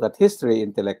if you look at history,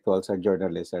 intellectuals or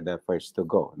journalists are the first to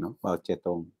go. No? Mao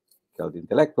Zedong killed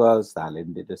intellectuals,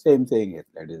 Stalin did the same thing,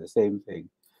 Hitler did the same thing.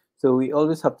 So we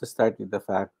always have to start with the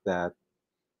fact that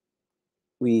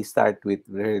we start with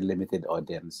very limited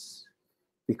audience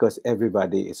because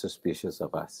everybody is suspicious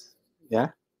of us. Yeah?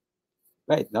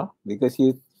 Right, no? Because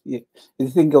you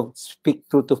think of speak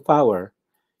truth to power.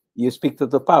 You speak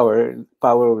truth to power,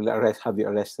 power will have you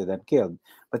arrested and killed.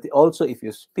 But also, if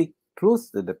you speak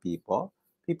truth to the people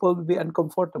will be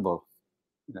uncomfortable,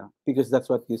 because that's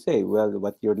what you say. Well,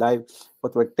 what we're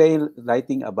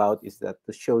writing about is that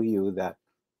to show you that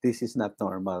this is not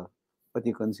normal. What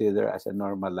you consider as a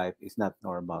normal life is not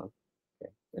normal.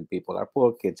 Okay? When people are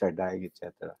poor, kids are dying,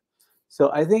 etc.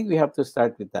 So I think we have to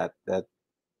start with that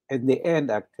in the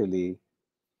end, actually,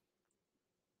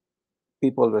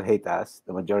 people will hate us,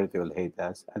 the majority will hate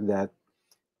us, and that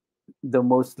the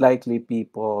most likely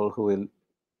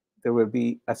there will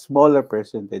be a smaller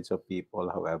percentage of people,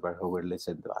 however, who will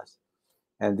listen to us.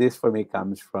 And this for me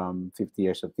comes from 50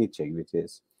 years of teaching, which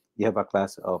is you have a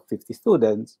class of 50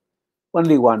 students,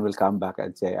 only one will come back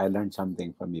and say, I learned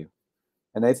something from you.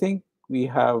 And I think we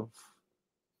can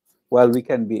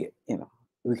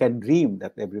we can dream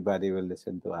that everybody will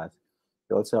listen to us.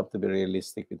 We also have to be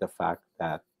realistic with the fact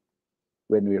that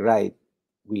when we write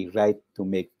to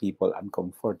make people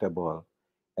uncomfortable.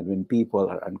 And when people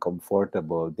are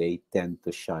uncomfortable, they tend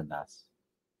to shun us.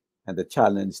 And the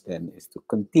challenge then is to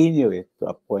continue it to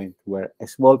a point where a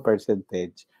small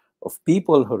percentage of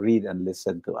people who read and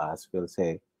listen to us will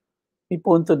say, may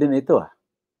punto din ito ah.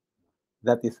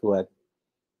 That is what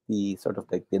the sort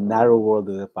of like the narrow world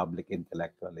of the public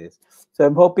intellectual is. So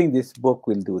I'm hoping this book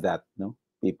will do that. No,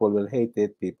 people will hate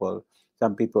it.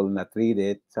 Some people will not read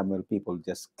it. People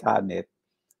just scan it.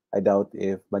 I doubt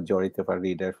if majority of our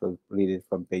readers will read it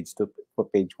from page 1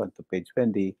 to page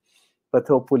 20, but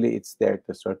hopefully it's there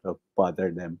to sort of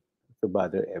bother them, to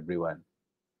bother everyone.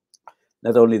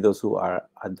 Not only those who are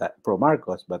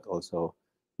pro-Marcos, but also,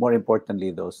 more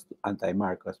importantly, those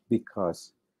anti-Marcos,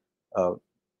 because of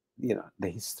the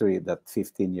history, that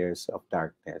 15 years of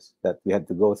darkness that we had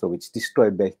to go through, which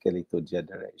destroyed basically 2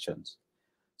 generations.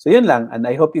 So yun lang, and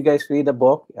I hope you guys read the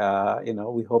book.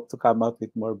 We hope to come out with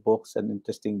more books and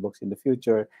interesting books in the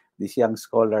future. These young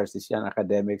scholars, these young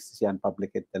academics, these young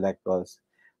public intellectuals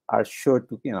are sure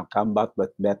to, come back with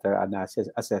better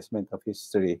assessment of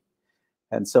history.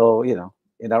 And so,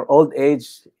 in our old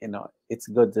age, it's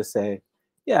good to say,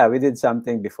 yeah, we did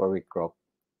something before we croak.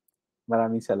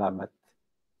 Maraming salamat.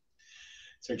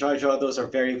 Sir Jojo, those are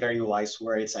very, very wise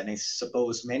words, and I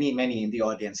suppose many in the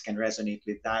audience can resonate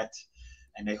with that.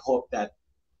 And I hope that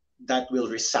will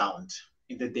resound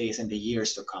in the days and the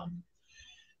years to come.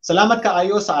 Salamat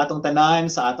kaayo sa atong tanan,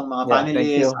 sa atong mga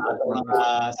panelists,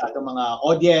 sa atong mga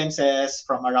audiences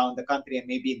from around the country and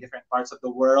maybe in different parts of the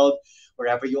world,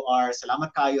 wherever you are.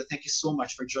 Salamat kaayo. Thank you so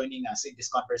much for joining us in this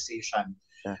conversation.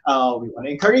 We want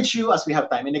to encourage you, as we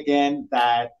have time and again,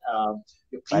 that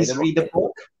you please read the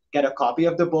book, get a copy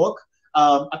of the book.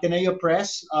 Ateneo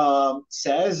Press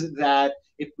says that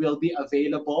it will be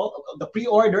available. The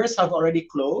pre-orders have already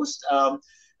closed.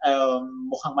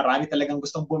 Mukhang marami talagang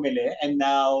gustong bumili, and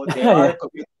now they are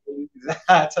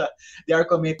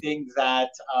committing that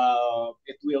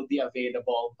it will be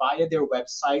available via their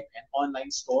website and online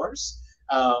stores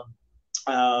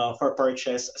for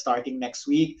purchase starting next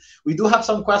week. We do have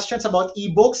some questions about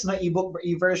ebooks, ebook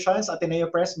versions. Ateneo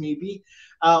Press maybe.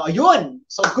 Ayun.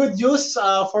 So good news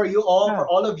for you all, for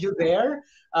all of you there.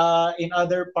 in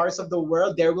other parts of the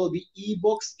world, there will be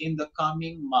ebooks in the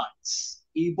coming months.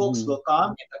 Ebooks will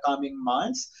come in the coming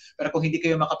months. Pero kung hindi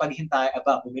kayo makapaghintay,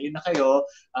 bumili na kayo,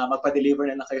 magpa-deliver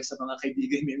na lang kayo sa mga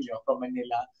kaibigan ninyo from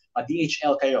Manila,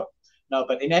 DHL kayo. No,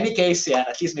 but in any case, yeah,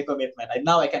 at least may commitment. And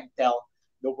now I can tell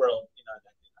the world, that,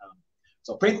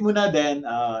 so print muna, then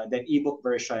ebook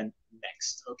version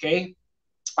next. Okay.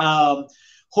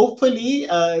 Hopefully,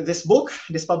 this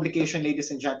publication,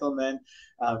 ladies and gentlemen,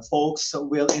 folks,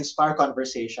 will inspire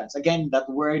conversations. Again, that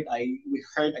word we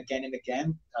heard again and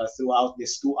again throughout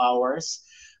these 2 hours.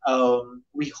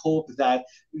 We hope that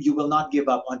you will not give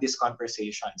up on these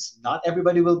conversations. Not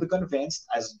everybody will be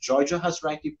convinced, as Giorgio has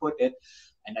rightly put it,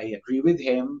 and I agree with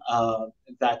him,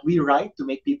 that we write to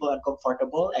make people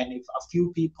uncomfortable. And if a few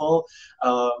people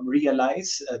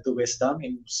realize the wisdom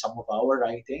in some of our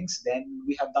writings, then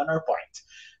we have done our part,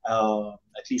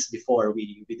 at least before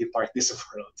we depart this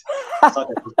world.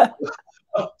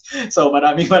 So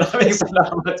maraming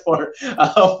salamat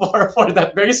for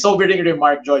that very sobering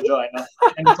remark, Giorgio,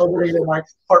 and sobering remark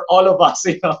for all of us,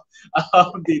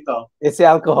 dito. It's the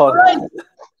alcohol. Right.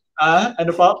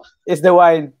 Ano po? It's the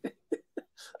wine.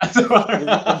 It's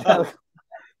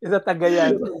a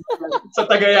Tagayan. So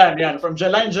Tagayan, yeah. From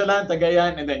Jalan,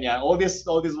 Tagayan, and then all these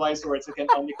wise words that can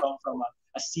only come from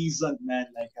a seasoned man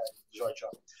like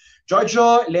Giorgio.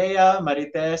 Giorgio, Leia,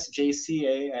 Marites,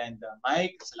 JC, and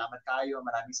Mike, salamat kayo.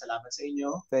 Maraming salamat sa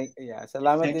inyo.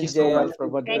 Salamat din, JL,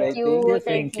 for moderating.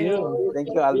 Thank you.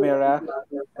 Thank you, Almira.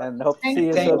 And hope to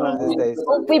see you soon on these days.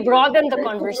 Hope we broaden the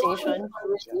conversation.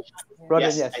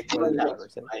 Yes. I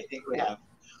think we have.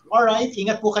 Alright,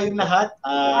 ingat po kayong lahat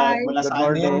mula sa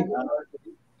amin.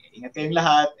 Ingat kayong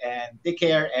lahat and take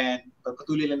care and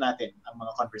pagpatuloy lang natin ang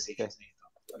mga conversations na ito.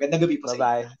 Magandang gabi po sa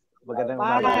inyo. Magandang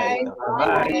umaga.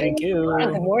 Bye. Thank you.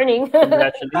 And good morning.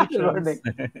 Congratulations.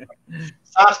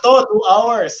 Sakto, 2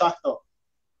 hours. Sakto.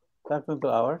 Sakto 2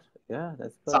 hours? Yeah,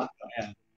 that's good. Sakto, yeah.